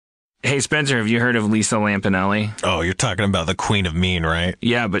Hey, Spencer, have you heard of Lisa Lampanelli? Oh, you're talking about the Queen of Mean, right?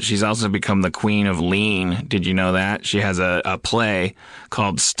 Yeah, but she's also become the Queen of Lean. Did you know that? She has a play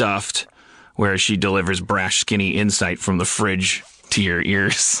called Stuffed, where she delivers brash, skinny insight from the fridge to your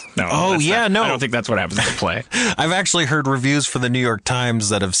ears. No, oh, yeah, not, no. I don't think that's what happens in the play. I've actually heard reviews for the New York Times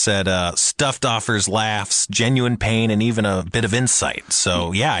that have said Stuffed offers laughs, genuine pain, and even a bit of insight.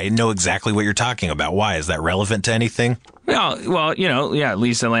 So, yeah, I know exactly what you're talking about. Why? Is that relevant to anything? Well,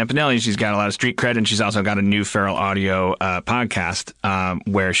 Lisa Lampanelli, she's got a lot of street cred, and she's also got a new Feral Audio podcast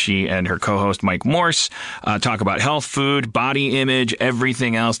where she and her co-host Mike Morse talk about health, food, body image,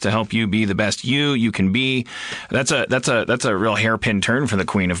 everything else to help you be the best you can be. That's a real hairpin turn for the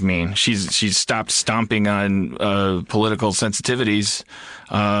Queen of Mean. She's stopped stomping on political sensitivities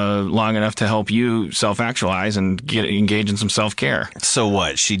long enough to help you self-actualize and engage in some self-care. So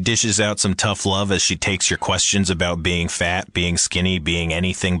what? She dishes out some tough love as she takes your questions about being fat, being skinny, being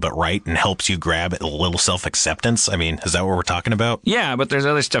anything but right, and helps you grab a little self-acceptance? I mean, is that what we're talking about? Yeah, but there's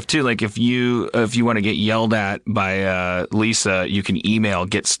other stuff too. Like if you want to get yelled at by Lisa, you can email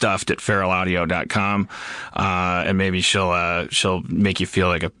getstuffed@feralaudio.com, and maybe she'll make you feel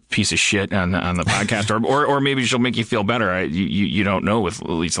like a piece of shit on the podcast, or maybe she'll make you feel better. You don't know with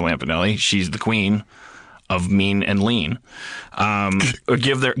Lisa Lampanelli. She's the queen of mean and lean. Or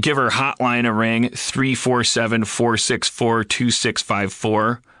give her hotline a ring,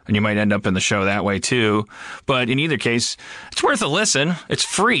 347-464-2654. And you might end up in the show that way too. But in either case, it's worth a listen. It's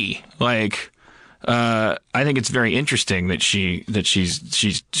free. I think it's very interesting that she's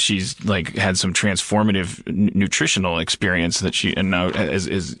like had some transformative nutritional experience that she and now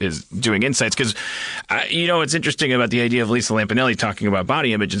is doing insights, because what's interesting about the idea of Lisa Lampanelli talking about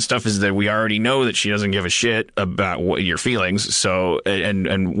body image and stuff is that we already know that she doesn't give a shit about what your feelings. So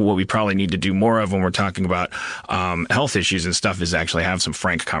and what we probably need to do more of when we're talking about health issues and stuff is actually have some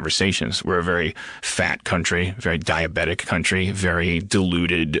frank conversations. We're a very fat country, very diabetic country, very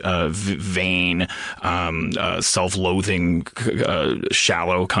deluded, vain, self-loathing,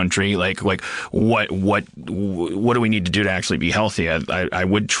 shallow country. Like what do we need to do to actually be healthy? I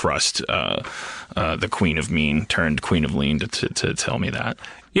would trust the Queen of Mean turned Queen of Lean to tell me that.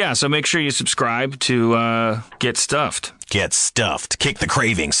 Yeah, so make sure you subscribe to Get Stuffed. Get Stuffed. Kick the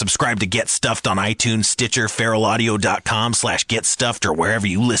craving. Subscribe to Get Stuffed on iTunes, Stitcher, feralaudio.com/getstuffed, or wherever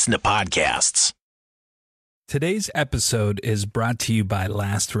you listen to podcasts. Today's episode is brought to you by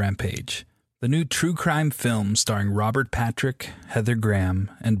Last Rampage, the new true crime film starring Robert Patrick, Heather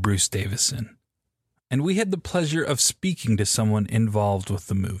Graham, and Bruce Davison. And we had the pleasure of speaking to someone involved with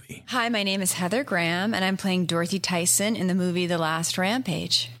the movie. Hi, my name is Heather Graham, and I'm playing Dorothy Tyson in the movie The Last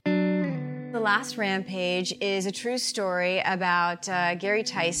Rampage. The Last Rampage is a true story about Gary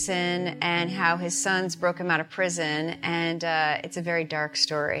Tyson and how his sons broke him out of prison, and it's a very dark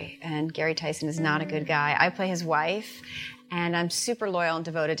story, and Gary Tyson is not a good guy. I play his wife, and I'm super loyal and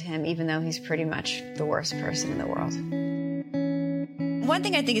devoted to him, even though he's pretty much the worst person in the world. One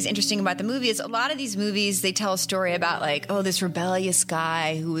thing I think is interesting about the movie is a lot of these movies, they tell a story about this rebellious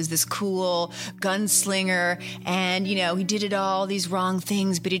guy who was this cool gunslinger and, he did all these wrong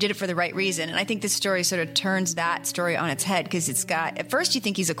things, but he did it for the right reason. And I think this story sort of turns that story on its head, because at first you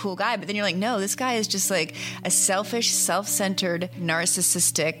think he's a cool guy, but then you're like, no, this guy is just like a selfish, self-centered,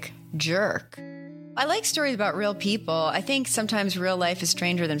 narcissistic jerk. I like stories about real people. I think sometimes real life is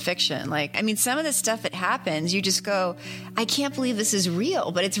stranger than fiction. Some of the stuff that happens, you just go, I can't believe this is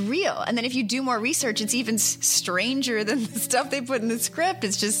real, but it's real. And then if you do more research, it's even stranger than the stuff they put in the script.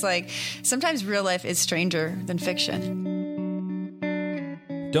 It's just sometimes real life is stranger than fiction.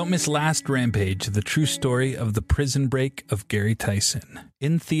 Don't miss Last Rampage, the true story of the prison break of Gary Tyson.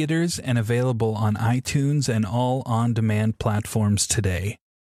 In theaters and available on iTunes and all on-demand platforms today.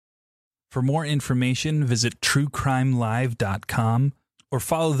 For more information, visit truecrimelive.com or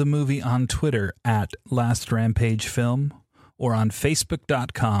follow the movie on Twitter @LastRampageFilm or on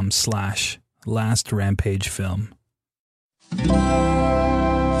Facebook.com/LastRampageFilm.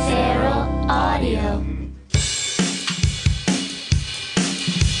 Feral Audio.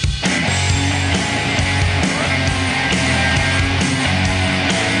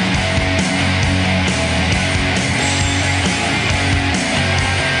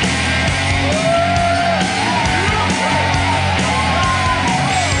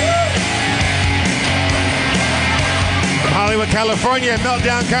 Hollywood, California,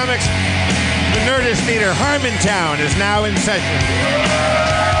 Meltdown Comics. The Nerdist Theater, Harmontown, is now in session.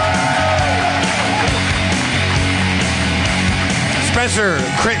 Spencer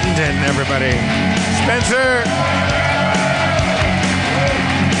Crittenden, everybody. Spencer.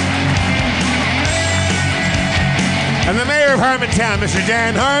 and the mayor of Harmontown, Mr.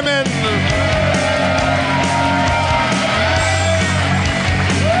 Dan Harmon.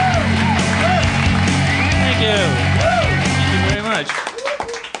 Thank you. Thank you very much.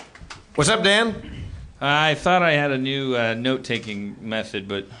 What's up, Dan? I thought I had a new note-taking method,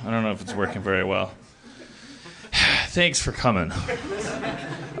 but I don't know if it's working very well. Thanks for coming.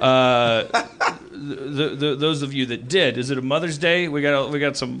 Those of you that did, is it a Mother's Day? We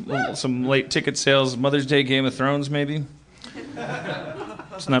got some late ticket sales. Mother's Day, Game of Thrones, maybe.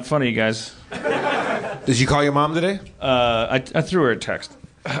 It's not funny, you guys. Did you call your mom today? I threw her a text.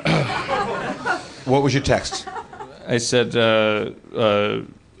 What was your text? I said, I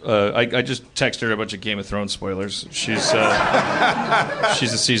just texted her a bunch of Game of Thrones spoilers. She's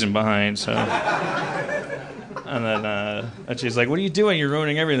a season behind, so. And then and she's like, "What are you doing? You're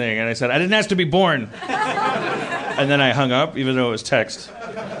ruining everything." And I said, "I didn't ask to be born." And then I hung up, even though it was text.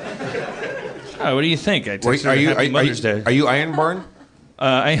 Oh, what do you think? I texted her Happy Mother's Day. Are you Ironborn?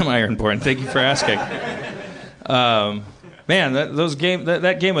 I am Ironborn. Thank you for asking. Man,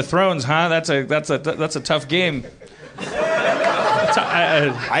 that Game of Thrones, huh? That's a tough game.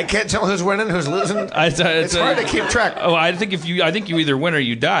 I can't tell who's winning, who's losing. It's hard to keep track. Oh, I think you either win or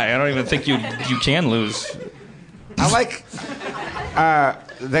you die. I don't even think you can lose. I like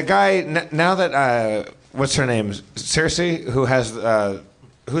the guy now that what's her name, Cersei, who has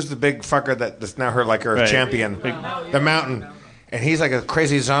who's the big fucker that's now her champion, the Mountain, and he's like a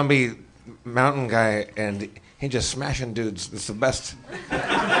crazy zombie mountain guy, and he just smashing dudes. It's the best.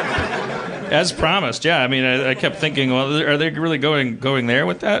 As promised, yeah. I mean, I kept thinking, well, are they really going there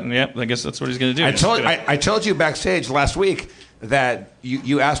with that? And yep, I guess that's what he's going to do. I told you backstage last week that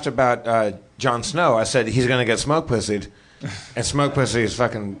you asked about Jon Snow. I said he's going to get smoke pussied, and smoke pussy is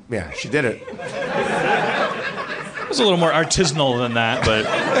fucking she did it. It was a little more artisanal than that, but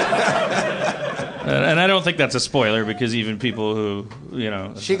and I don't think that's a spoiler because even people who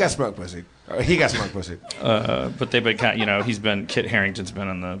she got smoke pussy. He got smoke pussy. But they've been Kit Harington's been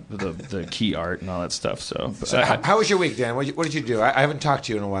on the key art and all that stuff. So how was your week, Dan? What did you do? I haven't talked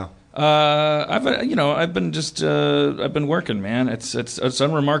to you in a while. I've been working, man. It's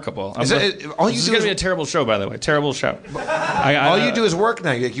unremarkable. This is going to be a terrible show, by the way. Terrible show. All you do is work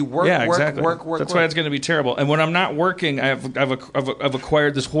now. You work, exactly. work. That's why it's going to be terrible. And when I'm not working, I've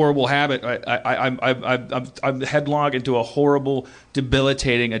acquired this horrible habit. I'm headlong into a horrible,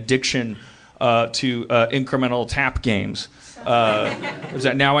 debilitating addiction to incremental tap games. Is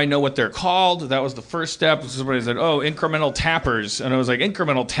that now I know what they're called? That was the first step. Somebody said, "Oh, incremental tappers," and I was like,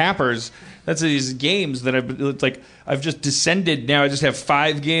 "Incremental tappers? That's these games that I've just descended. Now I just have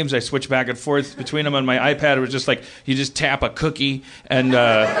 5 games. I switch back and forth between them on my iPad. It was just like you just tap a cookie, and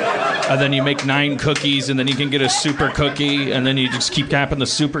then you make 9 cookies, and then you can get a super cookie, and then you just keep tapping the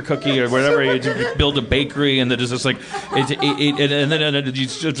super cookie or whatever. You build a bakery, and then it's just like if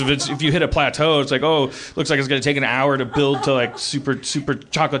you hit a plateau, it's like, oh, looks like it's going to take an hour to build to like super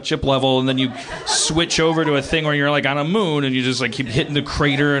chocolate chip level, and then you switch over to a thing where you're like on a moon, and you just like keep hitting the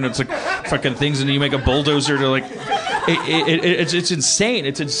crater, and it's like fucking things, and then you make a bulldozer to like. It's insane.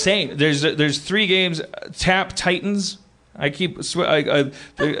 It's insane. There's 3 games. Tap Titans. I keep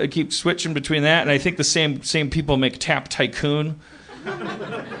switching between that, and I think the same people make Tap Tycoon.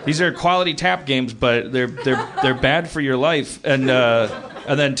 These are quality tap games, but they're bad for your life. And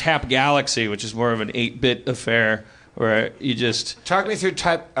then Tap Galaxy, which is more of an 8-bit affair. Where you just talk me through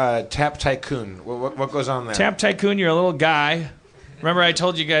Tap Tycoon. What goes on there? Tap Tycoon. You're a little guy. Remember I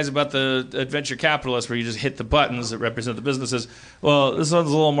told you guys about the Adventure Capitalist where you just hit the buttons that represent the businesses? Well, this one's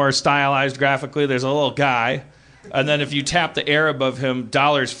a little more stylized graphically. There's a little guy, and then if you tap the air above him,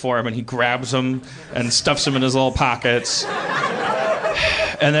 dollars for him, and he grabs them and stuffs them in his little pockets.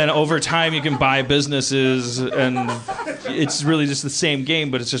 And then over time you can buy businesses, and it's really just the same game,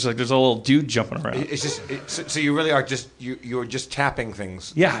 but it's just like there's a little dude jumping around. So you really are you're just tapping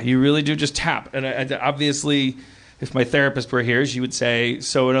things. Yeah, you really do just tap. And obviously, if my therapist were here, she would say,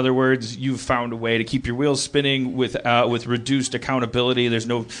 so in other words, you've found a way to keep your wheels spinning with reduced accountability. There's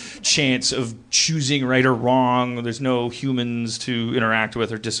no chance of choosing right or wrong. There's no humans to interact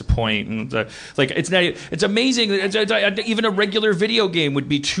with or disappoint. And it's amazing. Even a regular video game would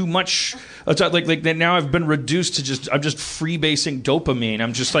be too much. Like now I've been reduced to I'm just freebasing dopamine.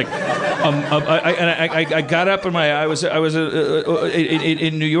 I'm just like, I got up and I was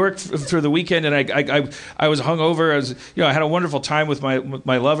in New York for the weekend, and I was hungover. I had a wonderful time with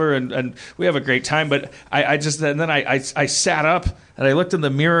my lover, and we have a great time. But I sat up and I looked in the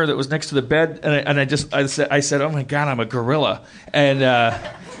mirror that was next to the bed, and I said, "Oh my God, I'm a gorilla," and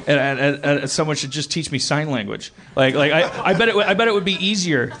someone should just teach me sign language. I bet it would be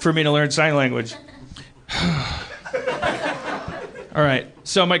easier for me to learn sign language. All right.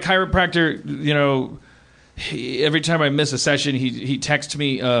 So my chiropractor, every time I miss a session, he texts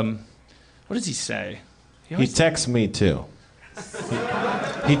me. What does he say? He texts me too.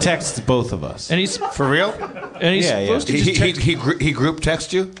 He texts both of us. And he's For real? and he's Yeah, supposed to just text. He group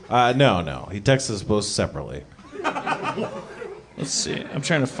text you? No. He texts us both separately. Let's see. I'm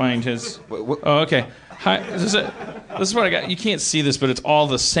trying to find his. Oh, okay. Hi. This is what I got. You can't see this, but it's all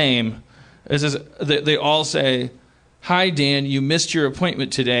the same. It says they all say, "Hi Dan, you missed your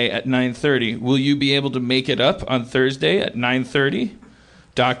appointment today at 9:30. Will you be able to make it up on Thursday at 9:30?"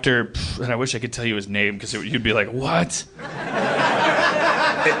 Doctor, and I wish I could tell you his name because you'd be like, "What?"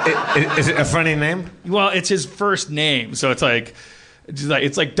 Is it a funny name? Well, it's his first name, so it's like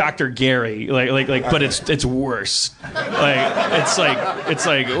Dr. Gary, but it's worse. It's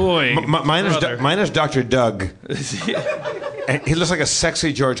like oi. Mine is Dr. Doug. And he looks like a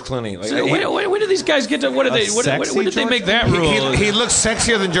sexy George Clooney. When do these guys get to? When did they make that rule? He looks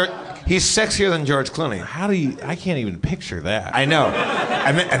sexier than George. He's sexier than George Clooney. How do you? I can't even picture that. I know.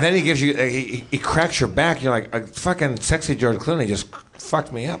 And then he gives you. He cracks your back. You're like, fucking sexy George Clooney just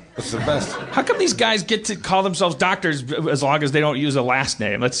fucked me up. It's the best. How come these guys get to call themselves doctors as long as they don't use a last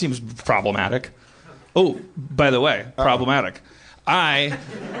name? That seems problematic. Oh, by the way, problematic. I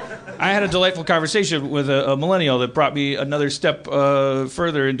had a delightful conversation with a millennial that brought me another step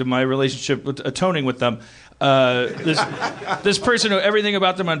further into my relationship with atoning with them. This person, everything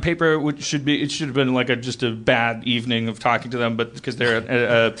about them on paper should have been like just a bad evening of talking to them, but because they're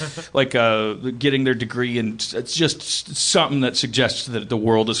getting their degree, and it's just something that suggests that the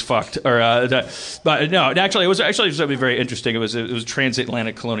world is fucked. But no, actually, it was something very interesting. It was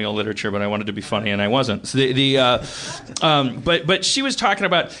transatlantic colonial literature, but I wanted to be funny and I wasn't. So but she was talking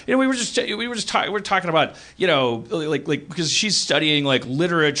about, we were talking about, because she's studying like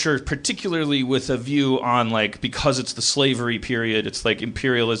literature, particularly with a view on because it's the slavery period, it's like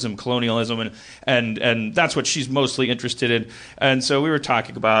imperialism, colonialism, and that's what she's mostly interested in. And so we were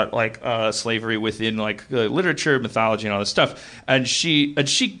talking about slavery within literature, mythology, and all this stuff. And she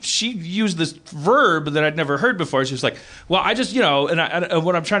used this verb that I'd never heard before. She was like, "Well, I just and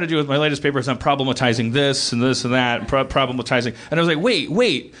what I'm trying to do with my latest paper is I'm problematizing this and this and that, problematizing." And I was like,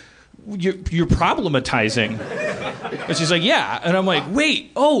 "Wait." You're problematizing. And she's like, yeah. And I'm like,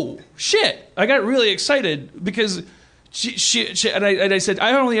 wait, oh, shit. I got really excited because she and I said,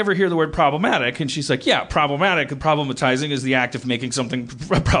 I only ever hear the word problematic. And she's like, yeah, problematic. And problematizing is the act of making something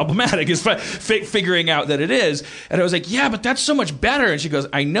problematic, is figuring out that it is. And I was like, yeah, but that's so much better. And she goes,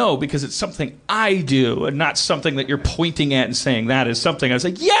 I know, because it's something I do and not something that you're pointing at and saying that is something. I was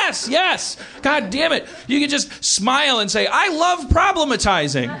like, yes. God damn it. You could just smile and say, I love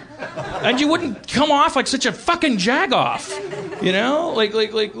problematizing. And you wouldn't come off like such a fucking jagoff.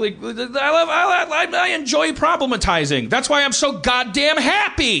 I enjoy problematizing. That's why I'm so goddamn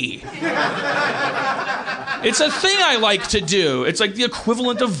happy. It's a thing I like to do. It's like the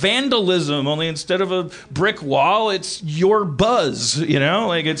equivalent of vandalism, only instead of a brick wall, it's your buzz,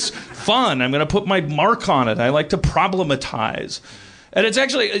 it's fun. I'm going to put my mark on it. I like to problematize. And it's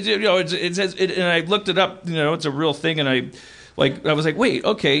actually, and I looked it up, it's a real thing, and I was like, wait,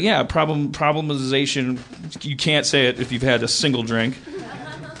 okay, yeah, problematization, you can't say it if you've had a single drink.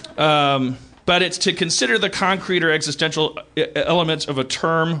 But it's to consider the concrete or existential elements of a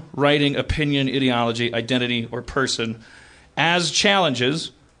term, writing, opinion, ideology, identity, or person as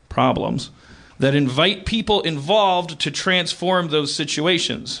challenges, problems, that invite people involved to transform those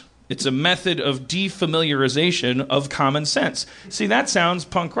situations. It's a method of defamiliarization of common sense. See, that sounds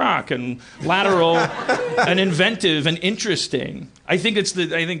punk rock and lateral and inventive and interesting. I think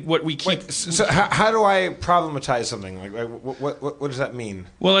what we keep. Wait, so how do I problematize something? What does that mean?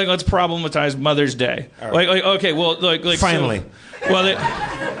 Well, let's problematize Mother's Day. Right. Okay, well, finally. So,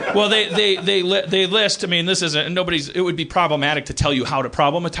 they list. I mean, this isn't nobody's. It would be problematic to tell you how to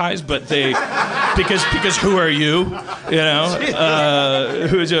problematize, but because who are you?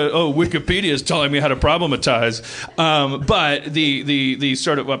 Wikipedia is telling me how to problematize. But the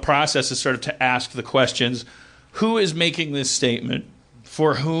sort of process is sort of to ask the questions: who is making this statement?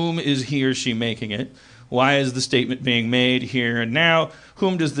 For whom is he or she making it? Why is the statement being made here and now?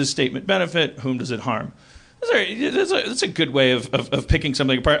 Whom does this statement benefit? Whom does it harm? That's a good way of picking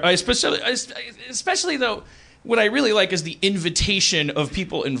something apart. Especially though, what I really like is the invitation of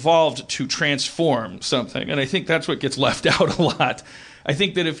people involved to transform something, and I think that's what gets left out a lot. I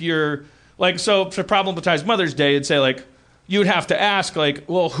think that if you're so to problematize Mother's Day, it'd say you would have to ask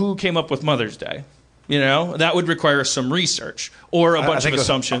well, who came up with Mother's Day? That would require some research or a bunch of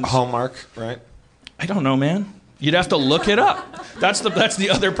assumptions. Hallmark, right? I don't know, man. You'd have to look it up. That's the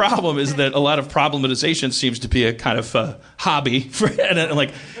other problem, is that a lot of problematization seems to be a kind of hobby for, and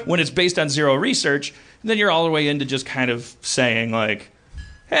like when it's based on zero research, then you're all the way into just kind of saying like,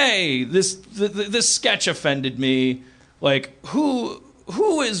 hey, this sketch offended me. Like, who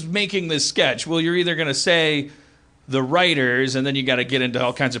is making this sketch? Well, you're either going to say the writers, and then you got to get into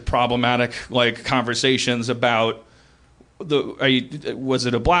all kinds of problematic like conversations about was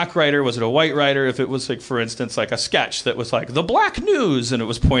it a black writer? Was it a white writer? If it was like, for instance, like a sketch that was like the Black News, and it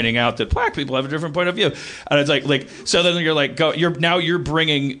was pointing out that black people have a different point of view, and it's like so then you're like you're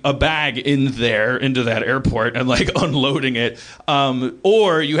bringing a bag into that airport and like unloading it,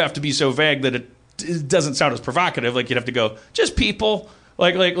 or you have to be so vague that it doesn't sound as provocative. Like you'd have to go just people,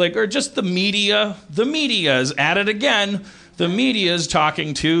 like or just the media. The media is at it again. The media is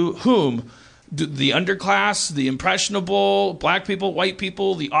talking to whom? The underclass, the impressionable, black people, white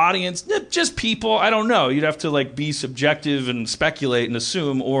people, the audience, just people. I don't know. You'd have to like be subjective and speculate and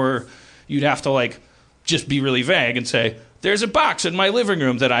assume, or you'd have to like just be really vague and say, there's a box in my living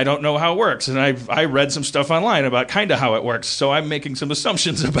room that I don't know how it works, and I read some stuff online about kind of how it works, so I'm making some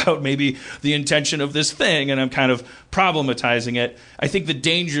assumptions about maybe the intention of this thing, and I'm kind of problematizing it. I think the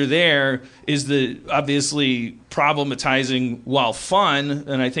danger there is that obviously problematizing, while fun,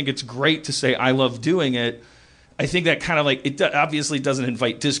 and I think it's great to say I love doing it, I think that kind of like, it obviously doesn't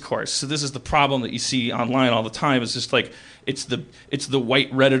invite discourse. So this is the problem that you see online all the time. It's just like, it's the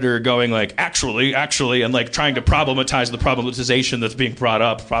white Redditor going like, actually, and like trying to problematize the problematization that's being brought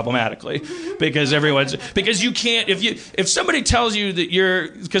up problematically. Because you can't, if somebody tells you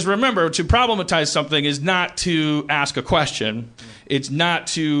that because remember, to problematize something is not to ask a question. It's not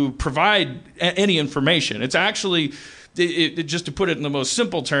to provide any information. It's actually, just to put it in the most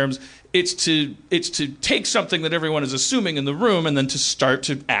simple terms, it's to take something that everyone is assuming in the room and then to start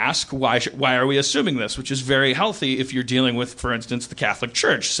to ask why are we assuming this, which is very healthy if you're dealing with, for instance, the Catholic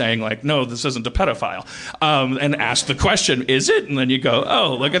Church saying like, no, this isn't a pedophile, and ask the question, is it? And then you go,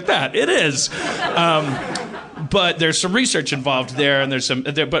 oh, look at that, it is. But there's some research involved there, and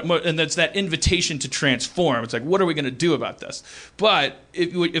and that's that invitation to transform. It's like, what are we going to do about this? But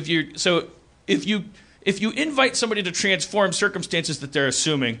if you invite somebody to transform circumstances that they're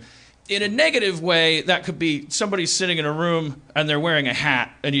assuming, in a negative way, that could be somebody sitting in a room and they're wearing a hat,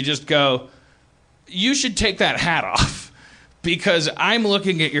 and you just go, you should take that hat off because I'm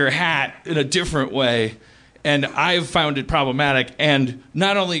looking at your hat in a different way, and I've found it problematic. And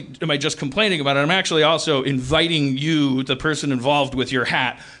not only am I just complaining about it, I'm actually also inviting you, the person involved with your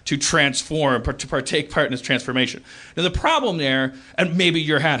hat, to transform, to take part in this transformation. Now, the problem there, and maybe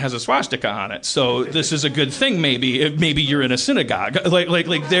your hat has a swastika on it, so this is a good thing. Maybe you're in a synagogue.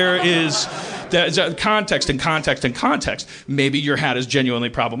 Like there's context and context and context. Maybe your hat is genuinely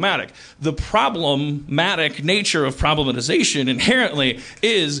problematic. The problematic nature of problematization inherently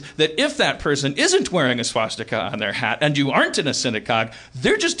is that if that person isn't wearing a swastika on their hat and you aren't in a synagogue,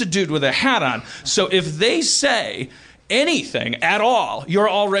 they're just a dude with a hat on. So if they say anything at all, you're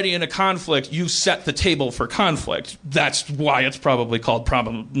already in a conflict. You've set the table for conflict. That's why it's probably called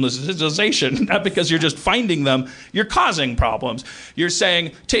problematization, not because you're just finding them. You're causing problems. You're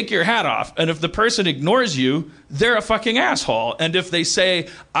saying, take your hat off. And if the person ignores you, they're a fucking asshole. And if they say,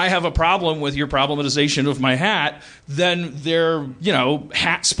 I have a problem with your problematization of my hat, then they're,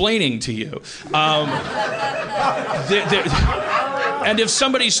 hat-splaining to you. And if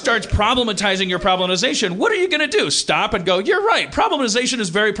somebody starts problematizing your problematization, what are you going to do? Stop and go, you're right, problematization is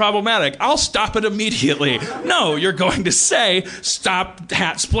very problematic. I'll stop it immediately. No, you're going to say, stop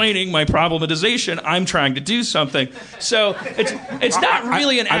hat-splaining my problematization. I'm trying to do something. So it's not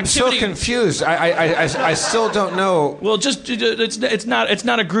really an activity. I'm so confused. I still don't know. Well, just it's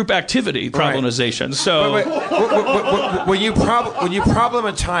not a group activity, problematization. Right. So when you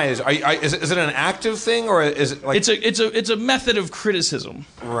problematize, is it an active thing, or is it like it's a method of criticism?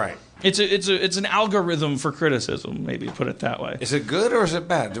 Right. It's an algorithm for criticism, maybe put it that way. Is it good or is it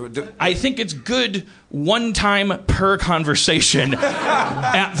bad? I think it's good one time per conversation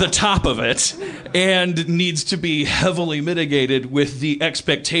at the top of it, and needs to be heavily mitigated with the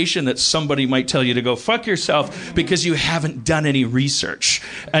expectation that somebody might tell you to go fuck yourself because you haven't done any research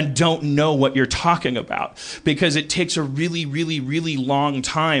and don't know what you're talking about. Because it takes a really, really, really long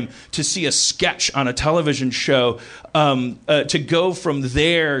time to see a sketch on a television show. To go from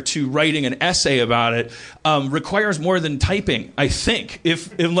there to writing an essay about it requires more than typing, I think,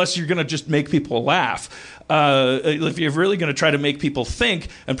 unless you're going to just make people laugh. if you're really going to try to make people think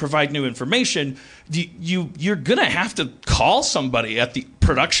and provide new information, you're going to have to call somebody at the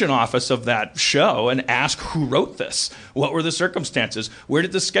production office of that show and ask who wrote this. What were the circumstances? Where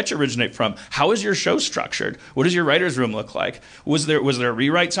did the sketch originate from? How is your show structured? What does your writer's room look like? Was there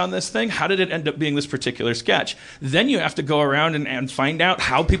rewrites on this thing? How did it end up being this particular sketch? Then you have to go around and find out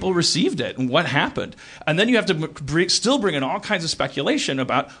how people received it and what happened. And then you have to still bring in all kinds of speculation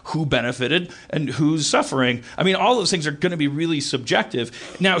about who benefited and who's suffering. I mean, all those things are going to be really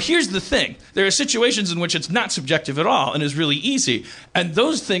subjective. Now, here's the thing. There are situations in which it's not subjective at all and is really easy. And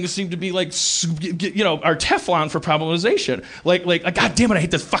those things seem to be like, are Teflon for problematization. Like, God damn it, I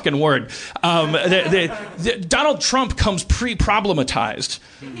hate this fucking word. Donald Trump comes pre-problematized.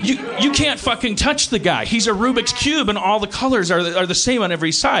 You can't fucking touch the guy. He's a Rubik's Cube and all the colors are the same on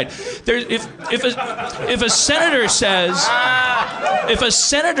every side. If a senator says,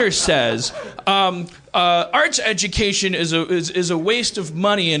 arts education is a waste of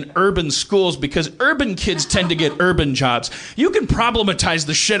money in urban schools because urban kids tend to get urban jobs. You can problematize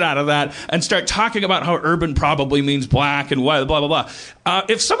the shit out of that and start talking about how urban probably means black and blah, blah, blah.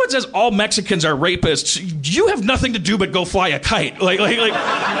 If someone says all Mexicans are rapists, you have nothing to do but go fly a kite.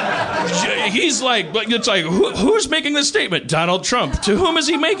 He's like, it's like, who's making this statement? Donald Trump. To whom is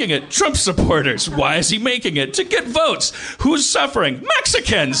he making it? Trump supporters. Why is he making it? To get votes. Who's suffering?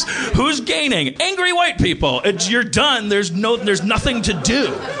 Mexicans. Who's gaining? Angry white people. You're done. There's nothing to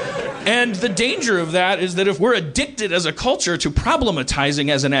do. And the danger of that is that if we're addicted as a culture to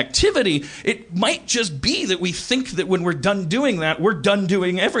problematizing as an activity, it might just be that we think that when we're done doing that, we're done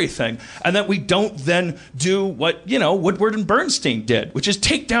doing everything. And that we don't then do what, Woodward and Bernstein did, which is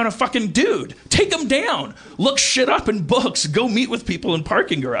take down a fucking dude. Take him down. Look shit up in books. Go meet with people in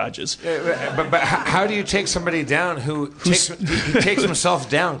parking garages. But how do you take somebody down who takes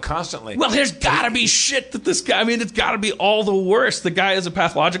himself down constantly? Well, there's got to be shit that this guy, it's got to be all the worst. The guy is a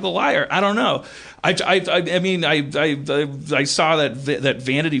pathological liar. I don't know. I saw that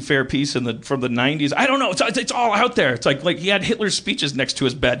Vanity Fair piece from the 90s. I don't know. It's all out there. It's like he had Hitler's speeches next to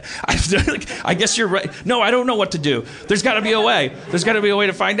his bed. I guess you're right. No, I don't know what to do. There's got to be a way. There's got to be a way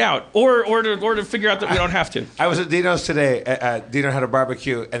to find out, or to figure out that we don't have to. I was at Dino's today. Dino had a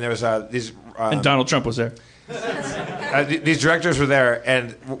barbecue, and there was these. And Donald Trump was there. These directors were there,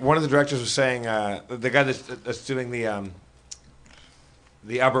 and one of the directors was saying, the guy that's doing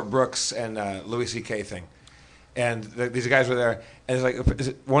the Albert Brooks and Louis C.K. thing. And these guys were there. And it's like,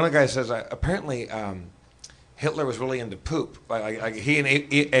 one of the guys says, apparently Hitler was really into poop. Like he and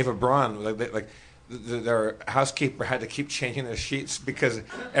Eva Braun, their housekeeper had to keep changing their sheets because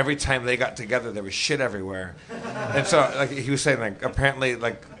every time they got together, there was shit everywhere. And so he was saying, apparently,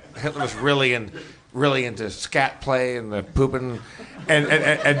 Hitler was really into scat play and the pooping.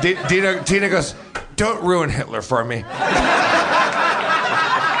 And Dina goes, don't ruin Hitler for me.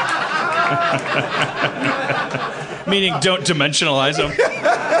 Meaning, don't dimensionalize him.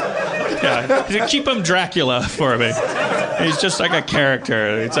 Yeah, keep him Dracula for me. He's just like a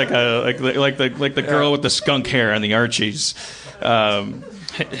character. It's like the girl with the skunk hair and the Archies.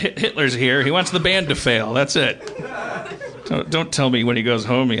 Hitler's here. He wants the band to fail. That's it. Don't tell me when he goes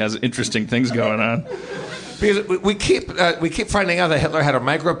home he has interesting things going on. Because we keep finding out that Hitler had a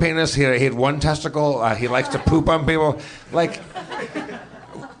micro penis. He had one testicle. He likes to poop on people.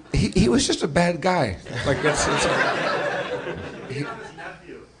 He was just a bad guy.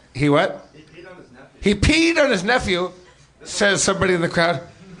 He what? He peed on his nephew, says somebody in the crowd.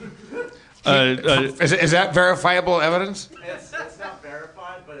 Is that verifiable evidence? It's not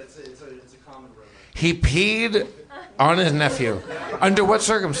verified, but it's a common rumor. He peed on his nephew. Under what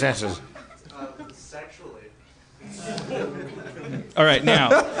circumstances? Sexually. All right, now.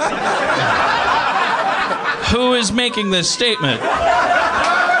 Who is making this statement?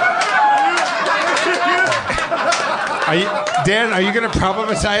 Dan, are you going to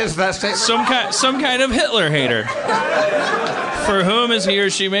problematize that statement? Some kind of Hitler hater. For whom is he or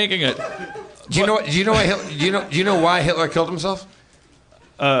she making it? Do you know why Hitler killed himself?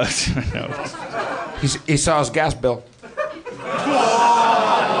 No. He saw his gas bill.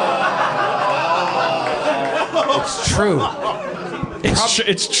 It's true.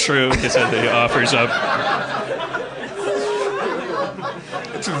 It's true. He said that he offers up.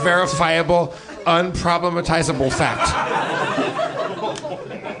 It's a verifiable, unproblematizable fact.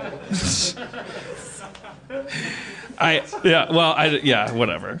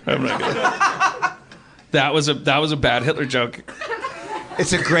 Whatever. I'm not gonna. That was a bad Hitler joke.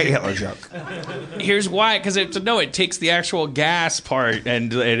 It's a great Hitler joke. Here's why, because it takes the actual gas part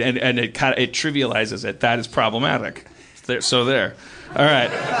and it trivializes it. That is problematic. There. All right.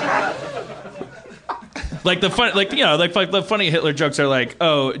 Like the fun, like like the funny Hitler jokes are like,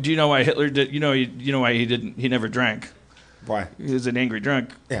 oh, do you know why Hitler did? You know why he never drank? Why? He was an angry drunk.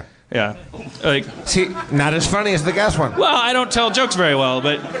 Yeah. Yeah. Like, see, not as funny as the gas one. Well, I don't tell jokes very well,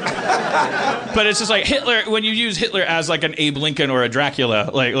 but it's just like Hitler. When you use Hitler as like an Abe Lincoln or a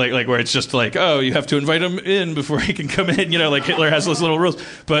Dracula, like where it's just like, oh, you have to invite him in before he can come in. Like Hitler has those little rules.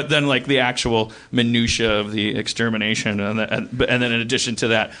 But then like the actual minutia of the extermination, and then in addition to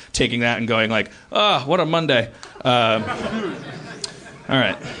that, taking that and going like, oh, what a Monday. All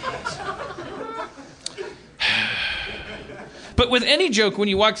right. But with any joke, when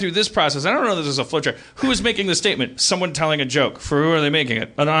you walk through this process, I don't know if this is a flowchart. Who is making the statement? Someone telling a joke. For who are they making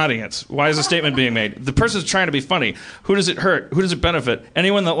it? An audience. Why is the statement being made? The person's trying to be funny. Who does it hurt? Who does it benefit?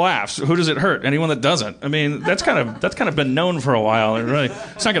 Anyone that laughs. Who does it hurt? Anyone that doesn't. I mean, that's kind of been known for a while.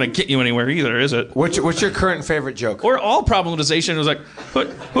 It's not going to get you anywhere either, is it? What's your current favorite joke? Or all problematization is like,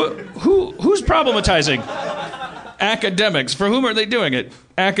 who's problematizing? Academics. For whom are they doing it?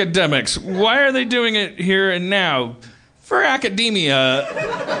 Academics. Why are they doing it here and now? For academia,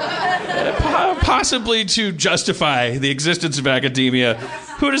 possibly to justify the existence of academia.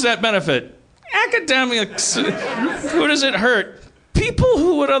 Who does that benefit? Academics. Who does it hurt? People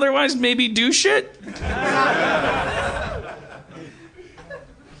who would otherwise maybe do shit?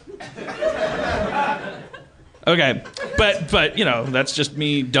 Okay, but that's just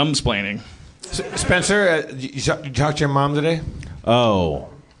me dumbsplaining. Spencer, you talked to your mom today? Oh,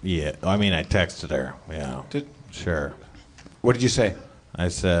 yeah. I mean, I texted her. Yeah. Sure. What did you say? I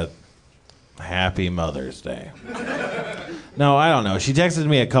said, Happy Mother's Day. No, I don't know. She texted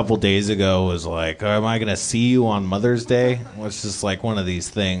me a couple days ago, was like, am I going to see you on Mother's Day? It's just like one of these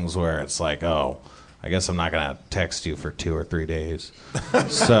things where it's like, oh, I guess I'm not going to text you for 2 or 3 days.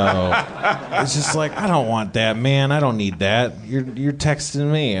 So it's just like, I don't want that, man. I don't need that. You're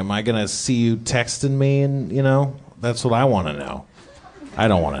texting me. Am I going to see you texting me? And, that's what I want to know. I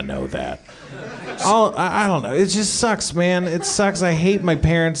don't want to know that. I don't know. It just sucks, man. It sucks. I hate my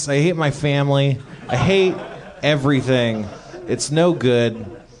parents. I hate my family. I hate everything. It's no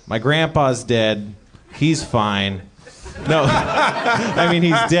good. My grandpa's dead. He's fine. No, I mean,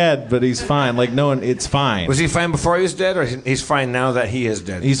 he's dead, but he's fine. Like, no one, it's fine. Was he fine before he was dead, or he's fine now that he is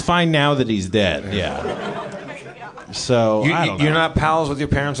dead? He's fine now that he's dead, yeah. So, I don't know. You're not pals with your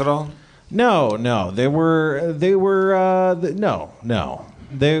parents at all? No. They were, no. They were,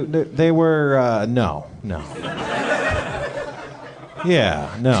 no.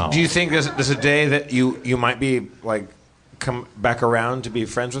 Yeah, no. Do you think there's a day that you might be, like, come back around to be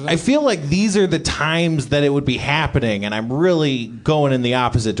friends with them? I feel like these are the times that it would be happening, and I'm really going in the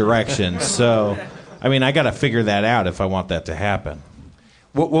opposite direction. So, I mean, I got to figure that out if I want that to happen.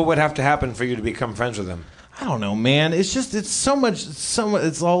 What would have to happen for you to become friends with them? I don't know, man. It's so much.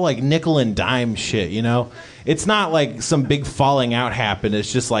 It's all like nickel and dime shit, It's not like some big falling out happened.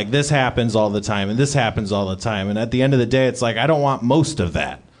 It's just like this happens all the time and this happens all the time. And at the end of the day, it's like I don't want most of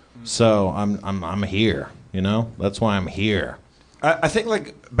that. So I'm here. That's why I'm here. I think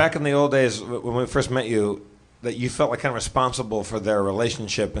like back in the old days when we first met you, that you felt like kind of responsible for their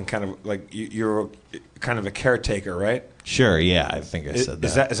relationship and kind of like you were kind of a caretaker, right? Sure, yeah, I think I said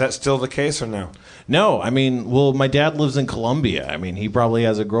that. Is that still the case or no? No, I mean, well, my dad lives in Colombia. I mean, he probably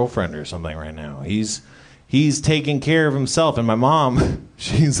has a girlfriend or something right now. He's taking care of himself, and my mom,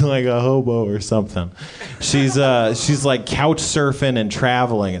 she's like a hobo or something. She's like couch surfing and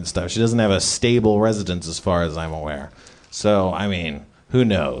traveling and stuff. She doesn't have a stable residence as far as I'm aware. So, I mean, who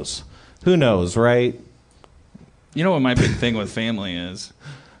knows? Who knows, right? You know what my big thing with family is?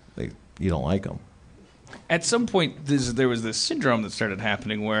 You don't like them. At some point, there was this syndrome that started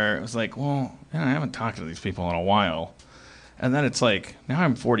happening where it was like, well, I haven't talked to these people in a while. And then it's like, now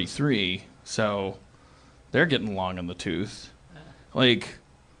I'm 43, so they're getting long in the tooth. Like,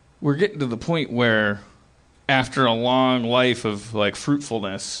 we're getting to the point where after a long life of, like,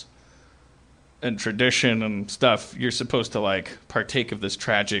 fruitfulness and tradition and stuff, you're supposed to, like, partake of this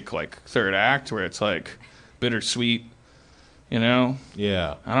tragic, like, third act where it's, like, bittersweet, Yeah.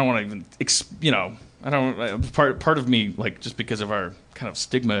 I don't want to even, I don't. Part of me, like, just because of our kind of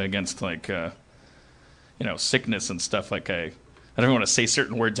stigma against, like, sickness and stuff. Like, I don't want to say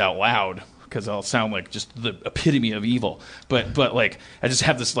certain words out loud because I'll sound like just the epitome of evil. But like, I just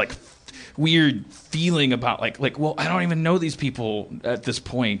have this like weird feeling about like, well, I don't even know these people at this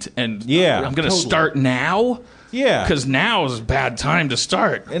point, and I'm going to start now. Yeah. Because now is a bad time to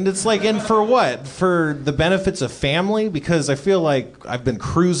start. And it's like, and for what? For the benefits of family? Because I feel like I've been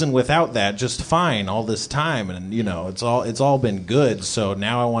cruising without that just fine all this time. And, it's all been good. So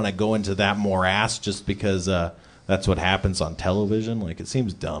now I want to go into that morass just because that's what happens on television. Like, it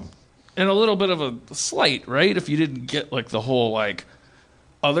seems dumb. and a little bit of a slight, right? If you didn't get like the whole like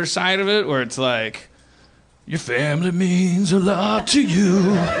other side of it, where it's like, your family means a lot to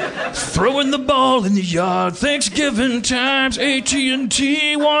you. Throwing the ball in the yard, Thanksgiving times,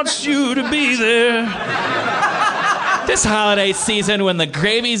 AT&T wants you to be there. This holiday season, when the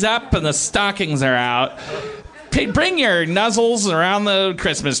gravy's up and the stockings are out, bring your nuzzles around the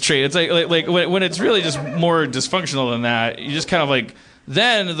Christmas tree. It's like when it's really just more dysfunctional than that. You just kind of like.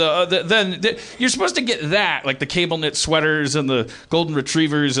 Then you're supposed to get that, like the cable knit sweaters and the golden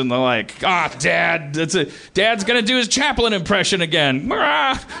retrievers and the like. Dad's gonna do his Chaplin impression again.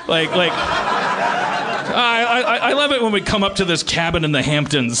 I love it when we come up to this cabin in the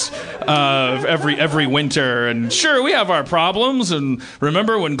Hamptons every winter, and sure, we have our problems. And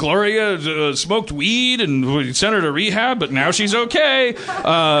remember when Gloria smoked weed and we sent her to rehab, but now she's okay.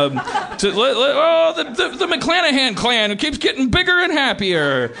 The McClanahan clan keeps getting bigger and happier.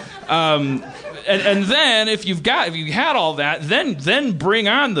 And then if you had all that, then bring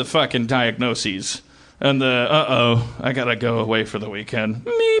on the fucking diagnoses. And I gotta go away for the weekend.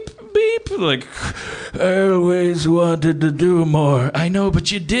 Meep, beep. Like, I always wanted to do more. I know,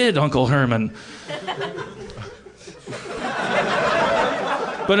 but you did, Uncle Herman.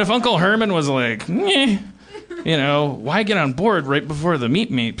 But if Uncle Herman was like, meh, why get on board right before the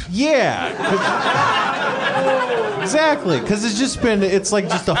meep? Yeah. Exactly, because it's like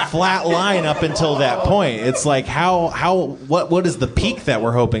just a flat line up until that point. It's like what is the peak that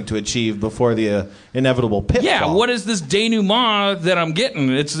we're hoping to achieve before the inevitable pitfall? Yeah, what is this denouement that I'm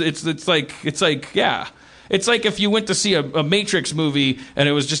getting? It's like if you went to see a Matrix movie and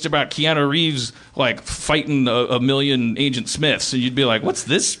it was just about Keanu Reeves like fighting a million Agent Smiths, and you'd be like, what's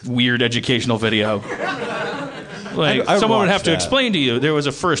this weird educational video? Like someone would have to explain to you there was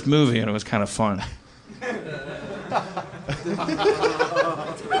a first movie and it was kind of fun.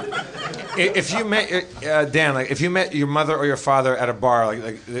 If you met Dan, if you met your mother or your father at a bar,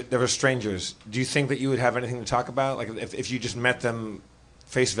 like they were strangers, do you think that you would have anything to talk about? Like if you just met them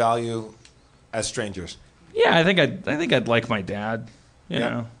face value as strangers? Yeah, I think I'd like my dad. You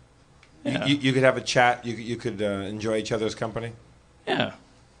know. Yeah. You could have a chat. You could enjoy each other's company. Yeah.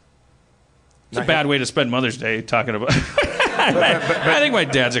 It's a bad way to spend Mother's Day talking about. I think my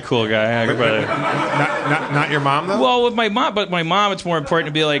dad's a cool guy. Not your mom though. Well, with my mom, it's more important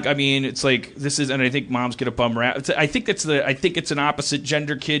to be like. I mean, it's like this is, and I think moms get a bum rap. I think it's an opposite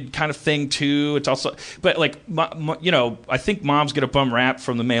gender kid kind of thing too. It's also, but like, I think moms get a bum rap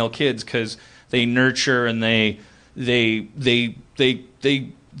from the male kids because they nurture and they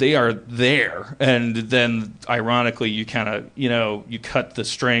are there, and then ironically, you kind of you cut the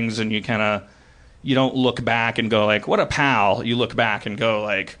strings and you kind of. You don't look back and go like, what a pal. You look back and go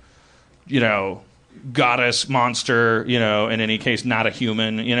like, goddess, monster, in any case, not a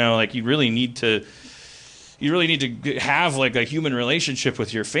human, like you really need to have like a human relationship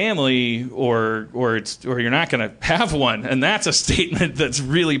with your family or you're not going to have one. And that's a statement that's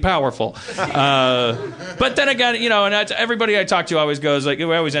really powerful. But then again, and everybody I talk to always goes like,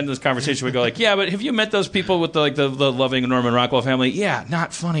 we always end this conversation. We go like, yeah, but have you met those people with the loving Norman Rockwell family? Yeah.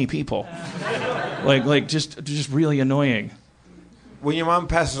 Not funny people. like just really annoying. When your mom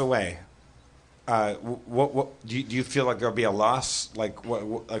passes away, what do you feel like there'll be a loss? Like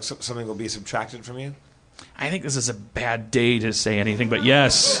like something will be subtracted from you? I think this is a bad day to say anything, but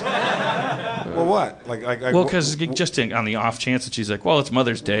yes. Well, what? Well, because just on the off chance that she's like, well, it's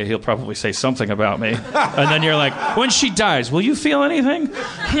Mother's Day, he'll probably say something about me. And then you're like, when she dies, will you feel anything?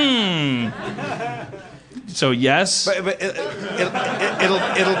 So yes. But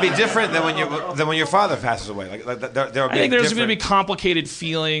it'll be different than when your father passes away. I think there's going to be complicated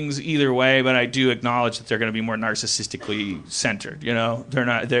feelings either way, but I do acknowledge that they're going to be more narcissistically centered.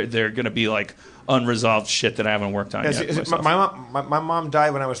 They're going to be like unresolved shit that I haven't worked on yet. My mom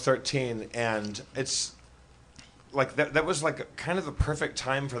died when I was 13, and it's like that was like kind of the perfect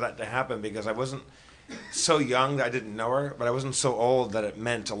time for that to happen because I wasn't so young that I didn't know her, but I wasn't so old that it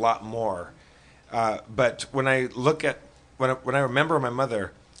meant a lot more. But when I look at when I remember my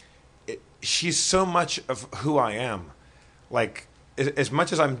mother, she's so much of who I am. Like as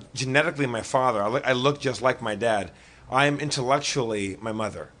much as I'm genetically my father, I look just like my dad. I am intellectually my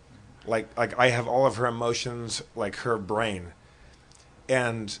mother. Like I have all of her emotions, like her brain,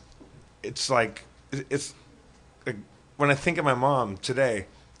 and it's like when I think of my mom today,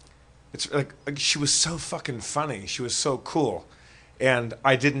 it's like she was so fucking funny. She was so cool, and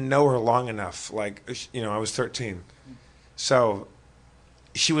I didn't know her long enough. Like I was 13, so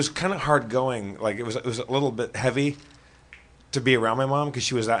she was kind of hard going. Like it was a little bit heavy to be around my mom because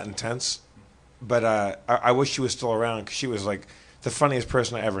she was that intense. But I wish she was still around because she was like the funniest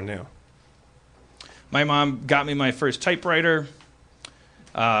person I ever knew. My mom got me my first typewriter,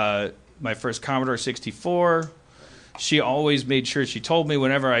 my first Commodore 64. She always made sure she told me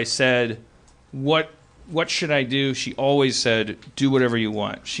whenever I said, what should I do? She always said, do whatever you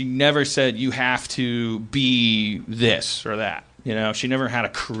want. She never said, you have to be this or that. You know, she never had a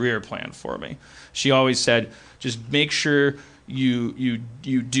career plan for me. She always said, just make sure you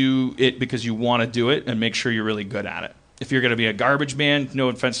do it because you want to do it, and make sure you're really good at it. If you're going to be a garbage man, no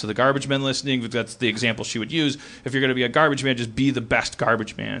offense to the garbage men listening, but that's the example she would use. If you're going to be a garbage man, just be the best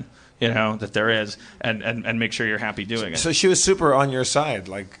garbage man, you know, that there is, and make sure you're happy doing it. So she was super on your side,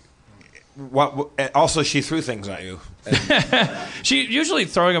 like. Also, she threw things at you. She usually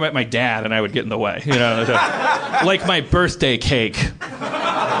throwing them at my dad, and I would get in the way. You know, like my birthday cake.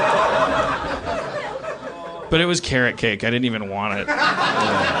 But it was carrot cake. I didn't even want it.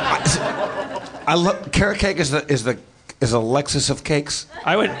 I love carrot cake. Is a Lexus of cakes.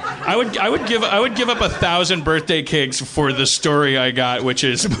 I would give up 1,000 birthday cakes for the story I got, which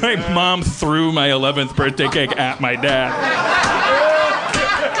is my mom threw my 11th birthday cake at my dad.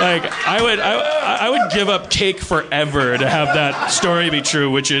 Like I would give up cake forever to have that story be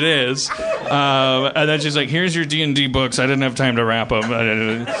true, which it is. And then she's like, "Here's your D&D books. I didn't have time to wrap them."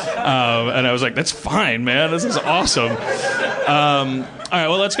 And I was like, "That's fine, man. This is awesome." All right,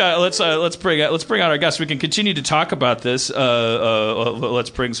 well, let's bring out our guests. We can continue to talk about this. Let's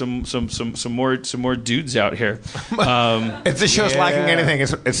bring some more dudes out here. If this show's lacking anything,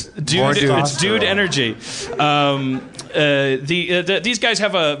 it's dude. It's dude energy. These guys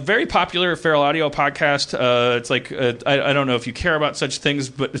have a very popular feral audio podcast. It's like I don't know if you care about such things,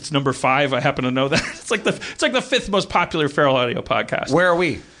 but it's number 5. I happen to know that it's like the 5th most popular feral audio podcast. Where are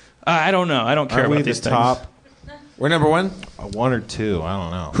we? I don't know. I don't care about these things. Top? We're number 1? 1 or 2, I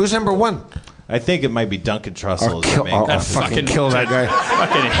don't know. Who's number 1? I think it might be Duncan Trussell. I'll fucking kill that guy.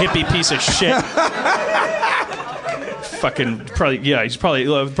 Fucking hippie piece of shit. Fucking probably, yeah. He's probably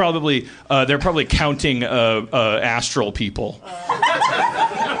they're probably counting astral people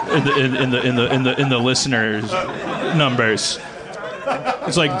in the listeners' numbers.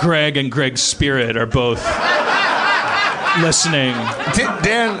 It's like Greg and Greg's spirit are both listening.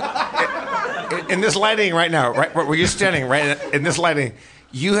 Dan, in this lighting right now, right where you're standing, right in this lighting,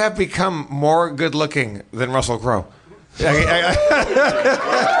 you have become more good-looking than Russell Crowe. Thanks.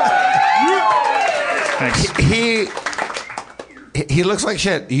 He looks like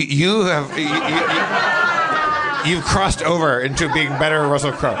shit. You've crossed over into being better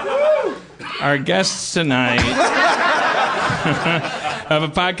Russell Crowe. Our guests tonight have a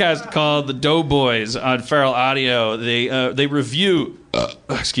podcast called The Doughboys on Feral Audio. They review.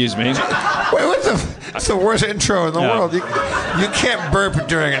 Excuse me. Wait, that's the worst intro in the world. You can't burp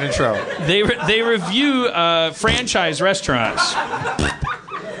during an intro. They review franchise restaurants.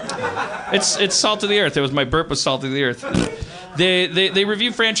 It's Salt of the Earth. It was my burp was Salt of the Earth. They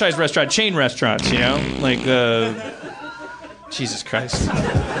review franchise chain restaurants. You know, like Jesus Christ.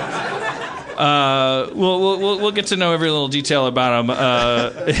 We'll get to know every little detail about them.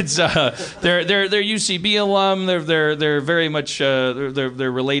 They're UCB alum. They're very much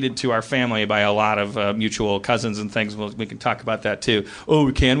they're related to our family by a lot of mutual cousins and things. We can talk about that too.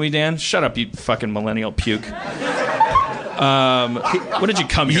 Oh, can we, Dan? Shut up, you fucking millennial puke. What did you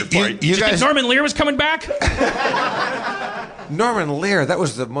come here for? You guys... Norman Lear was coming back? Norman Lear, that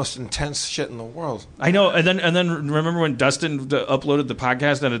was the most intense shit in the world. I know, and then remember when Dustin uploaded the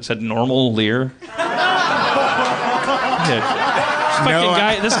podcast and it said Normal Lear?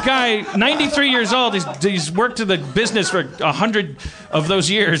 This guy, 93 years old, he's worked in the business for 100 of those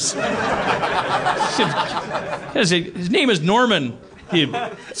years. His name is Norman, you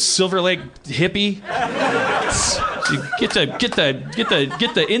Silver Lake hippie. Get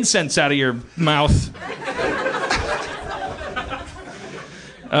the incense out of your mouth.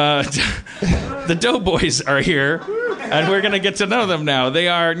 The Doughboys are here, and we're going to get to know them now. They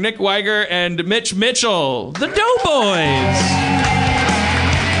are Nick Weiger and Mitch Mitchell, the Doughboys.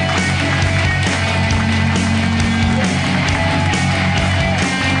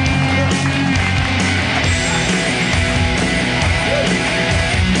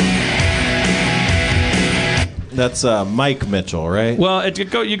 That's Mike Mitchell, right? Well,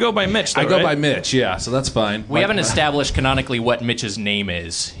 you go by Mitch, though, I go right? by Mitch, yeah, so that's fine. We haven't established canonically what Mitch's name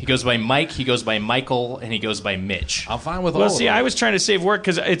is. He goes by Mike, he goes by Michael, and he goes by Mitch. I'm fine with all Well, of see, them. I was trying to save work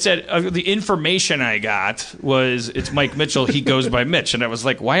because it said the information I got was it's Mike Mitchell, he goes by Mitch. And I was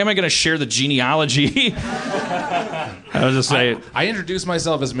like, why am I going to share the genealogy I was just saying. I introduced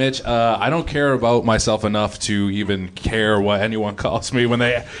myself as Mitch. I don't care about myself enough to even care what anyone calls me.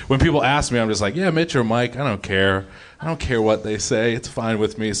 When people ask me, I'm just like, yeah, Mitch or Mike. I don't care. I don't care what they say. It's fine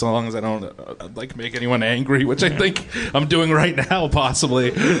with me, so long as I don't make anyone angry, which I think I'm doing right now,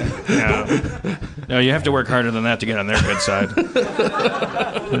 possibly. No, you have to work harder than that to get on their good side.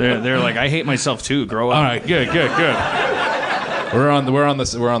 They're like, I hate myself too. Grow up. All right, good. We're on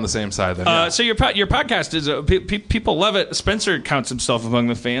the same side then. Yeah. So your podcast is people love it. Spencer counts himself among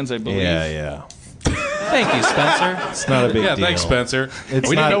the fans, I believe. Yeah. Thank you, Spencer. It's not a big deal. Thanks, Spencer.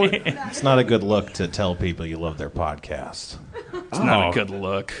 It's not a good look to tell people you love their podcast. It's not a good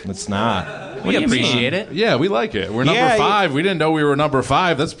look. It's not. We appreciate it. Yeah, we like it. We're number 5. We didn't know we were number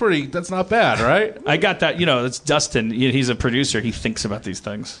 5. That's not bad, right? I got that. It's Dustin. He's a producer. He thinks about these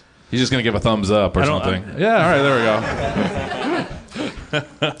things. He's just going to give a thumbs up or something. Yeah, all right, there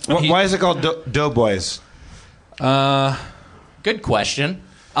we go. Why is it called Doughboys? Good question.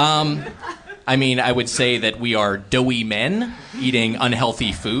 I mean, I would say that we are doughy men eating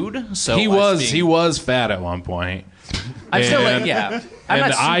unhealthy food. So he was fat at one point. I'm still I'm and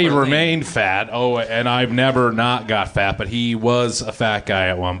not I super remained fat. Oh, and I've never not got fat, but he was a fat guy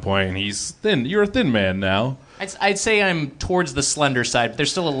at one point, and he's thin. You're a thin man now. I'd say I'm towards the slender side, but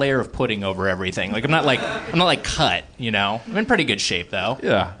there's still a layer of pudding over everything. Like I'm not like cut, I'm in pretty good shape though.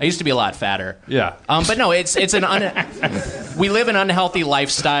 Yeah. I used to be a lot fatter. Yeah. But no, we live an unhealthy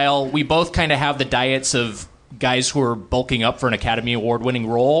lifestyle. We both kind of have the diets of guys who are bulking up for an Academy Award-winning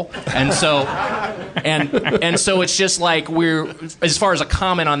role, and so it's just like we're, as far as a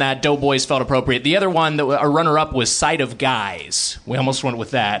comment on that, Doughboys felt appropriate. The other one, our runner-up, was Side of Guys. We almost went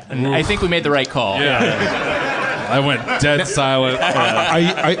with that, and I think we made the right call. Yeah. I went dead silent.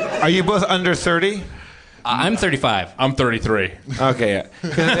 Are you both under 30? I'm 35. I'm 33. Okay, yeah.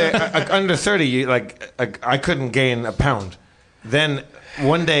 'Cause, under 30, I couldn't gain a pound. Then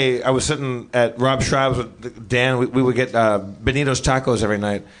one day I was sitting at Rob Schraub's with Dan. We would get Benito's tacos every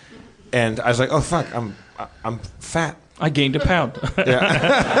night, and I was like, "Oh fuck, I'm fat." I gained a pound.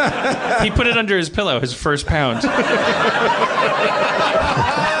 Yeah. He put it under his pillow, his first pound.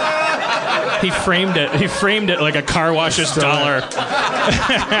 He framed it like a car wash's dollar.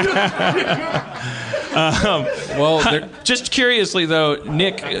 Just curiously though,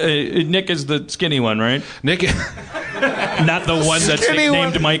 Nick is the skinny one, right? Nick, not the one that's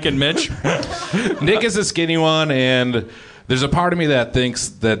named Mike and Mitch. Nick is the skinny one, and there's a part of me that thinks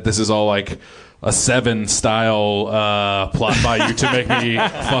that this is all like a Seven style plot by you to make me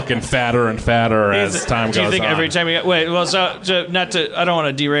fucking fatter and fatter as time goes on. Do you think every time you so not to, I don't want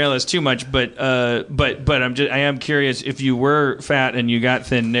to derail this too much, but I am curious, if you were fat and you got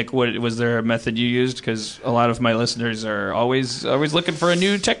thin, Nick, was there a method you used? Because a lot of my listeners are always looking for a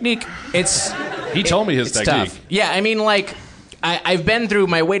new technique. He told me his technique. Tough. Yeah, I mean, like, I've been through,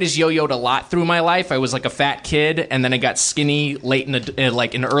 my weight has yo-yoed a lot through my life. I was like a fat kid, and then I got skinny late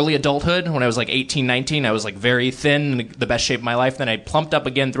in early adulthood. When I was like 18, 19, I was like very thin, in the best shape of my life. Then I plumped up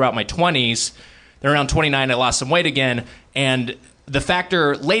again throughout my 20s. Then around 29, I lost some weight again, and the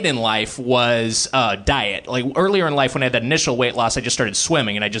factor late in life was diet. Like earlier in life, when I had that initial weight loss, I just started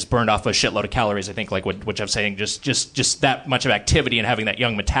swimming, and I just burned off a shitload of calories. I think, like which I'm saying, just that much of activity and having that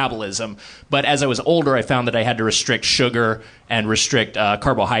young metabolism. But as I was older, I found that I had to restrict sugar and restrict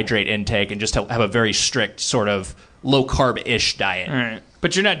carbohydrate intake, and just have a very strict sort of low carb-ish diet. All right,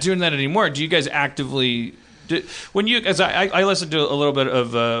 but you're not doing that anymore. Do you guys actively? As I listened to a little bit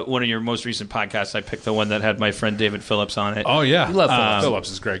of one of your most recent podcasts, I picked the one that had my friend David Phillips on it. Oh yeah, you love Phillips. Phillips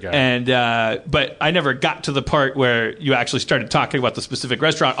is a great guy. And but I never got to the part where you actually started talking about the specific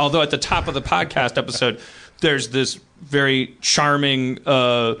restaurant. Although at the top of the podcast episode, there's this very charming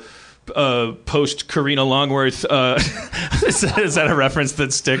post Karina Longworth. Is that a reference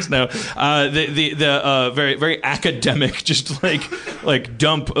that sticks? No. The very very academic, just like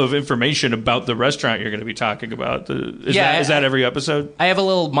dump of information about the restaurant you're going to be talking about. Is that every episode? I have a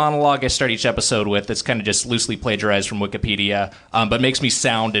little monologue I start each episode with that's kind of just loosely plagiarized from Wikipedia, but makes me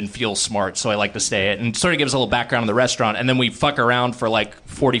sound and feel smart, so I like to say it, and sort of gives a little background on the restaurant, and then we fuck around for like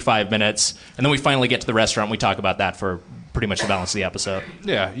 45 minutes, and then we finally get to the restaurant, and we talk about that for pretty much the balance of the episode.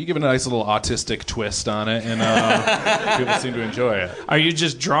 Yeah, you give it a nice little autistic twist on it, and people seem to enjoy it. Are you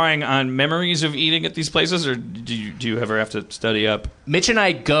just drawing on memories of eating at these places, or do you ever have to study up? Mitch and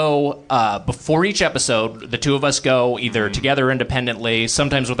I go before each episode. The two of us go either together or independently,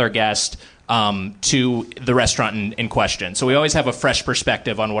 sometimes with our guest, to the restaurant in question. So we always have a fresh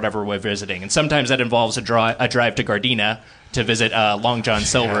perspective on whatever we're visiting, and sometimes that involves a drive to Gardena to visit Long John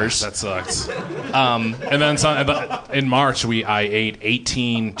Silver's. Yeah, that sucks. And then in March, I ate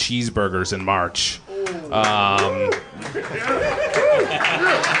 18 cheeseburgers in March.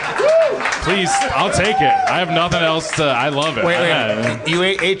 Please, I'll take it. I have nothing else to. I love it. Wait. You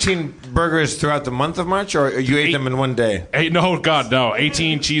ate 18 burgers throughout the month of March, or you ate them in one day? No, God, no.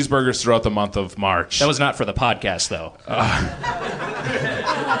 18 cheeseburgers throughout the month of March. That was not for the podcast, though.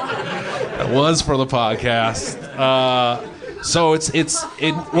 It was for the podcast. So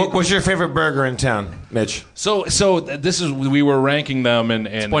What was your favorite burger in town, Mitch? So this is we were ranking them and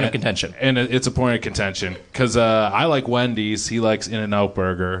it's a point of contention. And it's a point of contention because I like Wendy's, he likes In-N-Out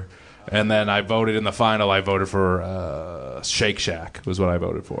Burger, and then I voted in the final. I voted for Shake Shack was what I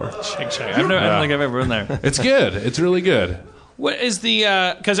voted for. Shake Shack. I don't think I've ever been there. It's good. It's really good. What is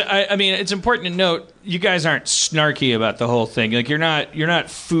the? Because I mean, it's important to note you guys aren't snarky about the whole thing. Like you're not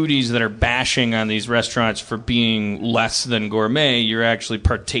foodies that are bashing on these restaurants for being less than gourmet. You're actually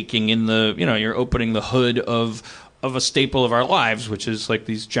partaking in the. You're opening the hood of a staple of our lives, which is like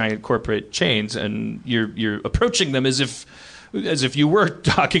these giant corporate chains, and you're approaching them as if you were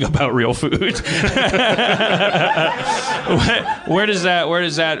talking about real food. Where did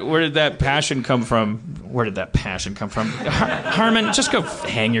that passion come from? Where did that passion come from? Harmon, just go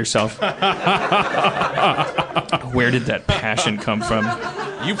hang yourself. Where did that passion come from?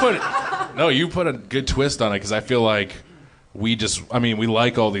 You put a good twist on it because I feel like we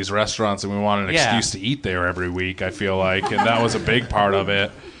like all these restaurants and we want an excuse to eat there every week. I feel like, and that was a big part of it.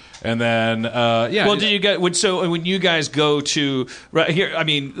 And then, Well, did you get so when you guys go to right here? I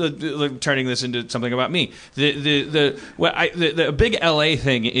mean, turning this into something about me. The big LA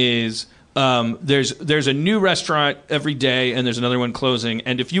thing is there's a new restaurant every day, and there's another one closing.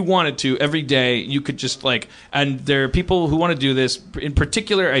 And if you wanted to, every day you could just and there are people who want to do this. In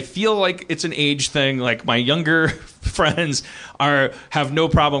particular, I feel like it's an age thing. Like my younger friends have no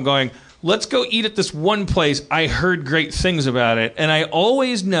problem going, let's go eat at this one place. I heard great things about it. And I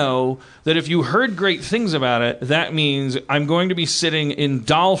always know that if you heard great things about it, that means I'm going to be sitting in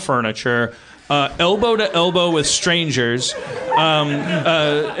doll furniture, elbow to elbow with strangers,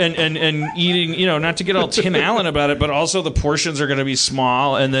 and eating, not to get all Tim Allen about it, but also the portions are going to be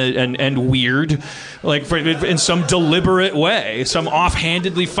small and weird, in some deliberate way, some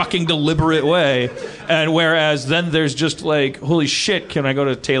offhandedly fucking deliberate way. And whereas then there's just holy shit, can I go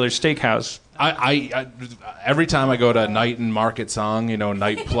to Taylor's Steakhouse? I every time I go to Night and Market Song,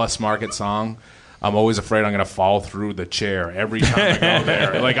 Night plus Market Song, I'm always afraid I'm going to fall through the chair every time I go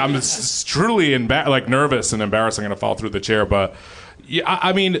there. I'm truly nervous and embarrassed I'm going to fall through the chair. But yeah,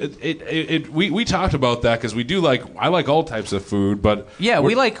 I mean, we talked about that because I like all types of food, but yeah,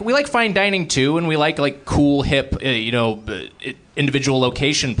 we like fine dining too, and we like cool, hip, individual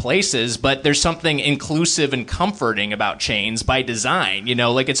location places, but there's something inclusive and comforting about chains by design.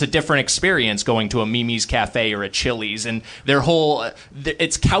 It's a different experience going to a Mimi's Cafe or a Chili's, and their whole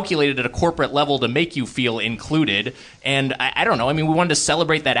it's calculated at a corporate level to make you feel included. And I don't know. I mean, we wanted to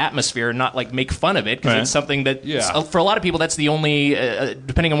celebrate that atmosphere and not make fun of it because it's something that for a lot of people that's the only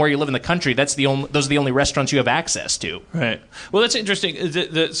depending on where you live in the country, those are the only restaurants you have access to. Right. Well, that's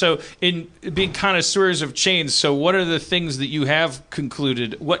interesting. So in being connoisseurs of chains, so what are the things that you have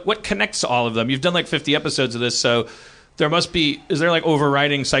concluded? What connects all of them? You've done 50 episodes of this, so there must be. Is there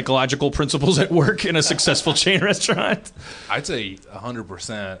overriding psychological principles at work in a successful chain restaurant? I'd say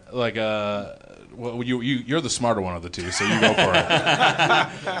 100%. Well, you're the smarter one of the two, so you go for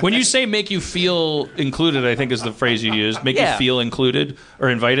it. When you say make you feel included, I think is the phrase you used. Make you feel included or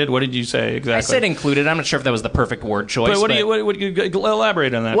invited. What did you say exactly? I said included. I'm not sure if that was the perfect word choice. But what do you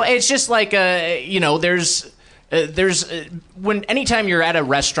elaborate on that? Well, it's just anytime you're at a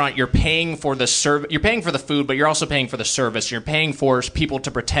restaurant, you're paying for the food, but you're also paying for the service. You're paying for people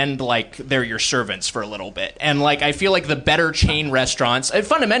to pretend like they're your servants for a little bit. And I feel like the better chain restaurants,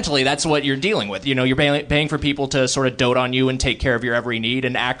 fundamentally, that's what you're dealing with. You're paying for people to sort of dote on you and take care of your every need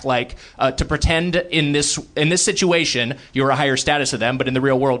and act to pretend in this situation you're a higher status to them, but in the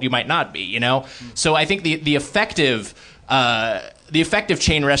real world you might not be. So I think the effective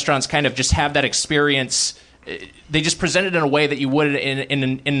chain restaurants kind of just have that experience. They just present it in a way that you would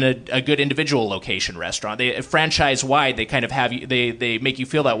in a good individual location restaurant. They franchise wide. They kind of have you. They make you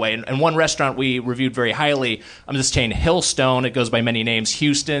feel that way. And one restaurant we reviewed very highly. This chain Hillstone. It goes by many names.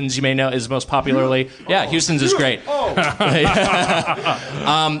 Houston's, you may know, is most popularly. Yeah, Houston's is great. But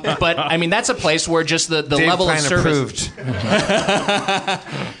I mean, that's a place where just the level of service.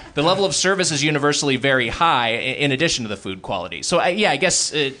 The level of service is universally very high, in addition to the food quality. So I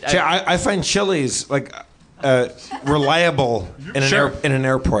guess. I find Chili's reliable in an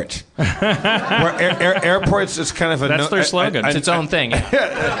airport. Where airports is kind of a that's their slogan. It's its own thing.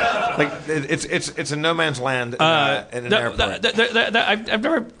 Like it's a no man's land in an airport. I've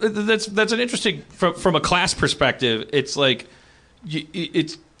never. That's an interesting from a class perspective. It's like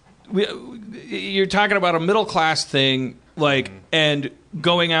you're talking about a middle class thing, like, and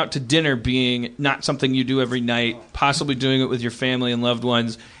going out to dinner being not something you do every night, possibly doing it with your family and loved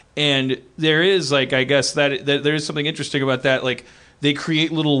ones. And there is, like, I guess that there is something interesting about that. Like, they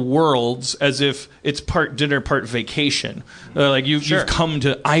create little worlds as if it's part dinner, part vacation. Like you've come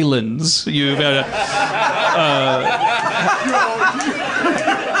to islands. You've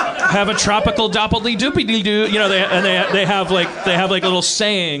have a tropical doppeldy-doopy-doo. You know, they have little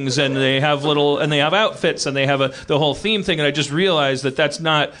sayings, and they have outfits, and they have the whole theme thing. And I just realized that's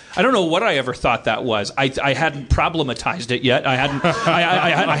not. I don't know what I ever thought that was. I hadn't problematized it yet. I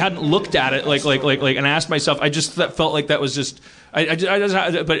hadn't looked at it like and asked myself. I just felt like that was just. But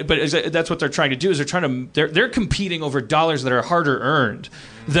that's what they're trying to do. Is they're competing over dollars that are harder earned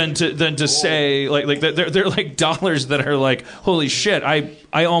than to say like they're like dollars that are like, holy shit,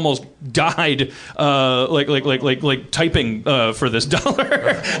 I almost died like typing for this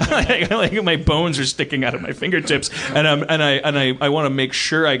dollar. Like my bones are sticking out of my fingertips, and I want to make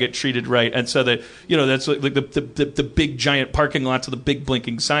sure I get treated right, and so that that's like the big giant parking lots with the big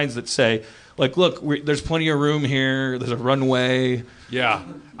blinking signs that say, like, look, there's plenty of room here. There's a runway. Yeah,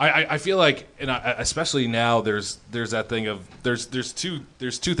 I feel like, and especially now, there's that thing of there's two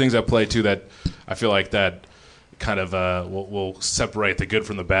things at play too that I feel like that kind of will separate the good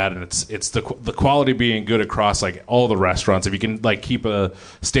from the bad, and it's the quality being good across like all the restaurants. If you can like keep a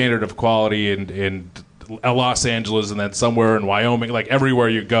standard of quality in Los Angeles and then somewhere in Wyoming, like everywhere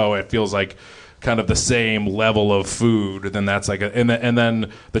you go, it feels like kind of the same level of food, then that's like and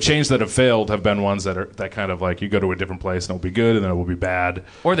then the chains that have failed have been ones that kind of like you go to a different place and it'll be good and then it will be bad,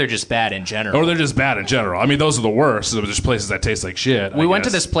 or they're just bad in general. I mean, those are the worst. There's just places that taste like shit. We went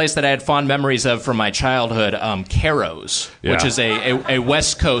to this place that I had fond memories of from my childhood, Caro's, which is a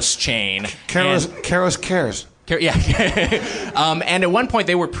West Coast chain. Caro's cares. Yeah, and at one point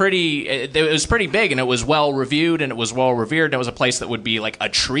they were pretty. It was pretty big, and it was well reviewed, and it was well revered. And it was a place that would be like a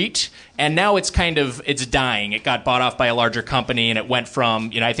treat. And now it's dying. It got bought off by a larger company, and it went from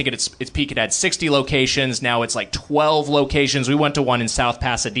I think at its peak it had 60 locations. Now it's like 12 locations. We went to one in South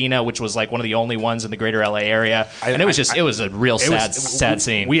Pasadena, which was like one of the only ones in the greater LA area, and it was a real sad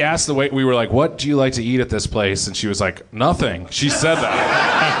scene. We asked we were like, "What do you like to eat at this place?" And she was like, "Nothing." She said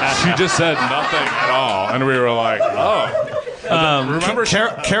that. She just said nothing at all, and we were like, oh. Remember,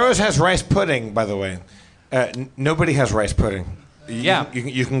 Caro's has rice pudding, by the way. Nobody has rice pudding.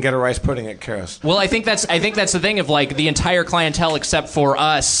 You can get a rice pudding at Caro's. Well, I think that's the thing of like the entire clientele except for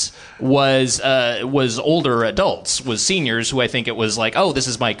us was older adults, was seniors who I think it was like, oh, this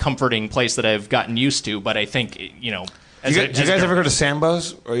is my comforting place that I've gotten used to. But I think Do you guys ever go to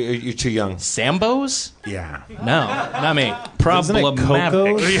Sambo's, or are you too young? Sambo's? Yeah. No, not me. Problematic.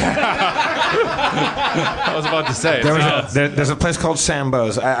 I was about to say. There's a place called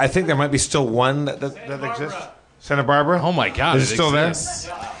Sambo's. I think there might be still one that exists. Santa Barbara? Oh, my God. Is it still exists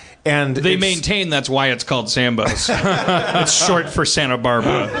there? And they maintain that's why it's called Sambo's. It's short for Santa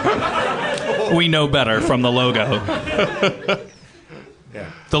Barbara. We know better from the logo. Yeah.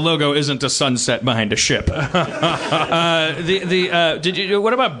 The logo isn't a sunset behind a ship. What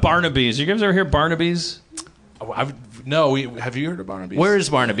about Barnaby's? You guys ever hear Barnaby's? No, have you heard of Barnaby's? Where is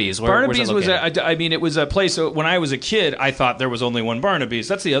Barnaby's? Barnaby's was it was a place. When I was a kid, I thought there was only one Barnaby's.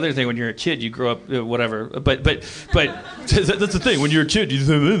 That's the other thing. When you're a kid, you grow up whatever. But that's the thing. When you're a kid, you just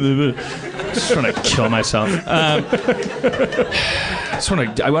want to kill myself. I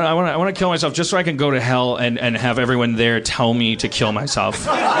want to kill myself just so I can go to hell and have everyone there tell me to kill myself.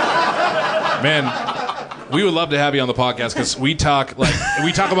 Man. We would love to have you on the podcast because we talk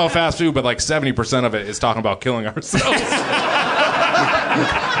about fast food, but like 70% of it is talking about killing ourselves.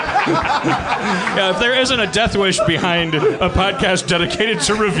 Yeah, if there isn't a death wish behind a podcast dedicated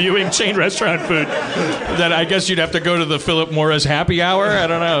to reviewing chain restaurant food, then I guess you'd have to go to the Philip Morris happy hour. I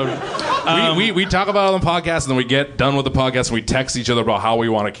don't know. We talk about it on the podcast, and then we get done with the podcast, and we text each other about how we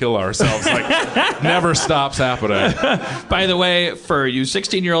want to kill ourselves. Like, never stops happening. By the way, for you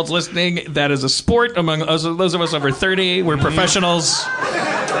 16-year-olds listening, that is a sport among us, those of us over 30. We're professionals.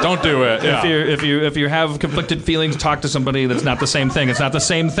 Don't do it. Yeah. If you have conflicted feelings, talk to somebody. That's not the same thing. It's not the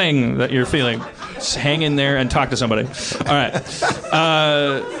same thing that you're feeling. Just hang in there and talk to somebody. All right.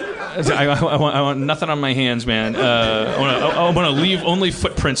 I want nothing on my hands, man. I want to leave only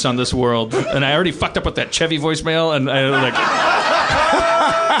footprints on this world. And I already fucked up with that Chevy voicemail, and I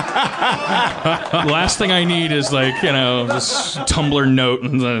Last thing I need is like, you know, this Tumblr note.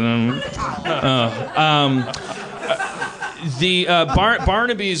 The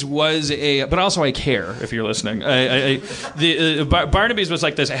Barnaby's was a, but also I care if you're listening. Barnaby's was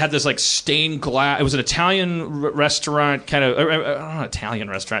like this. It had this like stained glass. It was an Italian restaurant, kind of not Italian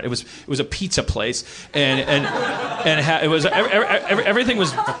restaurant. It was a pizza place, and it was everything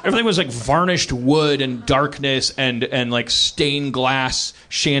was like varnished wood and darkness and like stained glass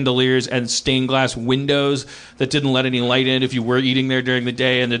chandeliers and stained glass windows that didn't let any light in if you were eating there during the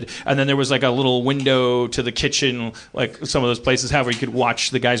day, and then there was like a little window to the kitchen, like some of those places have, where you could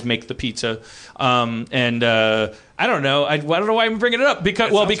watch the guys make the pizza. I don't know. I don't know why I'm bringing it up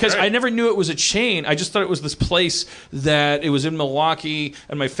because great. I never knew it was a chain. I just thought it was this place that it was in Milwaukee,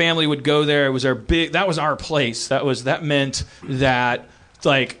 and my family would go there. It was that was our place. That meant that.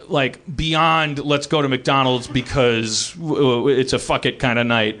 Like beyond let's go to McDonald's because it's a fuck it kind of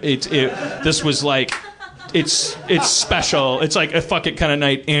night. This was like it's special. It's like a fuck it kind of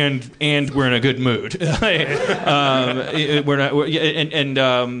night, and we're in a good mood.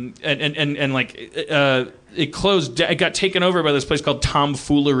 It closed. It got taken over by this place called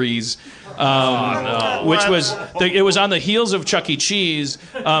Tomfooleries, which was it was on the heels of Chuck E. Cheese.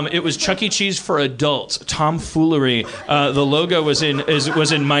 It was Chuck E. Cheese for adults. Tomfoolery. The logo was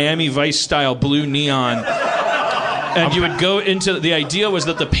in Miami Vice style blue neon. And you would go into, the idea was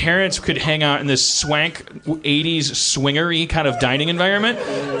that the parents could hang out in this swank 80s swingery kind of dining environment,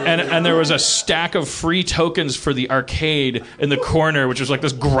 and there was a stack of free tokens for the arcade in the corner, which was like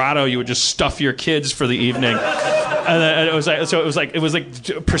this grotto you would just stuff your kids for the evening. And it was like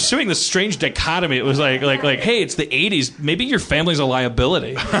pursuing this strange dichotomy. It was like hey, it's the 80s, maybe your family's a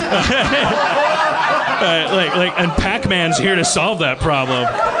liability. And Pac-Man's here to solve that problem.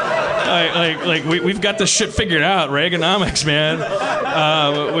 We've got this shit figured out, Reaganomics, man.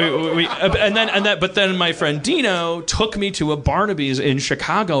 But then my friend Dino took me to a Barnaby's in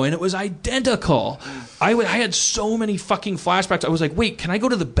Chicago, and it was identical. I had so many fucking flashbacks. I was like, wait, can I go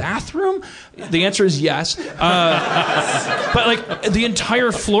to the bathroom? The answer is yes. But like the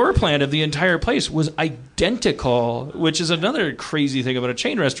entire floor plan of the entire place was identical, which is another crazy thing about a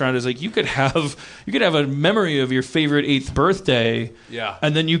chain restaurant. Is like you could have a memory of your favorite 8th birthday, yeah,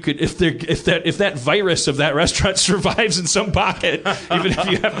 and then you could if that virus of that restaurant survives in some pocket, even if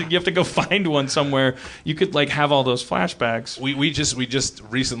you have to go find one somewhere, you could like have all those flashbacks. We just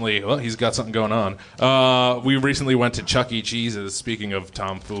recently, well, he's got something going on. We recently went to Chuck E. Cheese's. Speaking of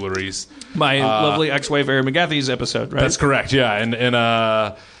tomfooleries, my lovely ex-wife Erin McGathy's episode, right? That's correct. Yeah,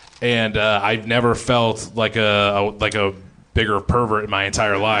 and I've never felt like a bigger pervert in my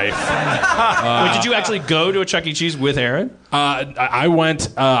entire life. Wait, did you actually go to a Chuck E. Cheese with Erin? I went.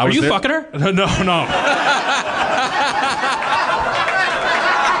 Are you fucking her? No.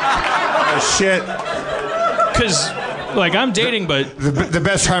 Oh, shit. Because, like, I'm dating, but the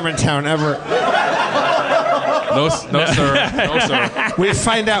best Harmontown ever. No, sir. We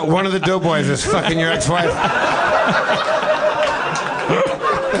find out one of the doughboys is fucking your ex-wife.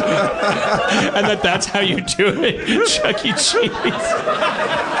 And that's how you do it, Chuck E. Cheese.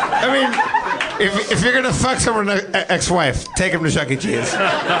 I mean, if you're gonna fuck someone's ex-wife, take him to Chuck E. Cheese.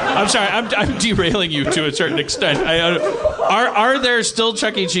 I'm sorry, I'm derailing you to a certain extent. Are there still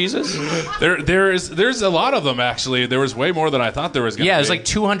Chuck E. Cheeses? There's a lot of them actually. There was way more than I thought there was going to be. Yeah, there's like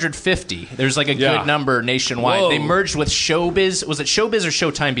 250. There's like a good number nationwide. Whoa. They merged with Showbiz. Was it Showbiz or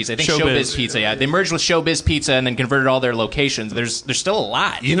Showtime Pizza? I think Showbiz Pizza. Yeah, they merged with Showbiz Pizza and then converted all their locations. There's still a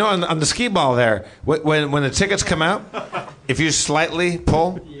lot. You know, on the skee ball there, when the tickets come out, if you slightly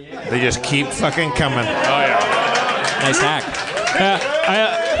pull, they just keep fucking coming. Oh yeah. Nice hack.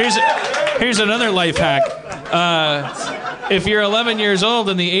 Here's another life hack. If you're 11 years old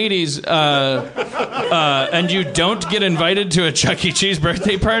in the 80s and you don't get invited to a Chuck E. Cheese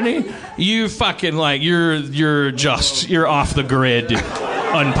birthday party, you fucking you're off the grid.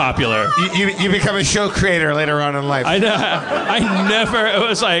 Unpopular. You become a show creator later on in life. I never. It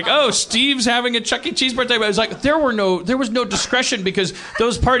was like, oh, Steve's having a Chuck E. Cheese birthday. But it was like there was no discretion because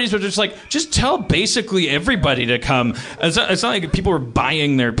those parties were just like, just tell basically everybody to come. It's not like people were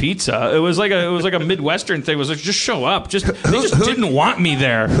buying their pizza. It was like a Midwestern thing. It was like, just show up. They didn't want me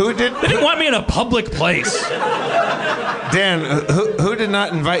there. Who did? They didn't want me in a public place. Dan, who did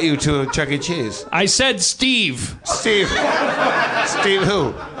not invite you to a Chuck E. Cheese? I said Steve. Steve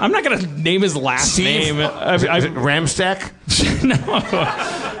who? I'm not going to name his last name. Ramstack?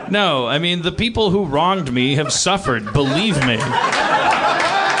 No. I mean, the people who wronged me have suffered. Believe me.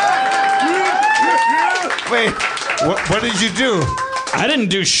 Wait, what did you do? I didn't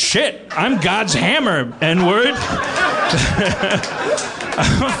do shit. I'm God's hammer, N-word.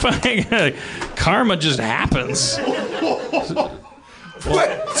 Karma just happens.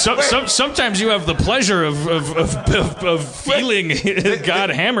 Sometimes you have the pleasure of feeling God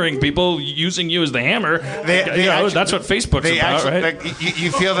hammering people using you as the hammer. That's what Facebook's about, right? Like,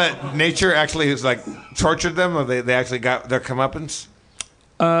 you feel that nature actually has like tortured them, or they actually got their comeuppance?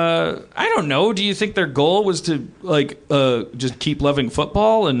 I don't know. Do you think their goal was to just keep loving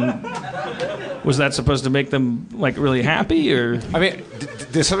football, and was that supposed to make them like really happy? Or I mean,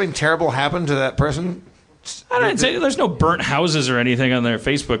 did something terrible happen to that person? I don't say there's no burnt houses or anything on their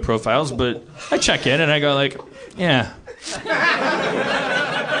Facebook profiles, but I check in and I go like, yeah.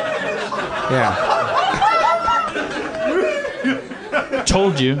 Yeah.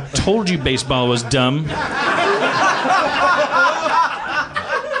 Told you baseball was dumb.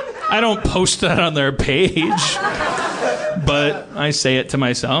 I don't post that on their page, but I say it to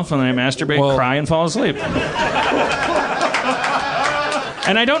myself and I masturbate, cry, and fall asleep.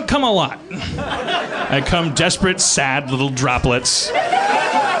 And I don't come a lot. I come desperate, sad little droplets.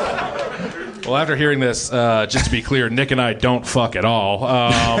 Well, after hearing this, just to be clear, Nick and I don't fuck at all.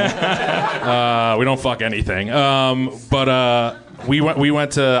 We don't fuck anything. But I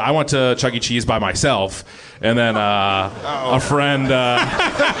went to Chuck E. Cheese by myself, and then a friend.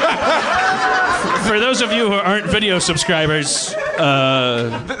 For those of you who aren't video subscribers,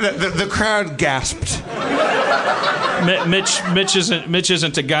 the crowd gasped. Mitch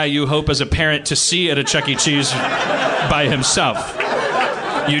isn't a guy you hope as a parent to see at a Chuck E. Cheese by himself.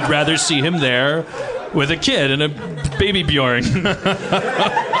 You'd rather see him there with a kid and a baby Bjorn.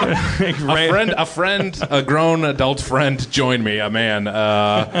 A grown adult friend joined me, a man,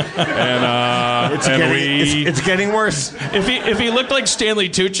 it's getting worse. If he looked like Stanley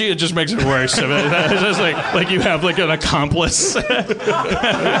Tucci, it just makes it worse. It's just like you have like an accomplice.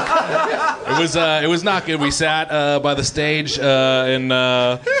 It was not good. We sat by the stage, and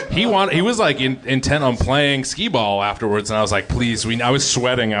he was like intent on playing skee ball afterwards, and I was like, please, I was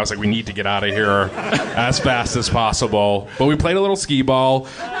sweating. I was like, we need to get out of here as fast as possible. But we played a little skee ball.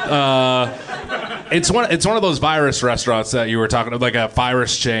 It's one of those virus restaurants that you were talking about, like a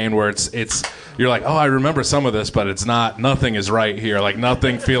virus chain where it's you're like, oh, I remember some of this, but it's not. Nothing is right here. Like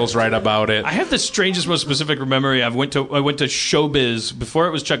nothing feels right about it. I have the strangest, most specific memory. I went to Showbiz before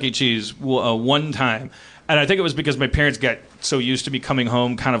it was Chuck E. Cheese one time, and I think it was because my parents got so used to me coming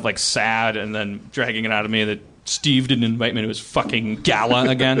home kind of like sad and then dragging it out of me that Steve didn't invite me to his fucking gala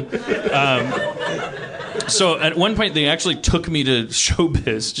again. So at one point they actually took me to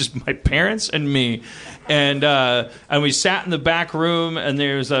Showbiz, just my parents and me, and we sat in the back room, and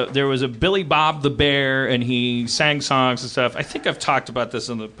there was a Billy Bob the Bear, and he sang songs and stuff. I think I've talked about this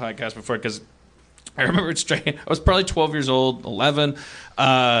on the podcast before because I remember it straight. I was probably 12 years old, 11.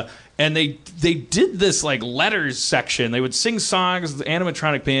 And they did this like letters section. They would sing songs, the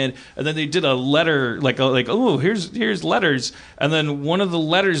animatronic band, and then they did a letter here's letters. And then one of the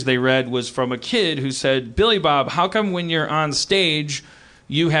letters they read was from a kid who said, Billy Bob, how come when you're on stage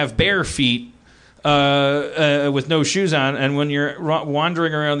you have bare feet with no shoes on, and when you're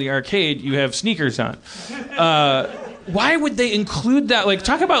wandering around the arcade you have sneakers on? Why would they include that? Like,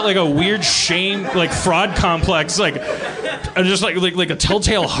 talk about like a weird shame, like fraud complex, like, and just like a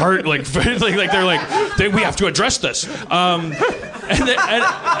telltale heart, like they're like we have to address this. And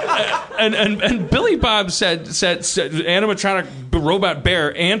Billy Bob said animatronic robot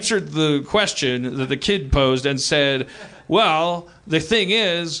bear answered the question that the kid posed and said, well, the thing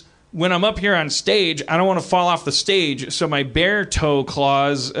is, when I'm up here on stage, I don't want to fall off the stage, so my bear toe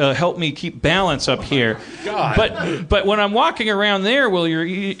claws help me keep balance up here. God. But when I'm walking around there while you're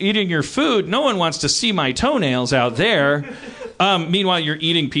eating your food, no one wants to see my toenails out there. Meanwhile, you're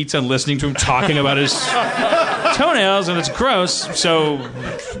eating pizza and listening to him talking about his toenails, and it's gross. So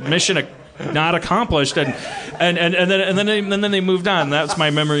mission not accomplished, and then they moved on. That's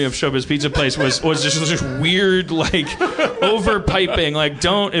my memory of Showbiz Pizza Place was just this weird like overpiping. Like,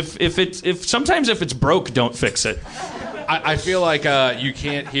 don't if sometimes if it's broke, don't fix it. I feel like you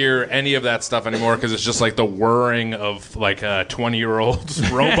can't hear any of that stuff anymore because it's just like the whirring of like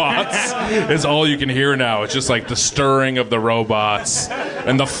 20-year-old robots is all you can hear now. It's just like the stirring of the robots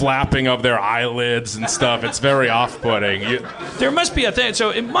and the flapping of their eyelids and stuff. It's very off-putting. There must be a thing. So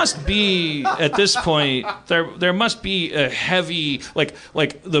it must be at this point there must be a heavy like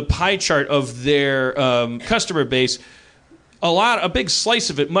the pie chart of their customer base. A big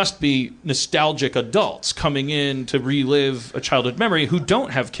slice of it must be nostalgic adults coming in to relive a childhood memory who don't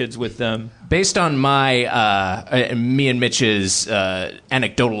have kids with them. Based on my me and Mitch's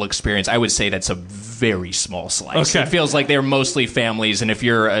anecdotal experience, I would say that's a very small slice. Okay. It feels like they're mostly families, and if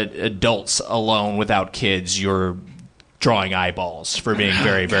you're adults alone without kids, you're drawing eyeballs for being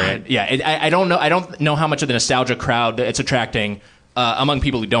very, very. Yeah, I don't know. I don't know how much of the nostalgia crowd it's attracting. Among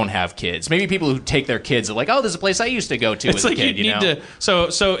people who don't have kids, maybe people who take their kids are like, "Oh, there's a place I used to go to as a kid." You know?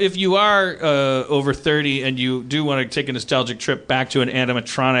 So if you are over 30 and you do want to take a nostalgic trip back to an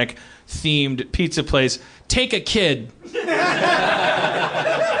animatronic themed pizza place, take a kid.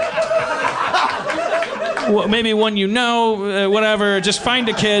 Well, maybe one whatever. Just find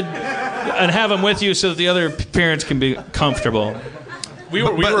a kid and have them with you so that the other parents can be comfortable. We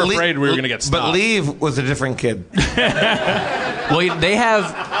were afraid we were going to get stopped. But leave with a different kid. Well, they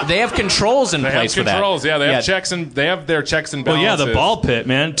have controls in place for that. Controls, yeah. They have checks and they have their checks and balances. Well, yeah, the ball pit,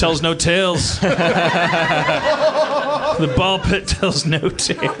 man, tells no tales. The ball pit tells no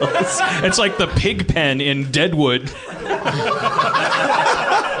tales. It's like the pig pen in Deadwood.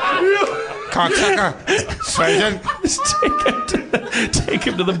 Cocksucker. Sergeant. Take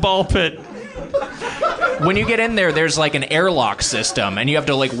him to the ball pit. When you get in there, there's like an airlock system, and you have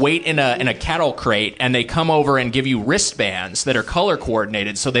to like wait in a cattle crate, and they come over and give you wristbands that are color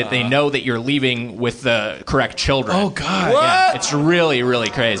coordinated so that they know that you're leaving with the correct children. Oh God! What? Yeah, it's really, really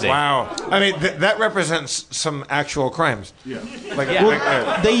crazy. Wow. I mean, that represents some actual crimes. They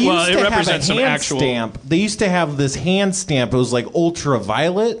used to have a hand stamp. They used to have this hand stamp. It was like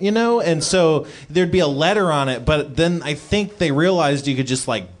ultraviolet, and so there'd be a letter on it. But then I think they realized you could just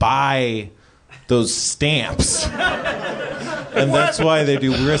like buy those stamps, and that's why they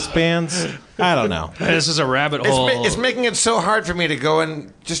do wristbands. I don't know. This is a rabbit hole. It's making it so hard for me to go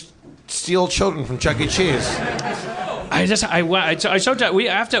and just steal children from Chuck E. Cheese. I showed we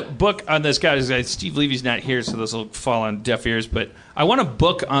have to book on this guy. Steve Levy's not here, so this will fall on deaf ears. But I want to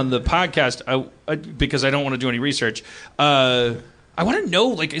book on the podcast because I don't want to do any research. I want to know,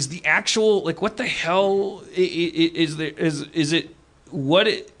 like, is the actual, like, what the hell is there? Is it what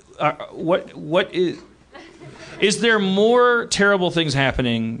is there more terrible things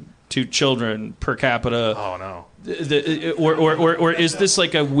happening to children per capita? Oh no. Or is this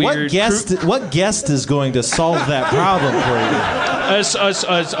like a weird? What guest is going to solve that problem for you? A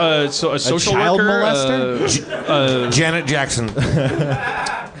social child worker, molester? Janet Jackson.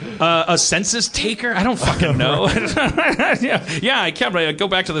 A census taker? I don't fucking know. yeah, I kept. I go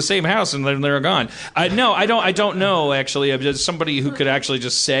back to the same house and then they're gone. No, I don't know. Actually, I'm just somebody who could actually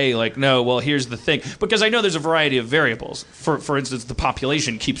just say like, no. Well, here's the thing, because I know there's a variety of variables. For instance, the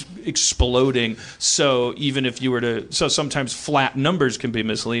population keeps exploding. So even if you were to, sometimes flat numbers can be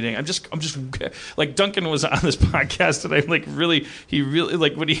misleading. I'm just like Duncan was on this podcast and he really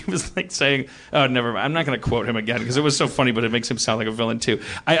like when he was like saying, oh, never mind. I'm not going to quote him again because it was so funny, but it makes him sound like a villain too.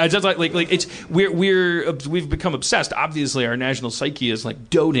 I just like it's we've become obsessed. Obviously, our national psyche is like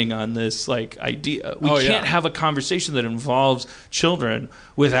doting on this like idea. We can't have a conversation that involves children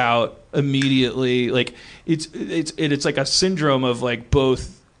without immediately like it's like a syndrome of like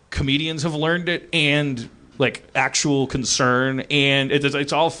both comedians have learned it and like actual concern, and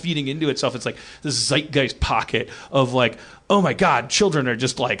it's all feeding into itself. It's like this zeitgeist pocket of like, oh my God, children are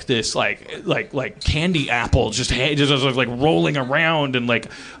just like this, like candy apple, just like rolling around, and like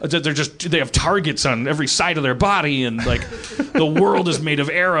they have targets on every side of their body, and like the world is made of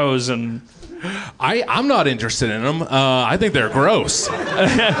arrows. And I'm not interested in them. I think they're gross.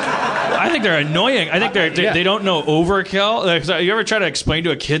 I think they're annoying. I think they don't know overkill. Like, you ever try to explain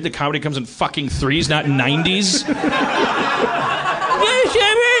to a kid that comedy comes in fucking threes, not 90s?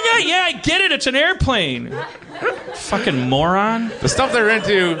 Yeah, I get it. It's an airplane. Fucking moron. The stuff they're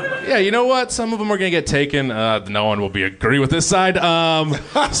into, yeah, you know what? Some of them are going to get taken. No one will agree with this side.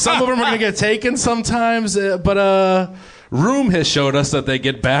 Some of them are going to get taken sometimes, but Room has showed us that they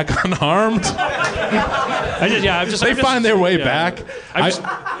get back unharmed. They find their way back.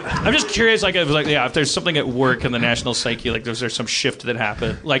 I'm just curious, if there's something at work in the national psyche, like there's some shift that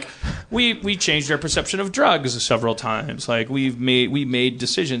happened. Like we changed our perception of drugs several times. Like we made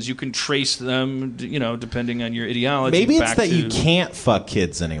decisions. You can trace them, depending on your ideology. Maybe it's that you can't fuck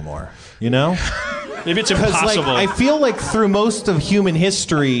kids anymore. Maybe it's impossible. I feel like through most of human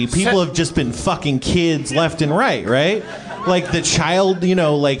history, people have just been fucking kids left and right? Like the child,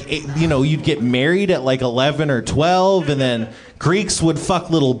 you'd get married at like 11 or 12, and then Greeks would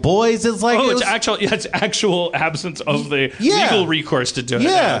fuck little boys. It's like it's actual absence of the legal recourse to do it.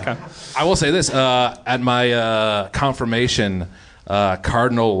 Yeah. Okay. I will say this: at my confirmation,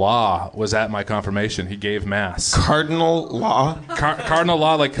 Cardinal Law was at my confirmation. He gave mass. Cardinal Law? Cardinal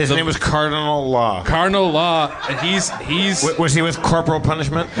Law, like his name was Cardinal Law. Cardinal Law, and he's was he with corporal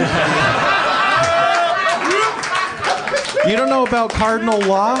punishment? You don't know about Cardinal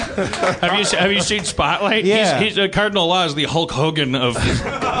Law? Have you seen Spotlight? Yeah. He's Cardinal Law is the Hulk Hogan of.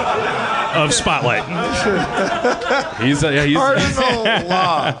 of Spotlight. He's Cardinal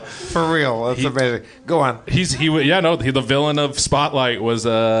Law. For real. That's amazing. Go on. The villain of Spotlight was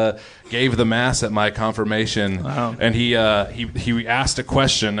gave the mass at my confirmation. Wow. And he asked a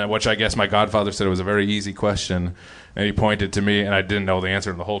question, which I guess my godfather said it was a very easy question. And he pointed to me, and I didn't know the answer,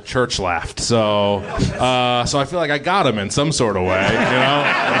 and the whole church laughed. So I feel like I got him in some sort of way,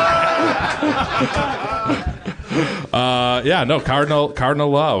 Cardinal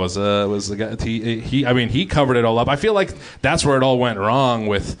Law was the guy. He covered it all up. I feel like that's where it all went wrong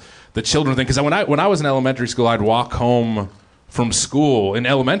with the children thing. Because when I was in elementary school, I'd walk home from school in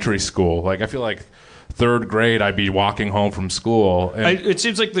elementary school. Like I feel like third grade, I'd be walking home from school. And it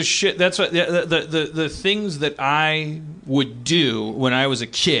seems like the shit. That's what the things that I would do when I was a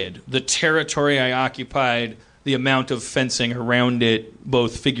kid. The territory I occupied, the amount of fencing around it,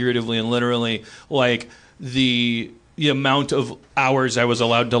 both figuratively and literally, like the amount of hours I was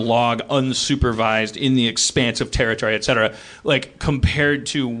allowed to log unsupervised in the expanse of territory, etc. Like compared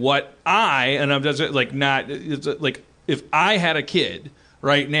to what I'm just like not like if I had a kid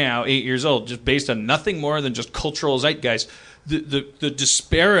right now, 8 years old, just based on nothing more than just cultural zeitgeist, the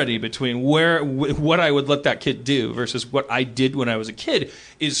disparity between what I would let that kid do versus what I did when I was a kid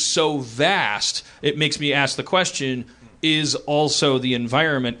is so vast. It makes me ask the question: is also the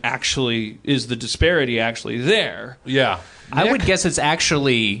environment is the disparity actually there? Yeah, I would guess it's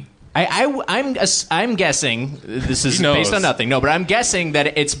actually. I'm guessing this is based on nothing. No, but I'm guessing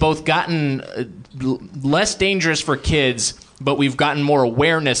that it's both gotten less dangerous for kids, but we've gotten more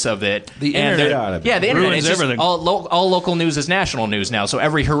awareness of it. The internet, the internet. It's just everything. All local news is national news now. So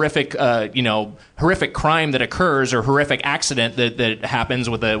every horrific crime that occurs or horrific accident that happens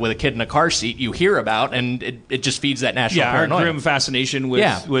with a kid in a car seat, you hear about, and it just feeds that national paranoia. Our grim fascination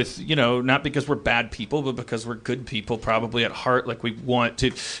with not because we're bad people, but because we're good people, probably at heart. Like we want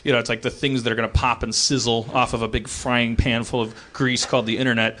to, it's like the things that are going to pop and sizzle off of a big frying pan full of grease called the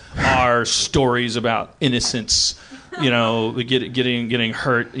internet are stories about innocence. Getting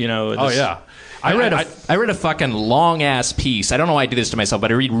hurt. I read a fucking long ass piece. I don't know why I do this to myself,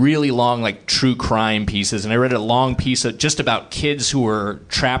 but I read really long, like true crime pieces, and I read a long piece just about kids who were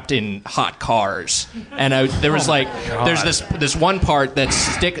trapped in hot cars. And there's this one part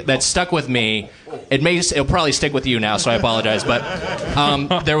that stuck with me. It'll probably stick with you now, so I apologize. But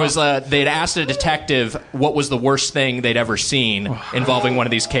they'd asked a detective what was the worst thing they'd ever seen involving one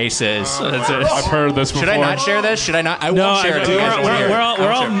of these cases. I've heard this before. Should I not share this? Should I not? I won't share it.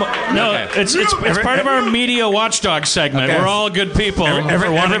 It's part of our media watchdog segment. Okay. We're all good people.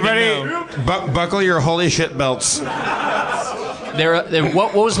 Everybody, buckle your holy shit belts.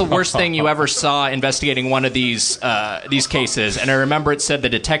 What was the worst thing you ever saw investigating one of these cases? And I remember it said the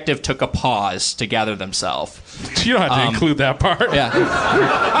detective took a pause to gather themselves. You don't have to include that part. Yeah.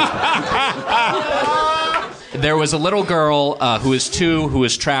 There was a little girl who was 2 who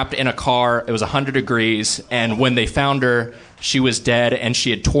was trapped in a car. It was 100 degrees, and when they found her, she was dead, and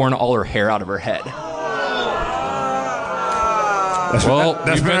she had torn all her hair out of her head.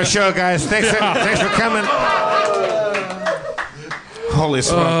 That's been our show, guys. Thanks for coming. Holy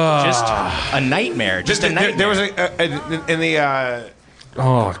smoke! Just a nightmare. Just a nightmare. There was in the.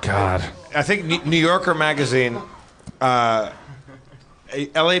 Oh God! I think New Yorker magazine, a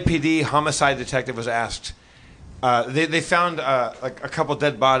LAPD homicide detective was asked. They found like a couple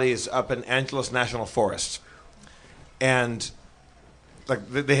dead bodies up in Angeles National Forest, and like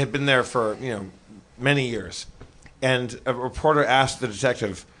they had been there for many years, and a reporter asked the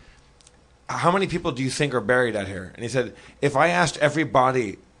detective, how many people do you think are buried out here? And he said, if I asked every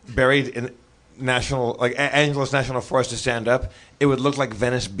body buried in Angeles National Forest to stand up, it would look like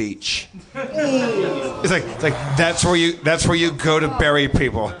Venice Beach. It's like that's where you go to bury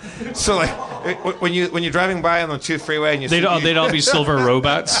people. So like when you're driving by on the 2 freeway and they'd all be silver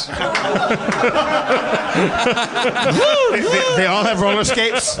robots. they all have roller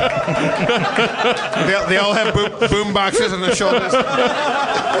skates. They all have boom boxes on their shoulders.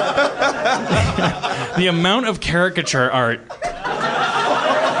 The amount of caricature art.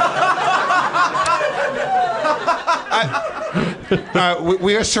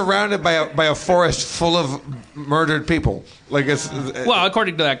 We are surrounded by a forest full of murdered people. Like well,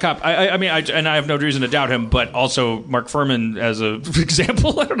 according to that cop, I have no reason to doubt him, but also Mark Furman as an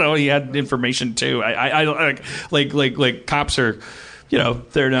example. I don't know. He had information too. I like cops are,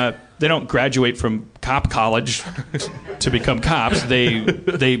 they don't graduate from cop college to become cops.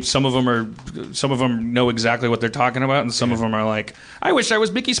 Some of them know exactly what they're talking about, and some of them are like, I wish I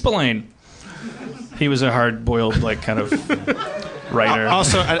was Mickey Spillane. He was a hard-boiled, kind of writer.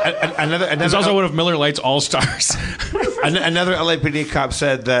 Also, another. He's also one of Miller Lite's all-stars. Another LAPD cop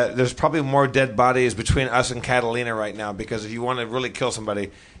said that there's probably more dead bodies between us and Catalina right now because if you want to really kill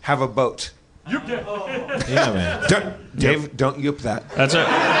somebody, have a boat. Yeah, man. Dave, don't yoop that. That's it.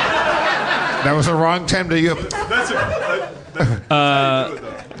 That was the wrong time to yoop.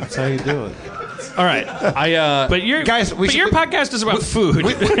 That's how you do it. All right. But your podcast is about food.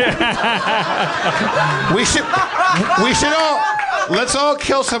 We should all let's all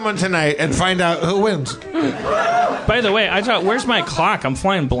kill someone tonight and find out who wins. By the way, I thought, where's my clock? I'm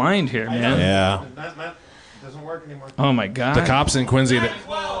flying blind here, man. Yeah. That doesn't work anymore. Oh my god. The cops in Quincy.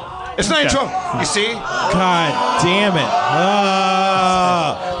 It's 9:12. You see? God damn it.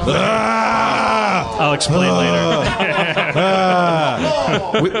 I'll explain later.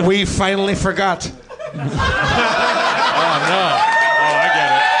 We finally forgot. Oh no. Oh, I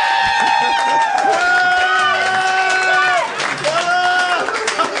get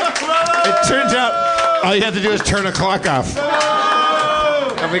it. It turns out all you have to do is turn a clock off.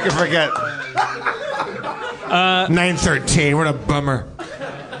 And we can forget. 9:13. What a bummer.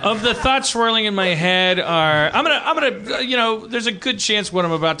 Of the thoughts swirling in my head are, I'm gonna, there's a good chance what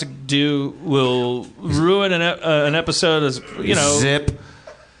I'm about to do will ruin an episode, as Zip.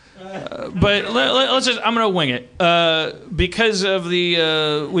 But let's just, I'm gonna wing it because of the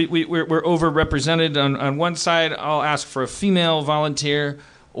we're overrepresented on one side. I'll ask for a female volunteer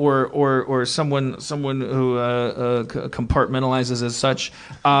or someone who compartmentalizes as such.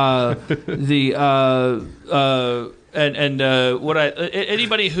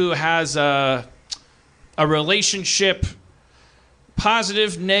 Anybody who has a relationship,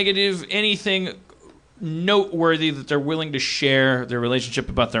 positive, negative, anything noteworthy that they're willing to share their relationship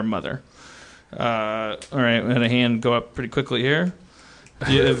about their mother. All right, we had a hand go up pretty quickly here.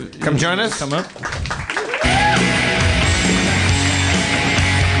 Come join us. Come up.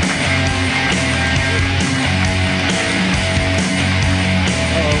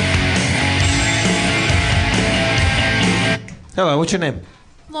 Hello, what's your name?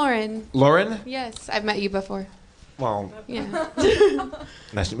 Lauren. Lauren? Yes, I've met you before. Well, Yeah.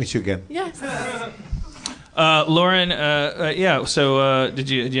 nice to meet you again. Yes. Lauren, yeah, so did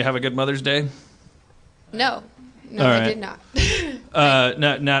you have a good Mother's Day? No. No, All I right. did not.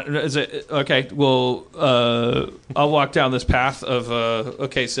 Not is it okay? Well, I'll walk down this path of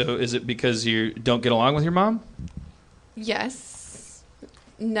okay. So is it because you don't get along with your mom? Yes.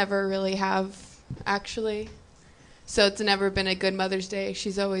 Never really have, actually. So it's never been a good Mother's Day.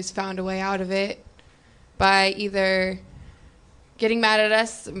 She's always found a way out of it by either getting mad at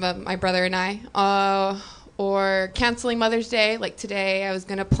us, my brother and I, or canceling Mother's Day. Like today, I was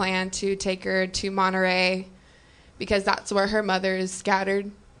going to plan to take her to Monterey because that's where her mother is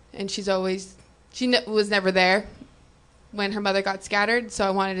scattered. And she was never there when her mother got scattered. So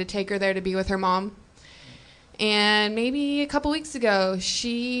I wanted to take her there to be with her mom. And maybe a couple weeks ago,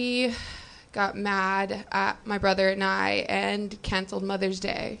 she got mad at my brother and I and canceled Mother's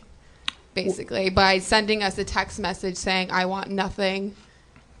Day, basically, by sending us a text message saying, I want nothing.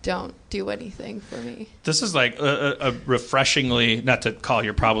 Don't do anything for me. This is like a refreshingly, not to call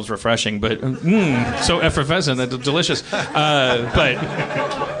your problems refreshing, but so effervescent and delicious. But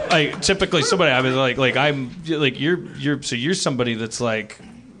like typically somebody I was like I'm like you're somebody that's like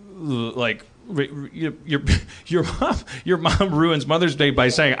your mom ruins Mother's Day by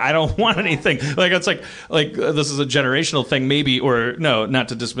saying I don't want anything. Like it's like this is a generational thing maybe, or no, not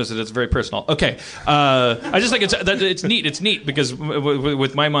to dismiss it. It's very personal. Okay, I just think it's neat. It's neat because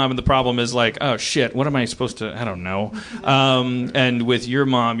with my mom, and the problem is like, oh shit, what am I supposed to? I don't know. And with your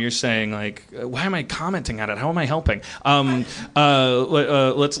mom, you're saying like, why am I commenting on it? How am I helping?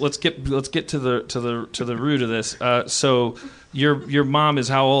 Let's get to the root of this. So your mom is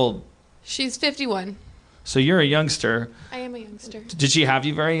how old? She's 51. So you're a youngster. I am a youngster. Did she have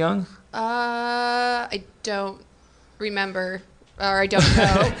you very young? I don't remember, or I don't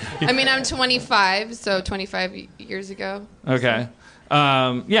know. I mean, I'm 25, so 25 years ago. Okay.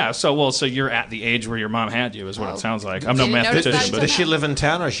 Yeah. So you're at the age where your mom had you, is what it sounds like. I'm no mathematician, but does she live in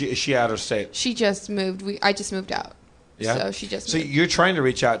town or is she out of state? She just moved. I just moved out. Yeah. So she just. So moved. you're trying to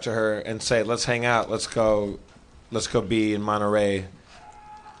reach out to her and say, let's hang out. Let's go be in Monterey.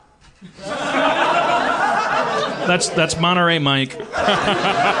 That's Monterey Mike.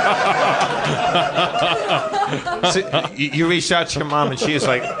 So you reached out to your mom and she's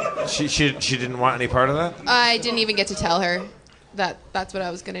like, she didn't want any part of that? I didn't even get to tell her that that's what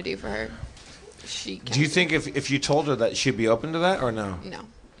I was going to do for her. Do you think if you told her that she'd be open to that or no? No.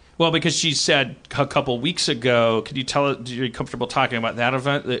 Well, because she said a couple weeks ago, could you tell her, are you comfortable talking about that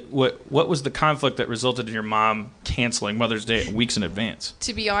event? What was the conflict that resulted in your mom canceling Mother's Day weeks in advance?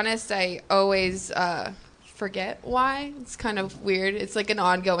 To be honest, I always forget why. It's kind of weird. It's like an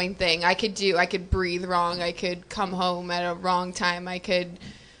ongoing thing. I could breathe wrong. I could come home at a wrong time. I could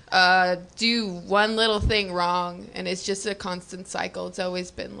do one little thing wrong, and it's just a constant cycle. It's always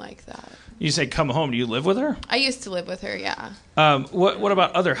been like that. You say come home. Do you live with her? I used to live with her, yeah. What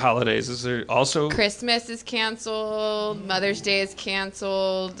about other holidays? Is there also Christmas is canceled. Mother's Day is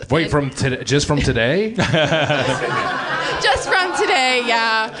canceled. Wait, just from today? Just from today,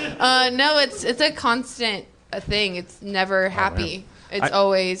 yeah. No, it's a constant thing. It's never happy. It's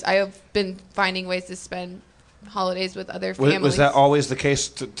always. I have been finding ways to spend holidays with other families. Was that always the case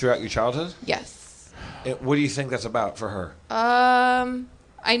throughout your childhood? Yes. What do you think that's about for her?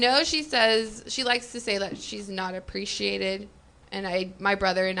 I know she says she likes to say that she's not appreciated, and my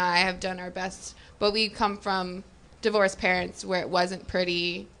brother and I have done our best, but we come from divorced parents where it wasn't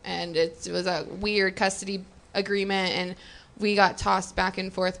pretty, and it was a weird custody agreement, and we got tossed back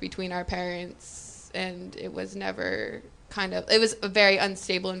and forth between our parents, and it was never it was a very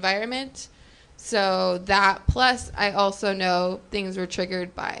unstable environment. So that, plus I also know things were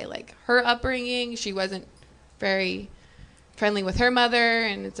triggered by like her upbringing. She wasn't very friendly with her mother,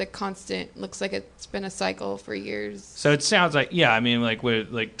 and it's a constant, looks like it's been a cycle for years. So it sounds like, yeah, I mean, like where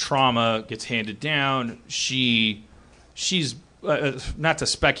like trauma gets handed down, she's not to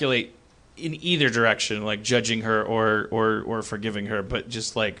speculate in either direction, like judging her or forgiving her, but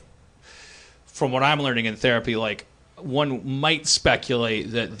just like from what I'm learning in therapy, like one might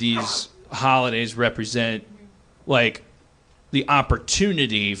speculate that these holidays represent like the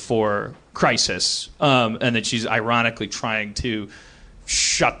opportunity for crisis, and that she's ironically trying to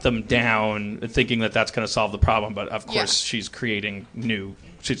shut them down, thinking that that's going to solve the problem. But of course, she's creating new.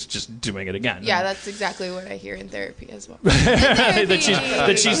 She's just doing it again. Yeah, that's exactly what I hear in therapy as well.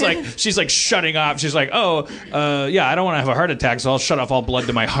 she's like shutting off. She's like, yeah, I don't want to have a heart attack, so I'll shut off all blood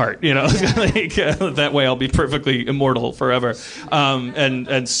to my heart. You know, like, that way I'll be perfectly immortal forever.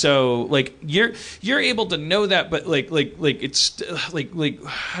 And so like you're able to know that, but like it's like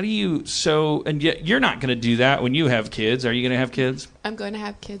how do you and yet you're not going to do that when you have kids. Are you going to have kids? I'm going to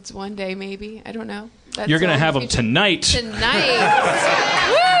have kids one day, maybe. I don't know. You're going to have them tonight.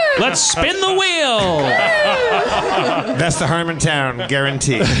 Let's spin the wheel. That's the Harmontown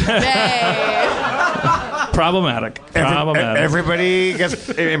guarantee. Problematic. Everybody gets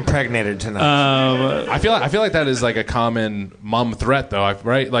impregnated tonight. I feel like that is like a common mom threat, though,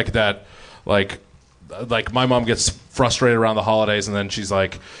 right? Like that, like my mom gets frustrated around the holidays, and then she's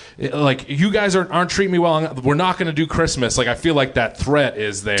like you guys aren't treating me well. We're not going to do Christmas. Like I feel like that threat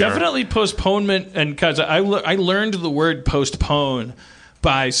is there. Definitely postponement, and because I learned the word postpone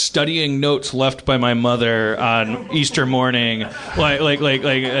by studying notes left by my mother on Easter morning,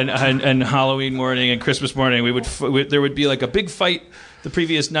 and Halloween morning and Christmas morning. There would be like a big fight the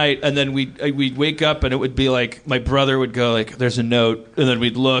previous night, and then we'd wake up, and it would be like my brother would go like, "There's a note," and then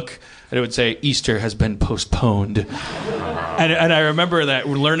we'd look, and it would say, "Easter has been postponed." And I remember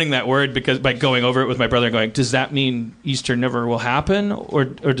learning that word because by going over it with my brother and going, "Does that mean Easter never will happen, or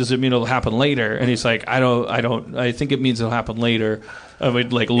does it mean it'll happen later?" And he's like, I think it means it'll happen later. And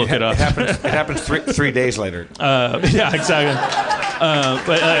we'd like look it up. It happens 3 days later. Yeah, exactly.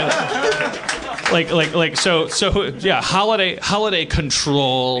 So yeah, holiday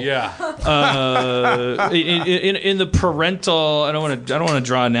control. Yeah. In the parental, I don't want to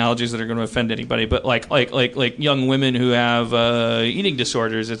draw analogies that are going to offend anybody, but like young women who have eating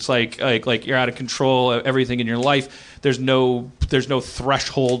disorders, it's like you're out of control of everything in your life. There's no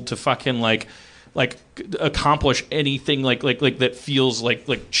threshold to fucking like accomplish anything like that feels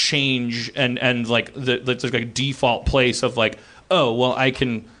like change and like there's like a default place of like, oh well, I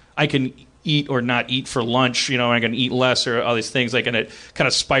can eat or not eat for lunch, you know, I can eat less or all these things, like, and it kind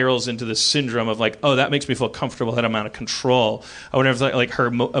of spirals into this syndrome of like, oh, that makes me feel comfortable that I'm out of control. I wonder if like her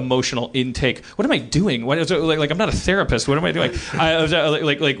emotional intake. What am I doing? What is it, like I'm not a therapist. What am I doing?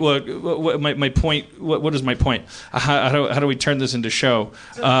 My point. What is my point? How do we turn this into show?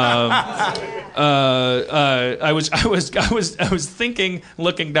 I was thinking,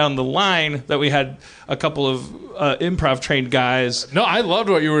 looking down the line, that we had a couple of improv trained guys. No, I loved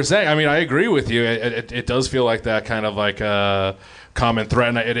what you were saying. I mean, I agree with you. It does feel like that kind of like a common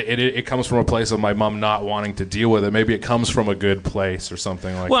threat, and it comes from a place of my mom not wanting to deal with it. Maybe it comes from a good place or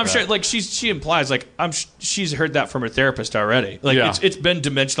something like that. Well, I'm sure, like she implies, like she's heard that from her therapist already. Like it's been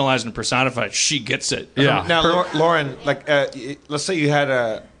dimensionalized and personified. She gets it. Yeah. Now, Lauren, like let's say you had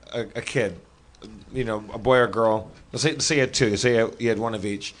a kid, you know, a boy or girl. Let's say you had two. Say you had one of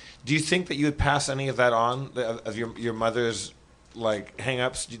each. Do you think that you would pass any of that on, of your mother's like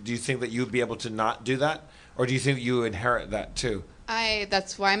hang-ups? Do you think that you would be able to not do that? Or do you think you inherit that too?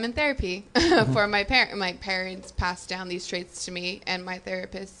 That's why I'm in therapy. For my parents passed down these traits to me, and my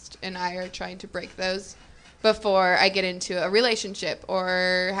therapist and I are trying to break those before I get into a relationship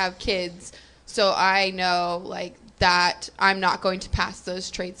or have kids. So I know like that I'm not going to pass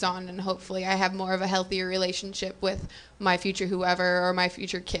those traits on, and hopefully I have more of a healthier relationship with my future whoever or my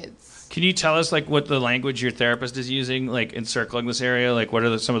future kids. Can you tell us like what the language your therapist is using, like encircling this area? Like what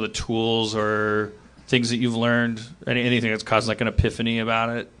are some of the tools or things that you've learned? Anything that's caused like an epiphany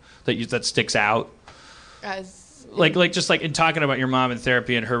about it that sticks out? Like just like in talking about your mom in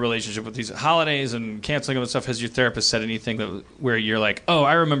therapy and her relationship with these holidays and canceling them and stuff, has your therapist said anything where you're like, oh,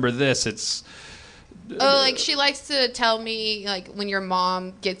 I remember this? Like she likes to tell me like when your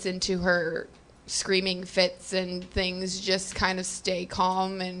mom gets into her screaming fits and things, just kind of stay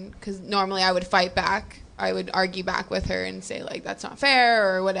calm, and because normally I would fight back. I would argue back with her and say like that's not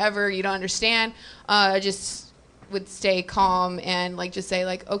fair or whatever, you don't understand. I just would stay calm and like just say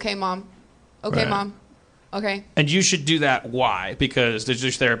like okay mom, okay. And you should do that. Why? Because does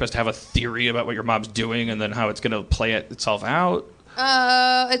your therapist have a theory about what your mom's doing and then how it's going to play itself out?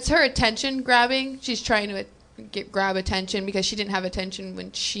 It's her attention grabbing. She's trying to grab attention because she didn't have attention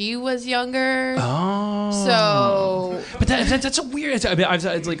when she was younger. Oh. So. But that's a weird. I mean,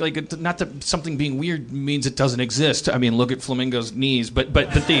 it's like not that something being weird means it doesn't exist. I mean, look at Flamingo's knees. But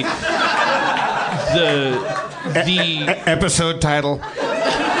the episode title.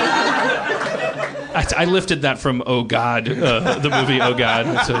 I lifted that from Oh God, the movie Oh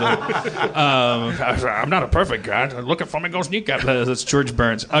God. So, I'm not a perfect God. Look at Flamingo's kneecap. That's George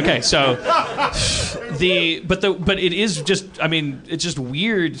Burns. Okay, so but it is just. I mean, it's just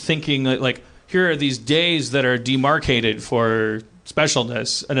weird thinking like here are these days that are demarcated for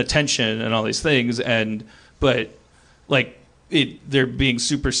specialness and attention and all these things, but like. They're being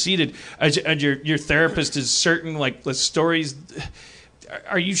superseded, and your therapist is certain like the stories.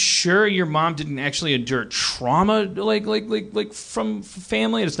 Are you sure your mom didn't actually endure trauma like from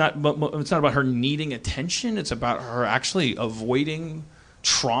family? It's not about her needing attention. It's about her actually avoiding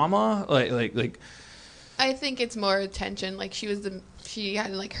trauma. Like. I think it's more attention. Like she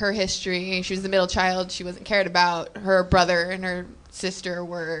had like her history. She was the middle child. She wasn't cared about. Her brother and her sister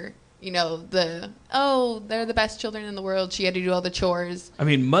were. They're the best children in the world. She had to do all the chores. I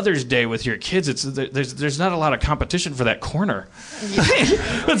mean, Mother's Day with your kids, there's not a lot of competition for that corner. Yeah.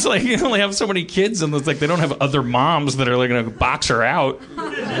 It's like you only have so many kids, and it's like they don't have other moms that are like going to box her out.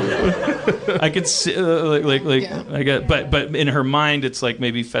 I could see, yeah. I get, but in her mind, it's like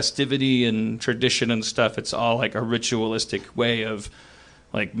maybe festivity and tradition and stuff. It's all like a ritualistic way of.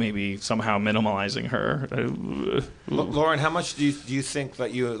 Like maybe somehow minimalizing her. Lauren, how much do you think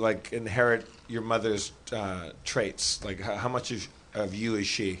that you like inherit your mother's traits? Like how much of you is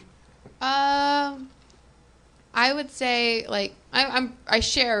she? I would say like I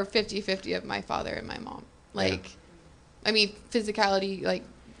share 50-50 of my father and my mom. Like, yeah. I mean physicality, like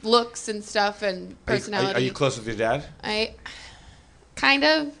looks and stuff, and personality. Are you close with your dad? I kind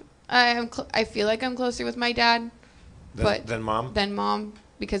of. I feel like I'm closer with my dad. Than mom? Than mom,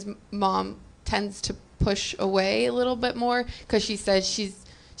 because mom tends to push away a little bit more because she says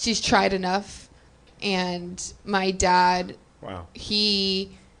she's tried enough, and my dad, wow, he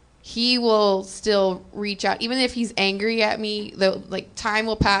will still reach out even if he's angry at me. Though, like time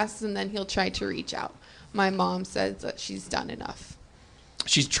will pass and then he'll try to reach out. My mom says that she's done enough.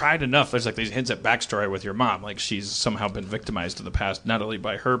 She's tried enough. There's like these hints at backstory with your mom, like she's somehow been victimized in the past, not only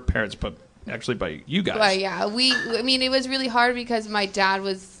by her parents but. Actually, by you guys. Well, yeah, I mean, it was really hard because my dad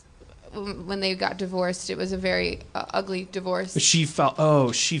was, when they got divorced, it was a very ugly divorce. She felt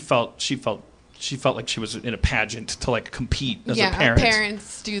like she was in a pageant to like compete as a parent. Yeah,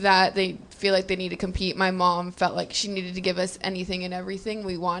 parents do that. They feel like they need to compete. My mom felt like she needed to give us anything and everything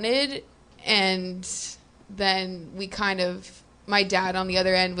we wanted, and then we my dad on the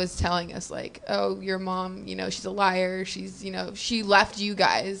other end was telling us like, oh, your mom, she's a liar. She's, she left you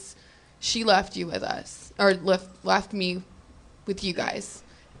guys. She left you with us, or left me with you guys.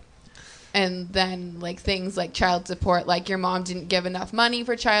 And then, like, things like child support, like your mom didn't give enough money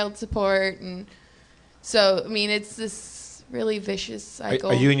for child support. And so, I mean, it's this really vicious cycle.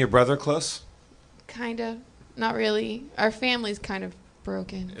 Are you and your brother close? Kind of. Not really. Our family's kind of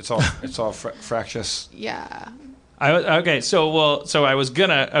broken. It's all fractious. Yeah. So I was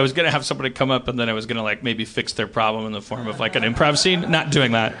gonna have somebody come up and then I was gonna like maybe fix their problem in the form of like an improv scene. Not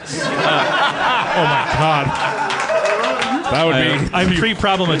doing that. Oh my god. That would be. I'm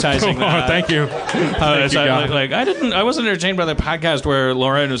pre-problematizing. Thank you. I wasn't entertained by the podcast where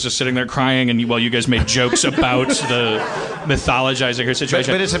Lauren was just sitting there crying, and while you guys made jokes about the mythologizing her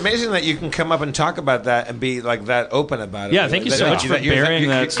situation. But it's amazing that you can come up and talk about that and be like that open about it. Yeah, thank you so much for bearing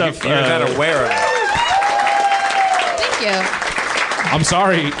that stuff. You're that aware of it. Thank you. I'm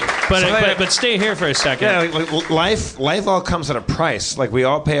sorry. But stay here for a second. Yeah, like life all comes at a price. Like we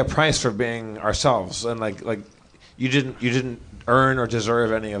all pay a price for being ourselves, and like you didn't earn or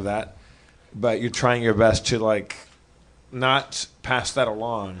deserve any of that, but you're trying your best to like not pass that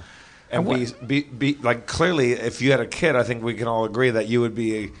along, and be like clearly. If you had a kid, I think we can all agree that you would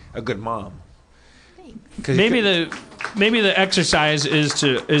be a good mom. Maybe the exercise is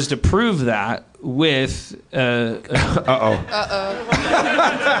to prove that with a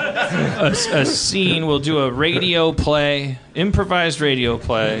scene. We'll do a radio play, improvised radio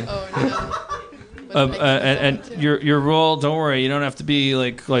play. And your role, don't worry, you don't have to be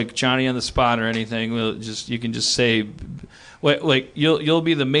like Johnny on the spot or anything. You can just say, like you'll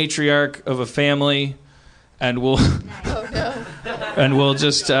be the matriarch of a family, and we'll and we'll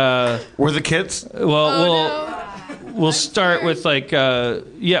just we're the kids. We'll start with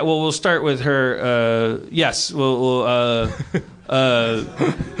we'll start with her. Yes, I'll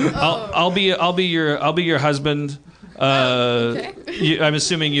be your husband. I'm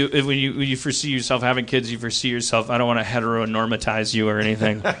assuming when you foresee yourself having kids, you foresee yourself. I don't want to heteronormatize you or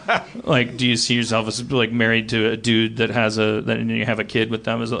anything. Like, do you see yourself as like married to a dude that and you have a kid with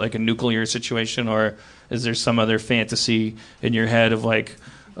them? Is it like a nuclear situation, or is there some other fantasy in your head of like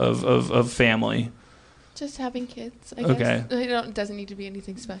of family? Just having kids, I guess. It doesn't need to be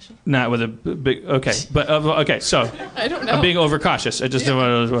anything special. Not with a big... Okay, but... okay, so... I don't know. I'm being overcautious. I just don't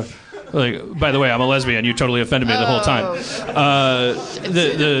want to... Like, by the way, I'm a lesbian. You totally offended me the whole time.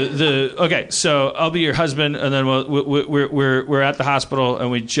 Okay, so I'll be your husband, and then we're at the hospital, and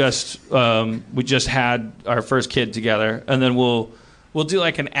we just had our first kid together, and then we'll do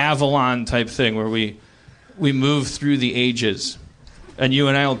like an Avalon type thing where we move through the ages. And you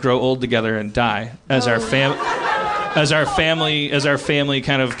and I will grow old together and die as our family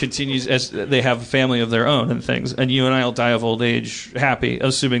kind of continues, as they have a family of their own and things. And you and I will die of old age happy,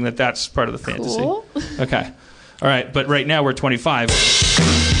 assuming that that's part of the fantasy. Cool. Okay. All right. But right now we're 25.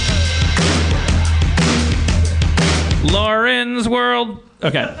 Lauren's World.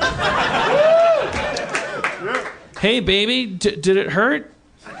 Okay. Hey, baby. Did it hurt?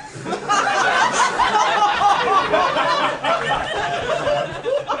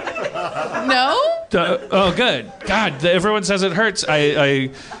 No? Oh, good. God, everyone says it hurts.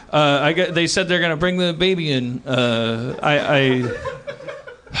 They said they're going to bring the baby in.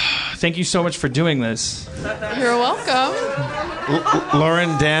 Thank you so much for doing this. You're welcome.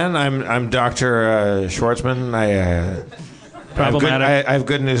 Lauren, Dan, I'm Dr. Schwartzman. I have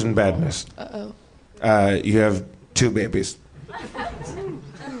good news and bad news. Uh-oh. You have two babies.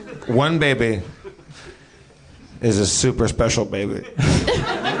 One baby is a super special baby.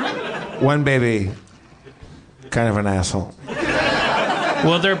 One baby, kind of an asshole.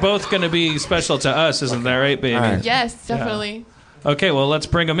 Well, they're both going to be special to us, isn't that right, baby? Right. Yes, definitely. Yeah. Okay, well, let's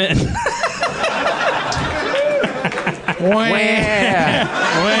bring them in.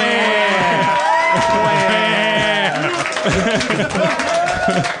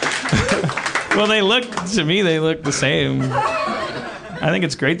 Well, they look the same. I think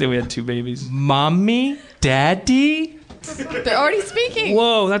it's great that we had two babies. Mommy? Daddy? They're already speaking.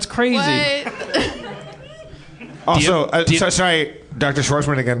 Whoa, that's crazy. What? Also, sorry, Dr.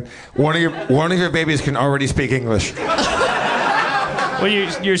 Schwartzman again. One of your babies can already speak English. Well,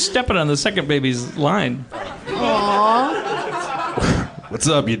 you're stepping on the second baby's line. Aww. What's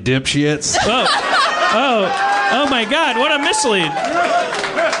up, you dipshits? Oh my God! What a mislead.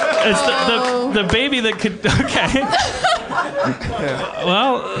 It's the baby that could. Okay.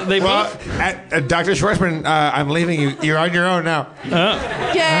 Well, Dr. Schwartzman, I'm leaving you. You're on your own now.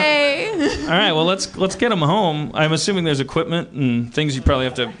 Yay! All right. Well, let's get them home. I'm assuming there's equipment and things you probably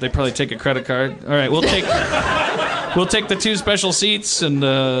have to. They probably take a credit card. All right. We'll take the two special seats and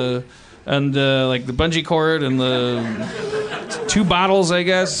like the bungee cord and the two bottles, I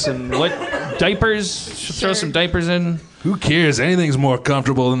guess, and what diapers? Should throw some diapers in. Who cares? Anything's more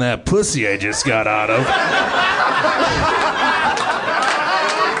comfortable than that pussy I just got out of.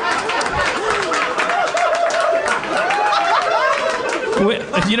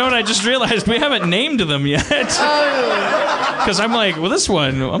 You know what? I just realized we haven't named them yet. Because I'm like, well, this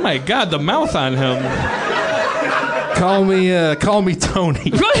one, oh my God, the mouth on him. Call me Tony.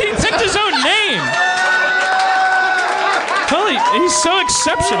 He picked his own name. Holy, he's so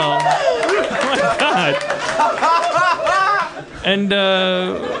exceptional. Oh my God. And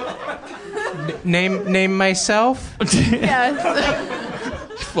Name myself? Yes.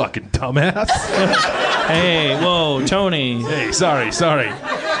 Fucking dumbass. hey, whoa, Tony. Hey, sorry.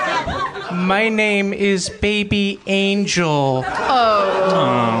 My name is Baby Angel.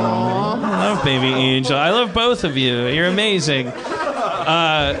 Oh. I love Baby Angel. I love both of you. You're amazing.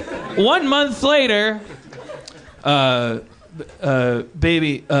 1 month later,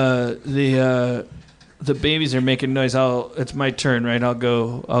 baby, the babies are making noise. It's my turn, right? I'll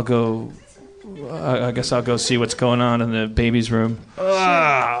go. I guess I'll go see what's going on in the baby's room.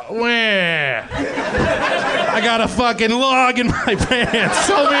 Where? I got a fucking log in my pants.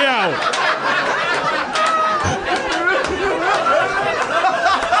 Help me out.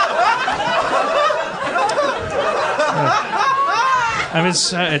 I mean,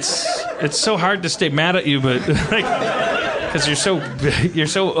 it's so hard to stay mad at you, but like, because you're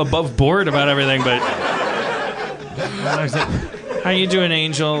so above board about everything. But how you doing,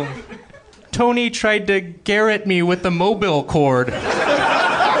 Angel? Tony tried to garrot me with the mobile cord.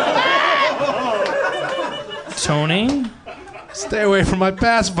 Tony? Stay away from my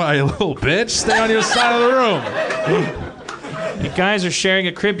pacifier, you little bitch. Stay on your side of the room. You guys are sharing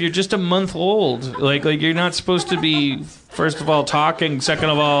a crib. You're just a month old. Like you're not supposed to be, first of all, talking. Second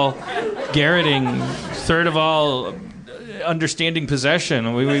of all, garroting. Third of all, understanding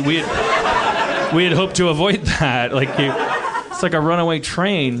possession. We had hoped to avoid that. It's like a runaway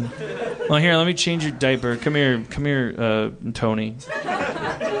train. Well, here, let me change your diaper. Come here, Tony.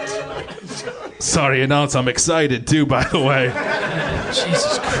 Sorry to announce I'm excited too, by the way.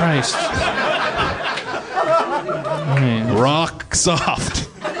 Jesus Christ. Rock soft.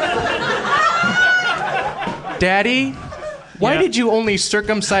 Daddy, why did you only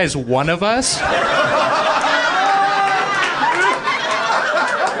circumcise one of us?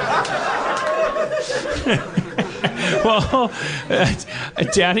 Well,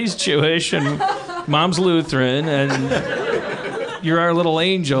 Daddy's Jewish and Mom's Lutheran, and you're our little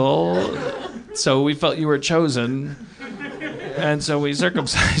angel, so we felt you were chosen, and so we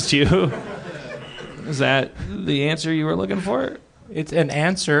circumcised you. Is that the answer you were looking for? It's an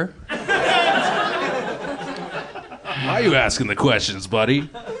answer. Why are you asking the questions, buddy?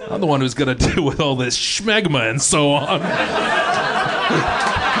 I'm the one who's gonna deal with all this schmegma and so on.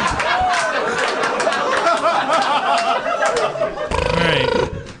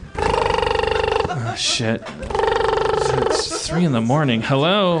 Oh, shit. It's 3 a.m.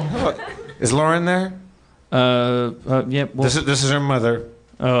 Hello? Is Lauren there? Yeah. Well, This is her mother.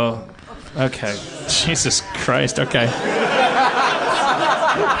 Oh, okay. Jesus Christ. Okay.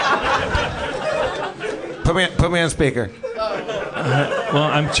 Put me on speaker. Well,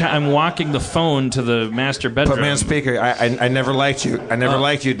 I'm walking the phone to the master bedroom. Put me on speaker. I never liked you. I never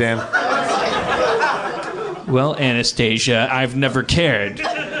liked you, Dan. Well, Anastasia, I've never cared.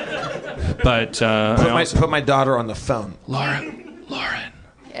 But put my daughter on the phone. Lauren.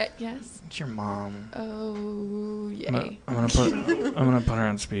 Yes. It's your mom. Oh, yay. I'm gonna put her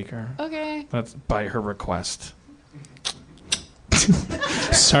on speaker. Okay. That's by her request.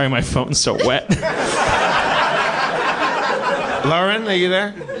 Sorry, my phone's so wet. Lauren, are you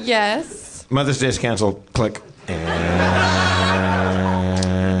there? Yes. Mother's Day is canceled. Click.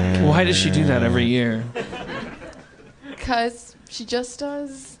 Why does she do that every year? Because she just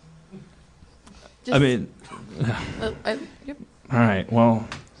does. I mean... Yep. All right, well,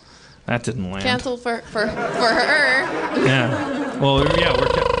 that didn't land. Cancel for her. Yeah. Well, yeah,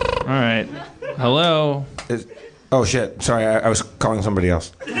 all right. Hello? Oh, shit. Sorry, I was calling somebody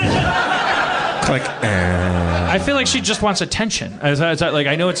else. Click. I feel like she just wants attention. Like,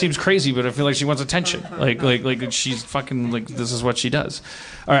 I know it seems crazy, but I feel like she wants attention. Like she's fucking, like, this is what she does.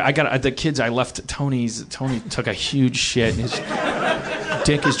 All right, I got the kids. I left Tony's. Tony took a huge shit. His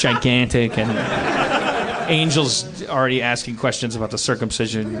dick is gigantic, and Angel's already asking questions about the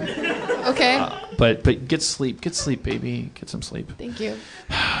circumcision. Okay. But get sleep, baby. Get some sleep. Thank you.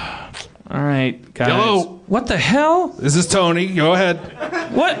 All right, guys. Hello. What the hell? This is Tony. Go ahead.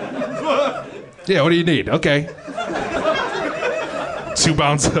 What? Yeah, what do you need? Okay. 2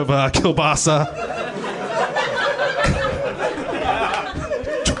 pounds of kielbasa.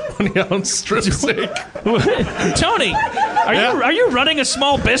 20-ounce strip steak. Tony, are you running a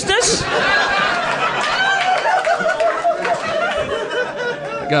small business?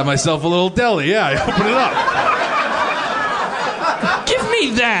 I got myself a little deli. Yeah, I opened it up. Give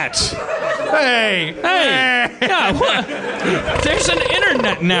me that. Hey. Yeah, what? There's an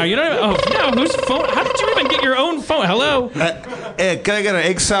internet now. You don't. Oh, now whose phone? How did you even get your own phone? Hello. Can I get an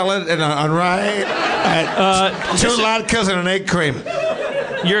egg salad and on rye? 2 latkes and an egg cream.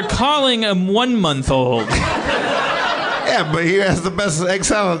 You're calling a 1-month-old. Yeah, but he has the best egg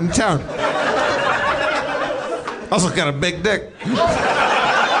salad in town. Also got a big dick.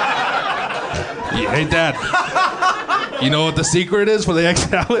 Hey, Dad. You know what the secret is for the egg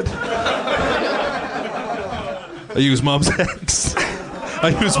salad? I use mom's eggs. I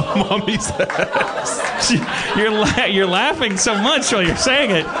use mommy's eggs. You're laughing so much while you're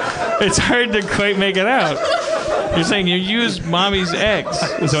saying it. It's hard to quite make it out. You're saying you use mommy's eggs.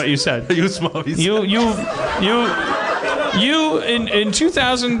 Is what you said. I use mommy's eggs. You in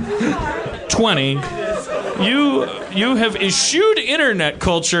 2020. You have eschewed internet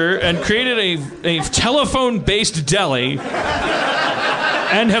culture and created a telephone-based deli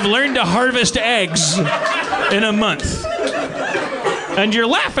and have learned to harvest eggs in a month. And you're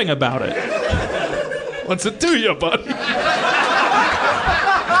laughing about it. What's it do you, buddy?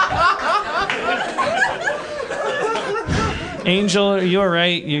 Angel, are you all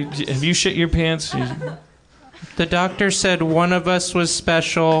right? Have you shit your pants? The doctor said one of us was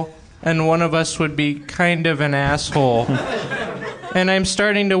special and one of us would be kind of an asshole. And I'm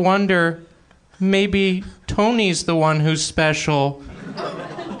starting to wonder, maybe Tony's the one who's special,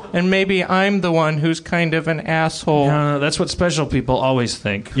 and maybe I'm the one who's kind of an asshole. No, that's what special people always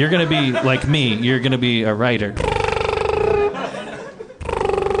think. You're going to be like me. You're going to be a writer.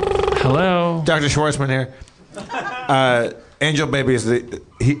 Hello? Dr. Schwartzman here. Angel Baby is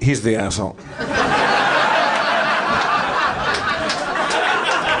he's the asshole.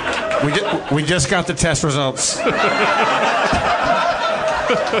 We just got the test results.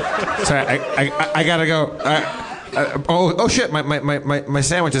 Sorry, I gotta go. Oh shit! My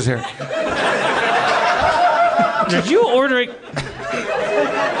sandwich is here. Did you order it?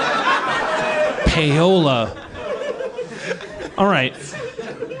 Payola. All right.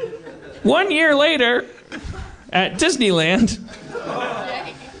 1 year later, at Disneyland.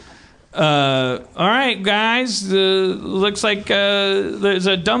 All right, guys. Looks like there's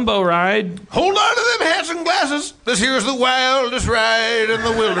a Dumbo ride. Hold on to them hats and glasses. This here's the wildest ride in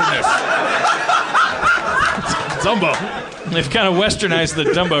the wilderness. Dumbo. They've kind of westernized the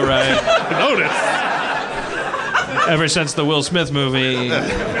Dumbo ride. I noticed. Ever since the Will Smith movie.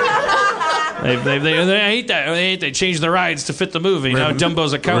 They hate that. They changed the rides to fit the movie. Now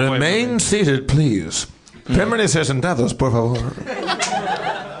Dumbo's a cowboy. Remain seated, please. Permanece sentados, por favor.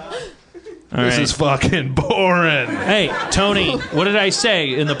 This is fucking boring. Hey, Tony, what did I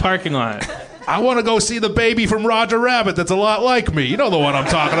say in the parking lot? I want to go see the baby from Roger Rabbit that's a lot like me. You know the one I'm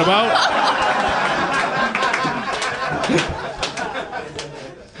talking about.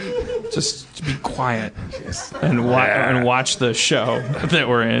 Just be quiet and watch the show that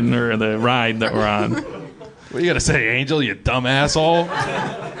we're in, or the ride that we're on. What are you going to say, Angel, you dumb asshole?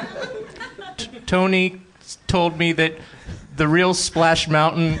 Tony told me that the real Splash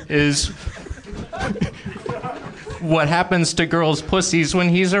Mountain is what happens to girls' pussies when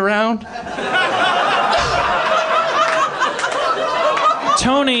he's around.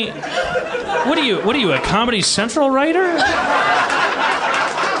 Tony, what are you, a Comedy Central writer?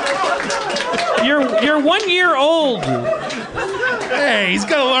 You're 1 year old. Hey, he's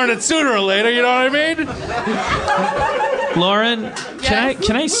gonna learn it sooner or later, you know what I mean? Lauren, Yes?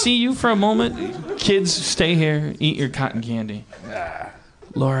 can I see you for a moment? Kids, stay here, eat your cotton candy.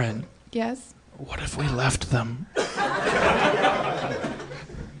 Lauren, Yes? what if we left them?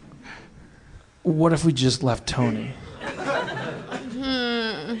 What if we just left Tony?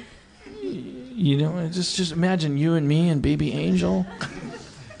 You know, just imagine you and me and baby Angel.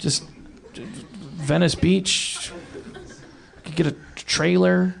 Just Venice Beach. Could get a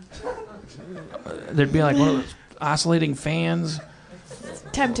trailer. There'd be like one of those oscillating fans.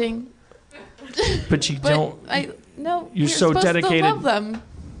 Tempting. But you don't. No. You're so supposed dedicated. to love them.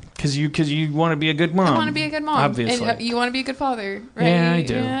 Because you want to be a good mom. I want to be a good mom. Obviously. And you want to be a good father, right? Yeah, I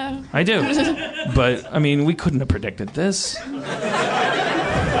do. Yeah. I do. But, I mean, we couldn't have predicted this.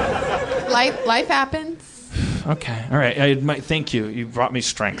 Life happens. Okay. All right. Thank you. You brought me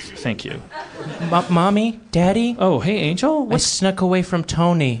strength. Thank you. Mommy? Daddy? Oh, hey, Angel. I snuck away from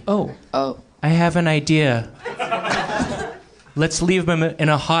Tony. Oh. I have an idea. Let's leave him in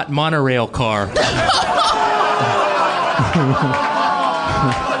a hot monorail car.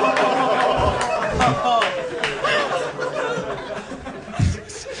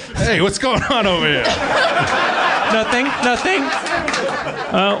 Hey, what's going on over here? Nothing.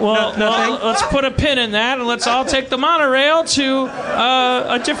 Well, let's put a pin in that, and let's all take the monorail to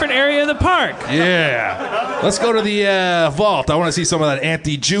a different area of the park. Yeah. Let's go to the vault. I want to see some of that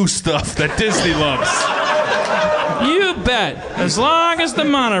anti-Jew stuff that Disney loves. You bet. As long as the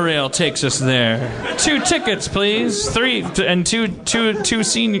monorail takes us there. 2 tickets, please. 3 and two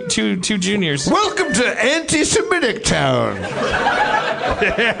juniors. Welcome to anti-Semitic town.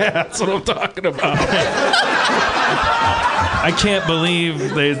 Yeah, that's what I'm talking about. I can't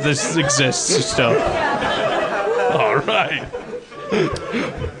believe this exists still. All right.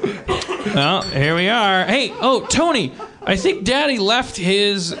 Well, here we are. Hey, Tony, I think Daddy left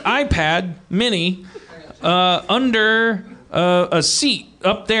his iPad mini under a seat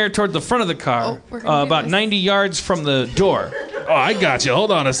up there toward the front of the car, about 90 yards from the door. Oh, I got you.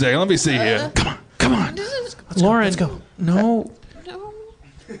 Hold on a second. Let me see here. Come on. Lauren, let's go. No.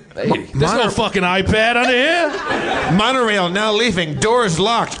 Hey, there's no fucking iPad under here. Monorail now leaving. Doors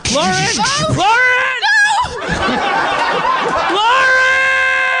locked. Lauren! Lauren!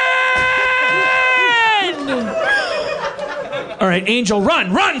 Lauren! All right, Angel,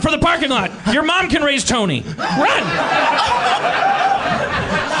 run for the parking lot. Your mom can raise Tony. Run!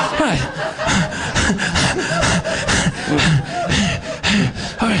 All right.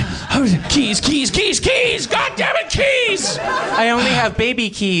 Keys! God damn it, keys! I only have baby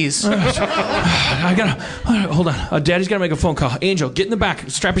keys. I gotta. Hold on. Daddy's gotta make a phone call. Angel, get in the back.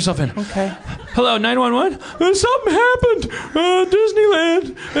 Strap yourself in. Okay. Hello, 911. Something happened.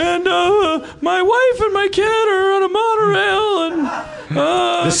 Disneyland, and my wife and my kid are on a monorail, and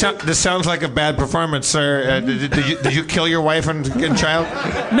This sounds like a bad performance, sir. Did you kill your wife and child?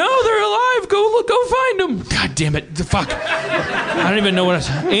 No, they're alive. Go find them. God damn it. Fuck. I don't even know what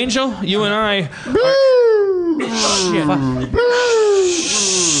Angel, you and I.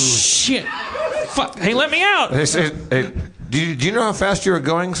 Shit. Fuck. Hey, let me out. Hey, do you know how fast you were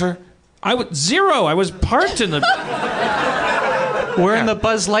going, sir? I was 0. I was parked in the. We're in the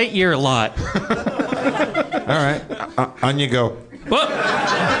Buzz Lightyear lot. All right. On you go. What?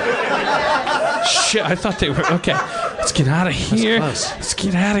 Shit, I thought they were. Okay. Let's get out of here. Let's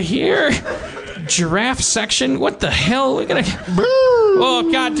get out of here. Giraffe section? What the hell? We're gonna. Oh,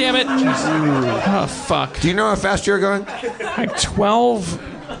 God damn it. Oh, fuck. Do you know how fast you were going? Like 12.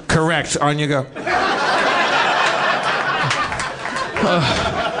 Correct. On you go.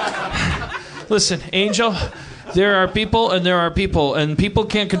 Listen, Angel, there are people, and people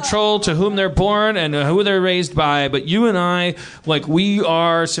can't control to whom they're born and who they're raised by, but you and I, we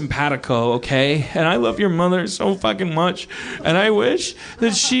are simpatico, okay? And I love your mother so fucking much, and I wish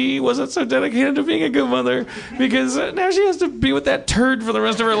that she wasn't so dedicated to being a good mother, because now she has to be with that turd for the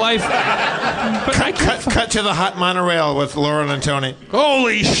rest of her life. But cut to the hot monorail with Lauren and Tony.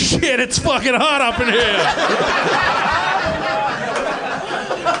 Holy shit, it's fucking hot up in here.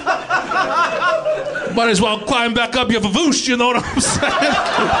 Might as well climb back up your vavoosh, you know what I'm saying?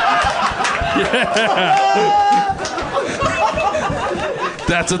 Yeah.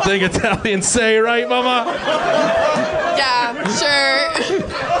 That's a thing Italians say, right, Mama? Yeah, sure.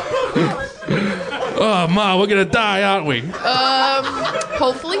 Oh, Ma, we're gonna die, aren't we?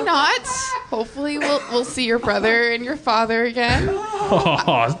 Hopefully not. Hopefully we'll see your brother and your father again.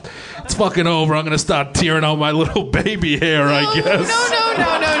 Oh, it's fucking over. I'm gonna start tearing out my little baby hair, I guess. No.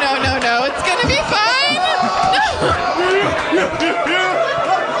 It's gonna be fine.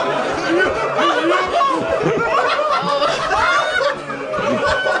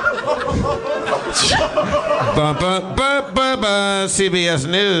 CBS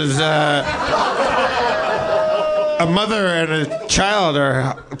News. A mother and a child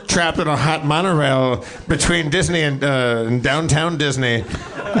are trapped in a hot monorail between Disney and downtown Disney.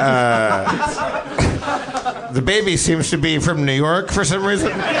 The baby seems to be from New York for some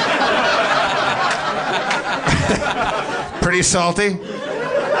reason. Pretty salty.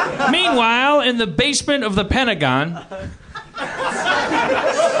 Meanwhile, in the basement of the Pentagon,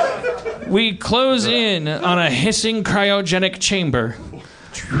 we close in on a hissing cryogenic chamber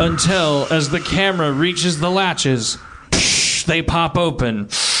until, as the camera reaches the latches, they pop open.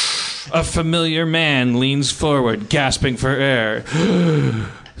 A familiar man leans forward, gasping for air.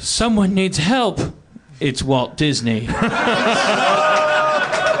 Someone needs help. It's Walt Disney.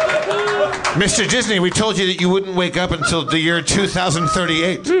 Mr. Disney, we told you that you wouldn't wake up until the year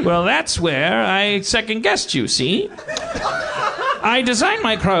 2038. Well, that's where I second-guessed you, see? I designed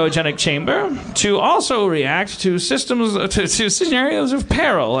my cryogenic chamber to also react to to scenarios of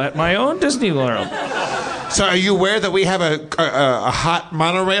peril at my own Disney World. So are you aware that we have a hot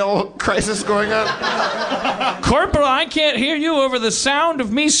monorail crisis going on? Corporal, I can't hear you over the sound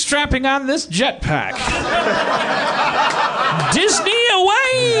of me strapping on this jetpack. Disney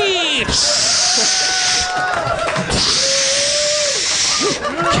away!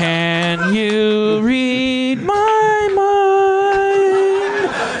 Can you read my mind?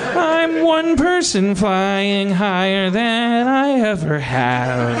 I'm 1% listen, flying higher than I ever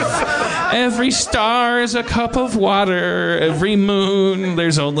have. Every star is a cup of water. Every moon,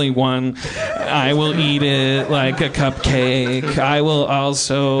 there's only one. I will eat it like a cupcake. I will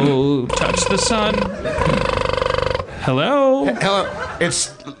also touch the sun. Hello? Hello.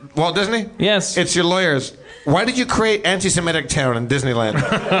 It's Walt Disney? Yes. It's your lawyers. Why did you create Anti-Semitic Town in Disneyland?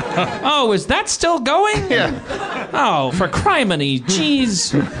 Oh, is that still going? Yeah. Oh, for criminy.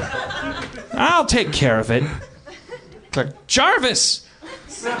 Jeez. I'll take care of it. Jarvis!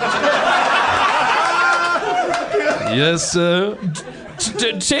 Yes, sir.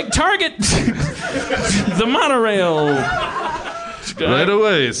 Take target the monorail. Right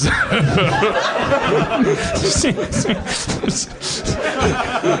away.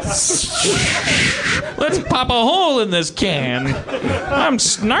 Let's pop a hole in this can. I'm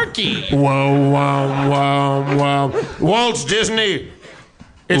snarky. Wow. Walt Disney,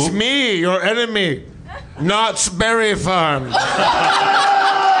 it's me, your enemy, Knott's Berry Farm.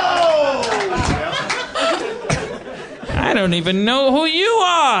 I don't even know who you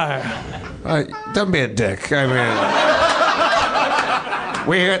are. Don't be a dick. I mean,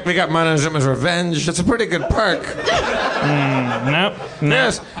 we got Montezuma's Revenge. It's a pretty good park. Nope.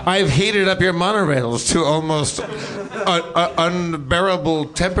 Yes, I've heated up your monorails to almost unbearable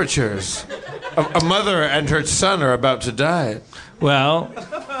temperatures. A mother and her son are about to die. Well,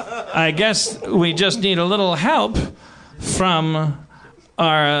 I guess we just need a little help from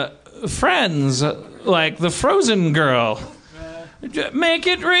our friends, like the Frozen girl. Make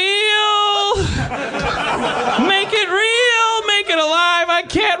it real! Make it real! Make it alive! I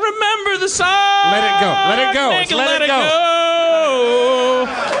can't remember the song! Let it go! Let it go! Let it go!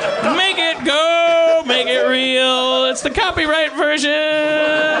 Make it go! Make it real! It's the copyright version!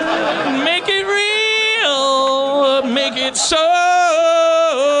 Make it real! Make it so!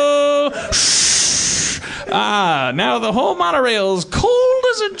 Now the whole monorail's cold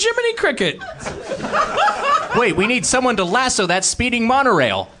as a Jiminy Cricket. Wait, we need someone to lasso that speeding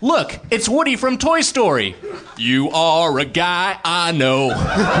monorail. Look, it's Woody from Toy Story. You are a guy I know.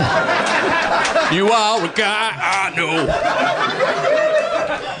 You are a guy I know.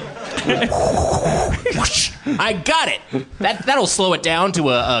 I got it. That'll slow it down to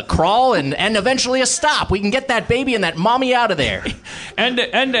a crawl and eventually a stop. We can get that baby and that mommy out of there. And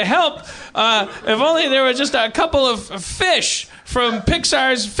to help, if only there were just a couple of fish from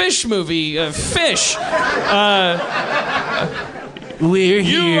Pixar's Fish movie, Fish. We're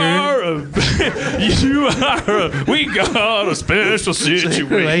here. We got a special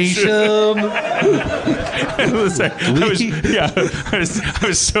situation. I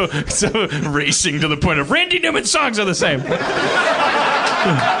was so racing to the point of Randy Newman's songs are the same.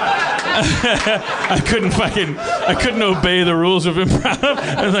 I couldn't obey the rules of improv.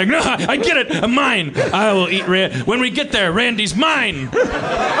 I was like, no, I get it. I'm mine. I will eat when we get there, Randy's mine.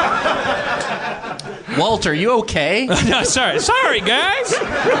 Walter, you okay? No, sorry, guys.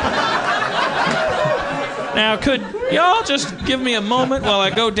 Now, could y'all just give me a moment while I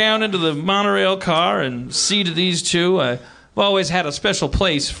go down into the monorail car and see to these two? I've always had a special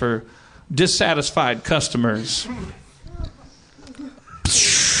place for dissatisfied customers.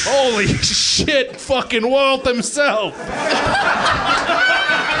 Holy shit, fucking Walt himself. What's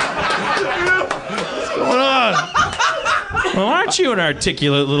going on? Well, aren't you an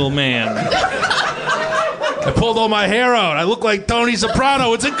articulate little man? I pulled all my hair out. I look like Tony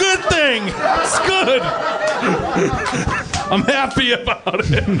Soprano. It's a good thing. It's good. I'm happy about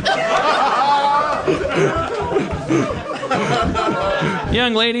it.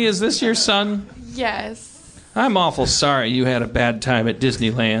 Young lady, is this your son? Yes. I'm awful sorry you had a bad time at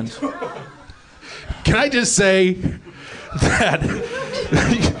Disneyland. Can I just say that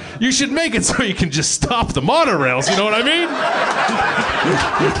you should make it so you can just stop the monorails, you know what I mean?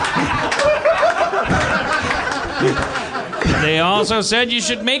 They also said you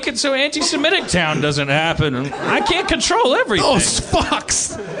should make it so Anti-Semitic Town doesn't happen. I can't control everything. Those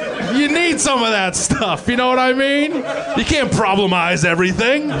fucks! You need some of that stuff, you know what I mean? You can't problemize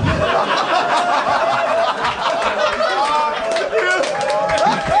everything.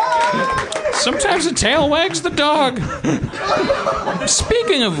 Sometimes the tail wags the dog.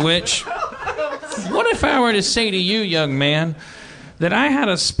 Speaking of which, what if I were to say to you, young man, that I had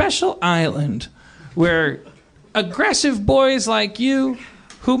a special island where aggressive boys like you,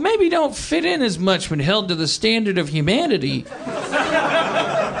 who maybe don't fit in as much when held to the standard of humanity,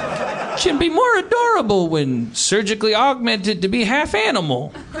 can be more adorable when surgically augmented to be half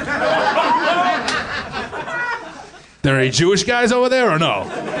animal? There are any Jewish guys over there or no?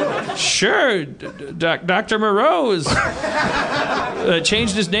 Sure, Dr. Moreau has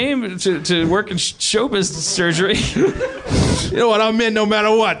changed his name to work in show business surgery. You know what? I'm in no matter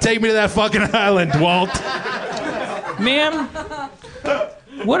what. Take me to that fucking island, Walt. Ma'am,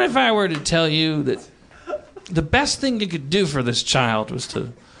 what if I were to tell you that the best thing you could do for this child was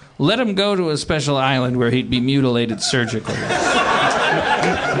to let him go to a special island where he'd be mutilated surgically?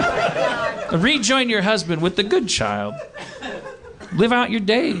 Rejoin your husband with the good child. Live out your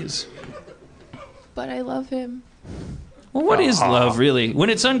days. But I love him. Well, what is love, really? When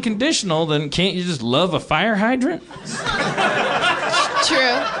it's unconditional, then can't you just love a fire hydrant?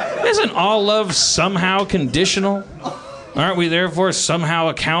 True. Isn't all love somehow conditional? Aren't we therefore somehow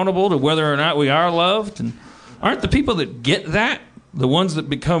accountable to whether or not we are loved? And aren't the people that get that the ones that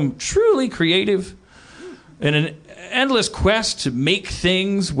become truly creative in an endless quest to make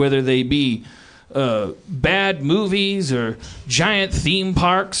things, whether they be bad movies or giant theme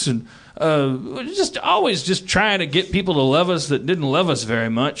parks, and just always just trying to get people to love us that didn't love us very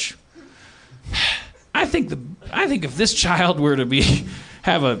much? I think if this child were to be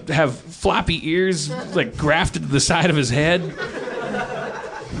have floppy ears like grafted to the side of his head,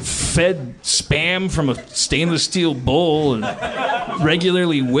 fed Spam from a stainless steel bowl, and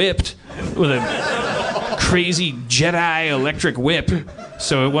regularly whipped with a crazy Jedi electric whip,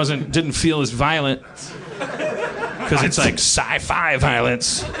 so it didn't feel as violent, because it's like sci-fi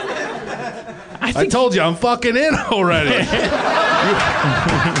violence. I told you, I'm fucking in already.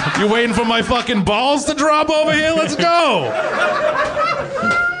 You waiting for my fucking balls to drop over here? Let's go.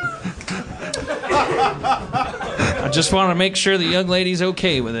 I just want to make sure the young lady's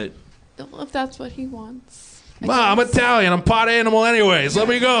okay with it. Well, if that's what he wants. Ma, I'm Italian. I'm pot animal anyways. Let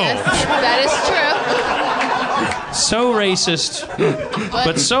me go. Yes, that is true. So racist.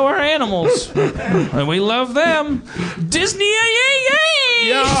 But so are animals. And we love them. Disney,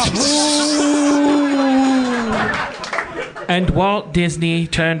 Yeah. And Walt Disney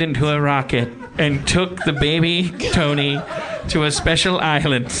turned into a rocket and took the baby Tony to a special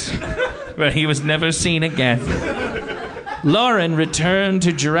island where he was never seen again. Lauren returned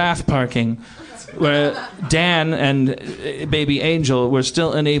to giraffe parking, where Dan and baby Angel were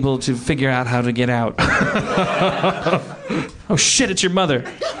still unable to figure out how to get out. Oh shit, it's your mother.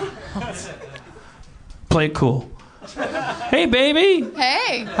 Play it cool. Hey, baby.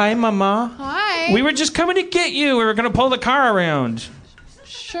 Hey. Hi, Mama. Hi. We were just coming to get you. We were going to pull the car around.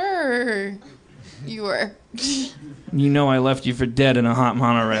 Sure. You were. You know I left you for dead in a hot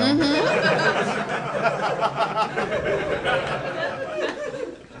monorail.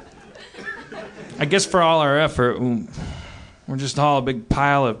 I guess for all our effort, we're just all a big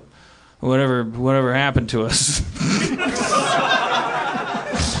pile of whatever happened to us.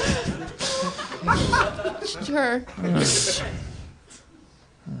 Sure.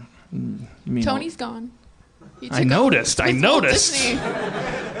 Tony's gone. I noticed. Disney.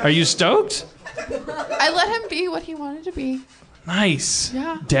 Are you stoked? I let him be what he wanted to be. Nice.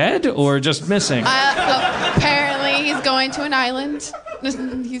 Yeah. Dead or just missing? Apparently, he's going to an island. He's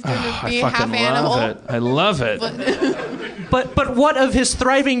going to be a half animal. I love it. But what of his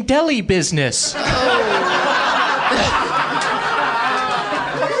thriving deli business?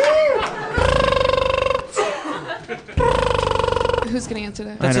 Who's going to answer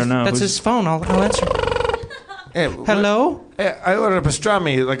that? I don't know. That's his phone. I'll answer. Hey, Hello? Hey, I ordered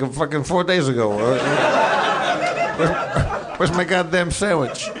pastrami like fucking 4 days ago. Where's my goddamn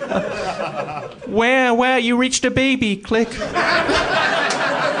sandwich? Where? You reached a baby. Click.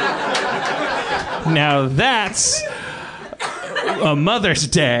 Now that's a Mother's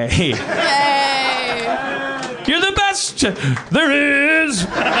Day. Yay! You're the best there is.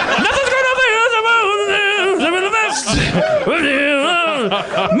 Nothing's gonna be the best.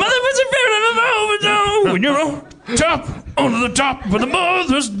 Mother was a fair when you're on the top of the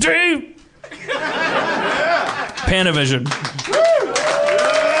Mother's Day. Panavision.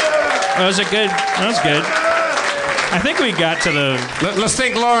 That was good. I think we got to the... Let's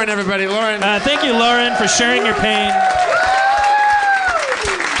thank Lauren, everybody. Lauren. Thank you, Lauren, for sharing your pain.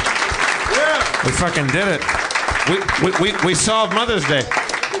 We fucking did it. We solved Mother's Day.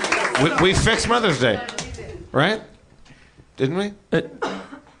 We fixed Mother's Day. Right? Didn't we?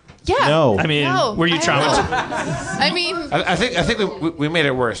 Yeah. No. I mean, No, were you traumatized? I mean, I think we made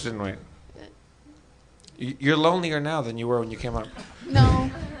it worse, didn't we? You're lonelier now than you were when you came up.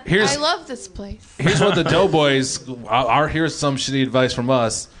 no. Here's- I love this place. Here's what the Doughboys. Here's some shitty advice from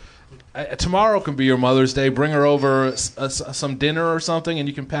us. tomorrow can be your Mother's Day. Bring her over some dinner or something, and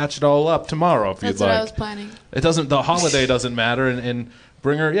you can patch it all up tomorrow if you'd like. That's what I was planning. It doesn't. The holiday doesn't matter, and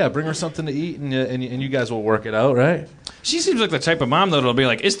bring her something to eat, and you guys will work it out, right? She seems like the type of mom that'll be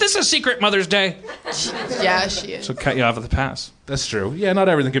like, "Is this a secret Mother's Day?" Yeah, she is. So cut you off at the pass. That's true. Yeah, not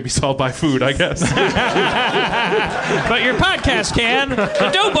everything can be solved by food, I guess. But your podcast can.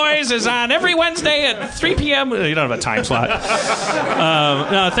 The Doughboys is on every Wednesday at 3 p.m. You don't have a time slot.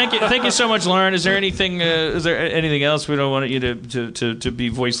 No, thank you so much, Lauren. Is there anything else? We don't want you to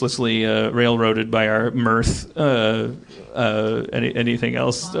be voicelessly railroaded by our mirth. Anything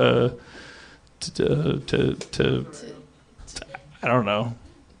else? I don't know.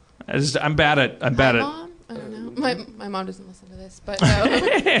 I'm bad at. Mom? I don't know. My mom doesn't listen to this, but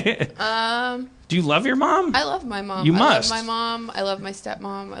no. Do you love your mom? I love my mom. You must. I love my mom. I love my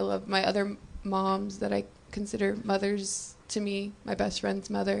stepmom. I love my other moms that I consider mothers to me. My best friend's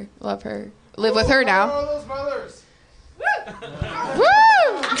mother. Love her. Live with her now. All those mothers. Woo!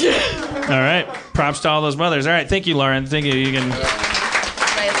 All right. Props to all those mothers. All right. Thank you, Lauren. Thank you. You can.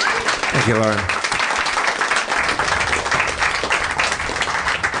 Thank you, Lauren.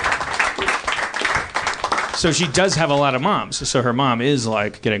 So she does have a lot of moms. So her mom is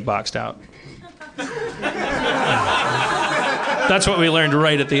like getting boxed out. That's what we learned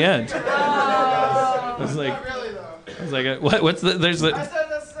right at the end. I was like, Not really, though. I was like, what? What's the? There's the. I said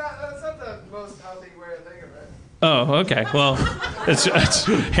that's not the most healthy way to think of it. Oh, okay. Well, it's That's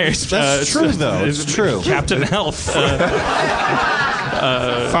true, though. It's true. Captain Health.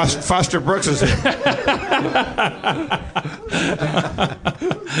 Foster Brooks is here.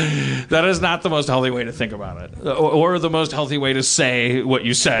 That is not the most healthy way to think about it, or the most healthy way to say what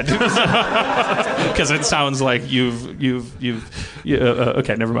you said, because it sounds like okay,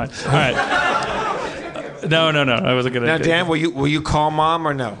 never mind. All right. No. I wasn't gonna. Now, Dan, will you call mom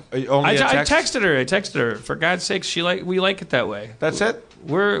or no? Only I texted her. I texted her. For God's sakes, we like it that way. That's it.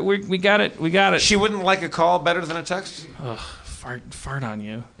 We got it. We got it. She wouldn't like a call better than a text. Ugh, fart on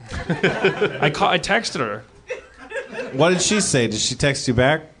you. I texted her. What did she say? Did she text you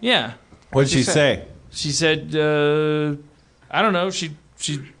back? Yeah. What did she say? She said, I don't know. She.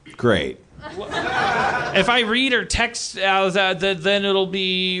 Great. If I read her text, then it'll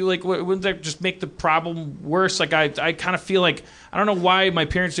be like, wouldn't that just make the problem worse? Like, I kind of feel like, I don't know why my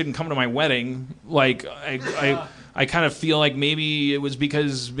parents didn't come to my wedding. Like, I kind of feel like maybe it was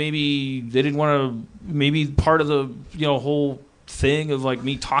because maybe they didn't want to, maybe part of the, whole thing of like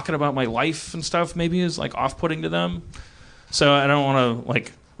me talking about my life and stuff maybe is like off-putting to them. So I don't want to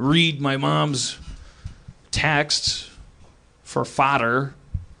like read my mom's text for fodder.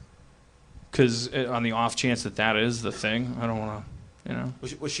 Because on the off chance that is the thing, I don't want to,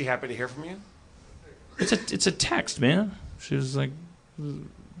 Was she happy to hear from you? It's a text, man. She was like, all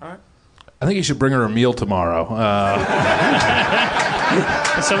right. I think you should bring her a meal tomorrow.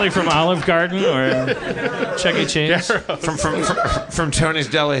 Something from Olive Garden or Chuck E. Cheese. From Tony's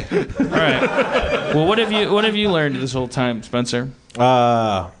Deli. All right. Well, what have you learned this whole time, Spencer?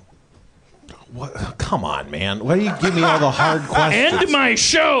 What? Come on, man. Why do you give me all the hard questions? End my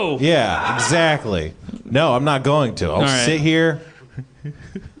show. Yeah, exactly. No, I'm not going to. I'll sit here.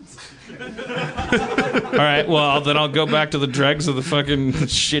 All right. Well, then I'll go back to the dregs of the fucking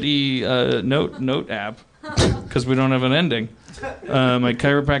shitty note app because we don't have an ending. My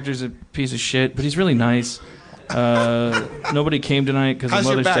chiropractor's a piece of shit, but he's really nice. Nobody came tonight because of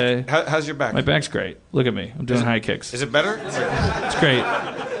Mother's Day. How's your back? My back's great. Look at me. I'm doing high kicks. Is it better? It's great.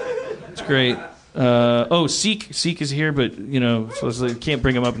 It's great. Seek is here, but so can't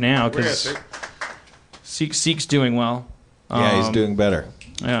bring him up now because Seek's doing well. Yeah, he's doing better.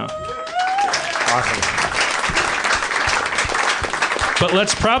 Yeah. Awesome. But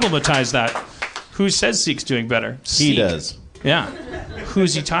let's problematize that. Who says Seek's doing better? He does. Yeah.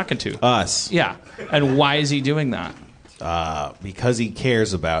 Who's he talking to? Us. Yeah. And why is he doing that? Because he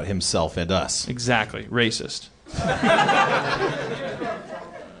cares about himself and us. Exactly. Racist.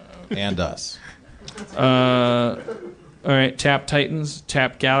 And us. All right. Tap Titans,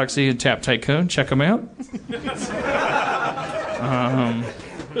 Tap Galaxy, and Tap Tycoon. Check them out. All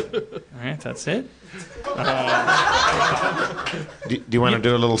right. That's it. Do you want to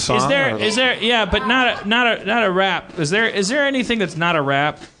do a little song? Is there? Yeah, but not a rap. Is there anything that's not a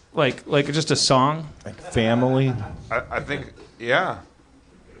rap? Like just a song? Like family? I think, yeah.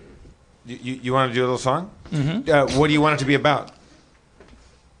 You want to do a little song? Mm-hmm. What do you want it to be about?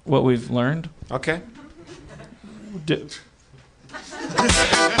 What we've learned. Okay.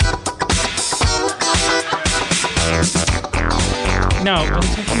 No,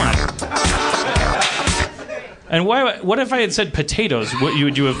 come on. And what if I had said potatoes?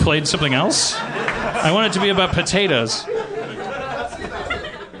 Would you have played something else? I want it to be about potatoes.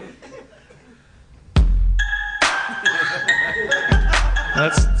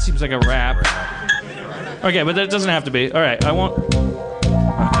 That seems like a rap. Okay, but that doesn't have to be. All right, I won't. Okay,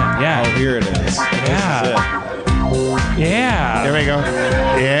 yeah. Oh, here it is. Yeah. Yeah. Here we go.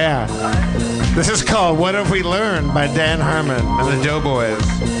 Yeah. This is called What Have We Learned by Dan Harmon and the Doughboys.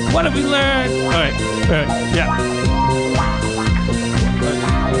 What have we learned? All right. Yeah.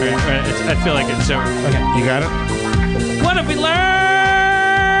 All right. I feel like it's over. Okay. You got it? What have we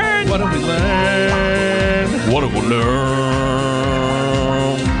learned? What have we learned? What have we learned?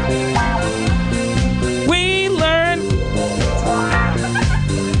 We learned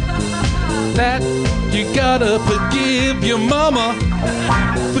That you gotta forgive your mama.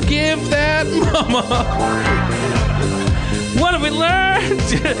 Forgive that mama. What have we learned?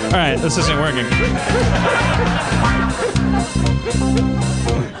 All right, this isn't working.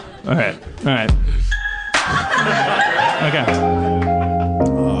 All right.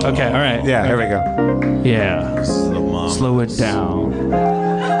 Okay, all right. Yeah, here we go. Yeah. Slow it down.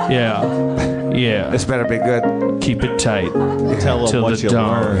 Yeah. This better be good. Keep it tight. Tell them what you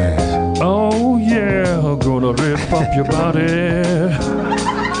learned. Oh, yeah. I'm gonna rip up your body.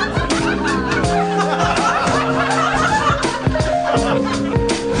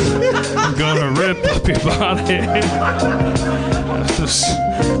 I'm gonna rip up your body.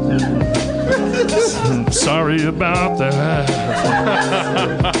 Sorry about that.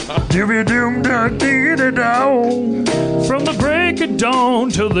 From the break of dawn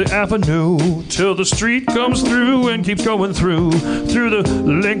till the avenue, till the street comes through and keeps going through the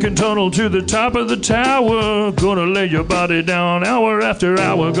Lincoln Tunnel to the top of the tower. Gonna lay your body down hour after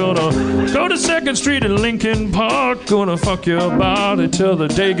hour. Gonna go to 2nd Street in Lincoln Park. Gonna fuck your body till the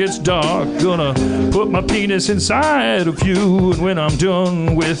day gets dark. Gonna put my penis inside of you, and when I'm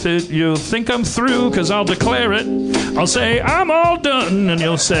done with it, you'll think I'm through, 'cause I'll declare it. I'll say I'm all done, and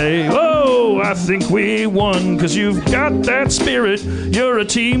you'll say, oh, I think we won, 'cause you've got that spirit. You're a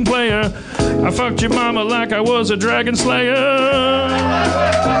team player. I fucked your mama like I was a dragon slayer.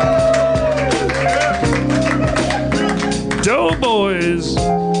 Doughboys.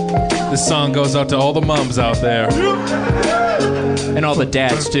 This song goes out to all the mums out there. And all the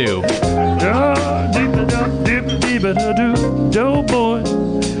dads, too. Doughboy.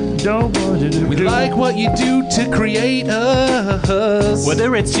 We like what you do to create us.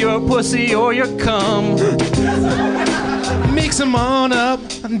 Whether it's your pussy or your cum. Mix them on up.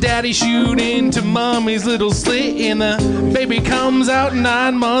 Daddy shoot into mommy's little slit in the baby comes out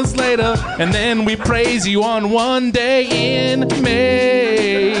 9 months later. And then we praise you on one day in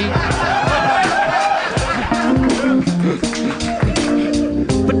May.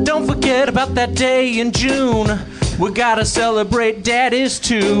 But don't forget about that day in June. We gotta celebrate daddies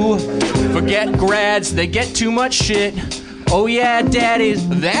too. Forget grads, they get too much shit. Oh yeah, daddies,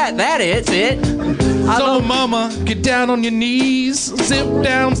 that is it. So mama, get down on your knees. Sit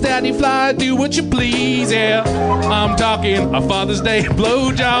down, daddy fly, do what you please, yeah. I'm talking a Father's Day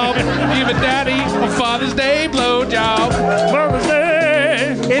blowjob. Give a daddy a Father's Day blowjob. Father's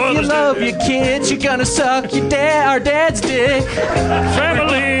Day. If you love your kids, you're gonna suck our dad's dick.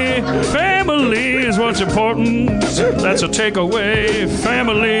 Family is what's important. That's a takeaway.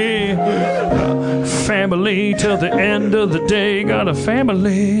 Family till the end of the day. Got a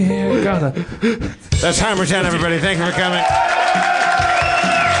family. That's Harmertown, everybody. Thank you for coming.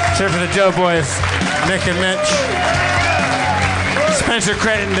 It's here for the Doughboys, Nick and Mitch, Spencer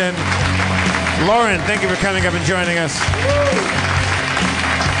Crittenden, Lauren. Thank you for coming up and joining us.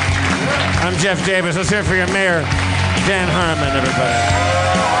 I'm Jeff Davis. Let's hear it for your mayor, Dan Harmon, everybody.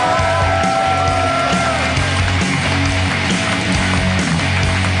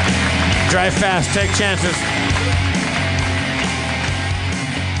 Drive fast, take chances.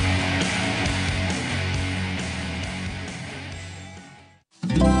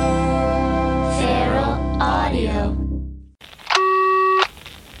 Feral Audio.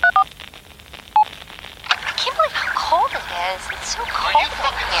 I can't believe how cold it is. It's so cold in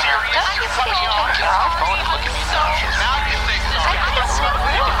here. Don't you think you should take your phone and look at me now? I think it's so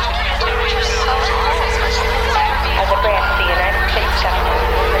rude. You're so cold. As a branch of the United States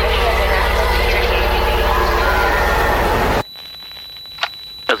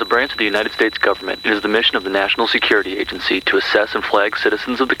As a branch of the United States government, it is the mission of the National Security Agency to assess and flag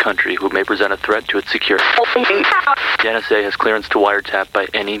citizens of the country who may present a threat to its security. The NSA has clearance to wiretap by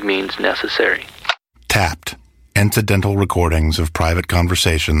any means necessary. Tapped. Incidental recordings of private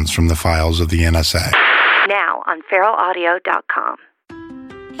conversations from the files of the NSA. Now on feralaudio.com.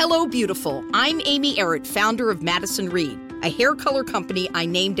 Hello, beautiful. I'm Amy Errett, founder of Madison Reed, a hair color company I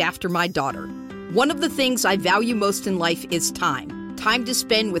named after my daughter. One of the things I value most in life is time. Time to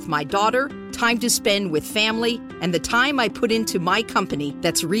spend with my daughter, time to spend with family, and the time I put into my company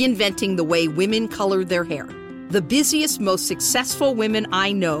that's reinventing the way women color their hair. The busiest, most successful women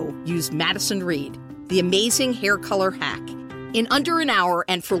I know use Madison Reed, the amazing hair color hack. In under an hour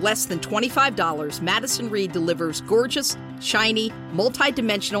and for less than $25, Madison Reed delivers gorgeous, shiny,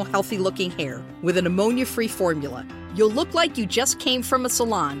 multi-dimensional, healthy-looking hair with an ammonia-free formula. You'll look like you just came from a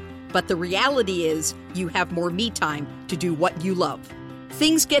salon, but the reality is you have more me time to do what you love.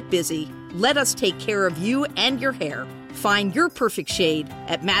 Things get busy. Let us take care of you and your hair. Find your perfect shade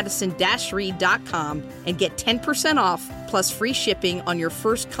at madison-reed.com and get 10% off plus free shipping on your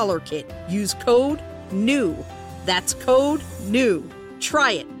first color kit. Use code NEW. That's code NEW.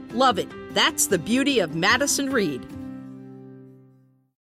 Try it. Love it. That's the beauty of Madison Reed.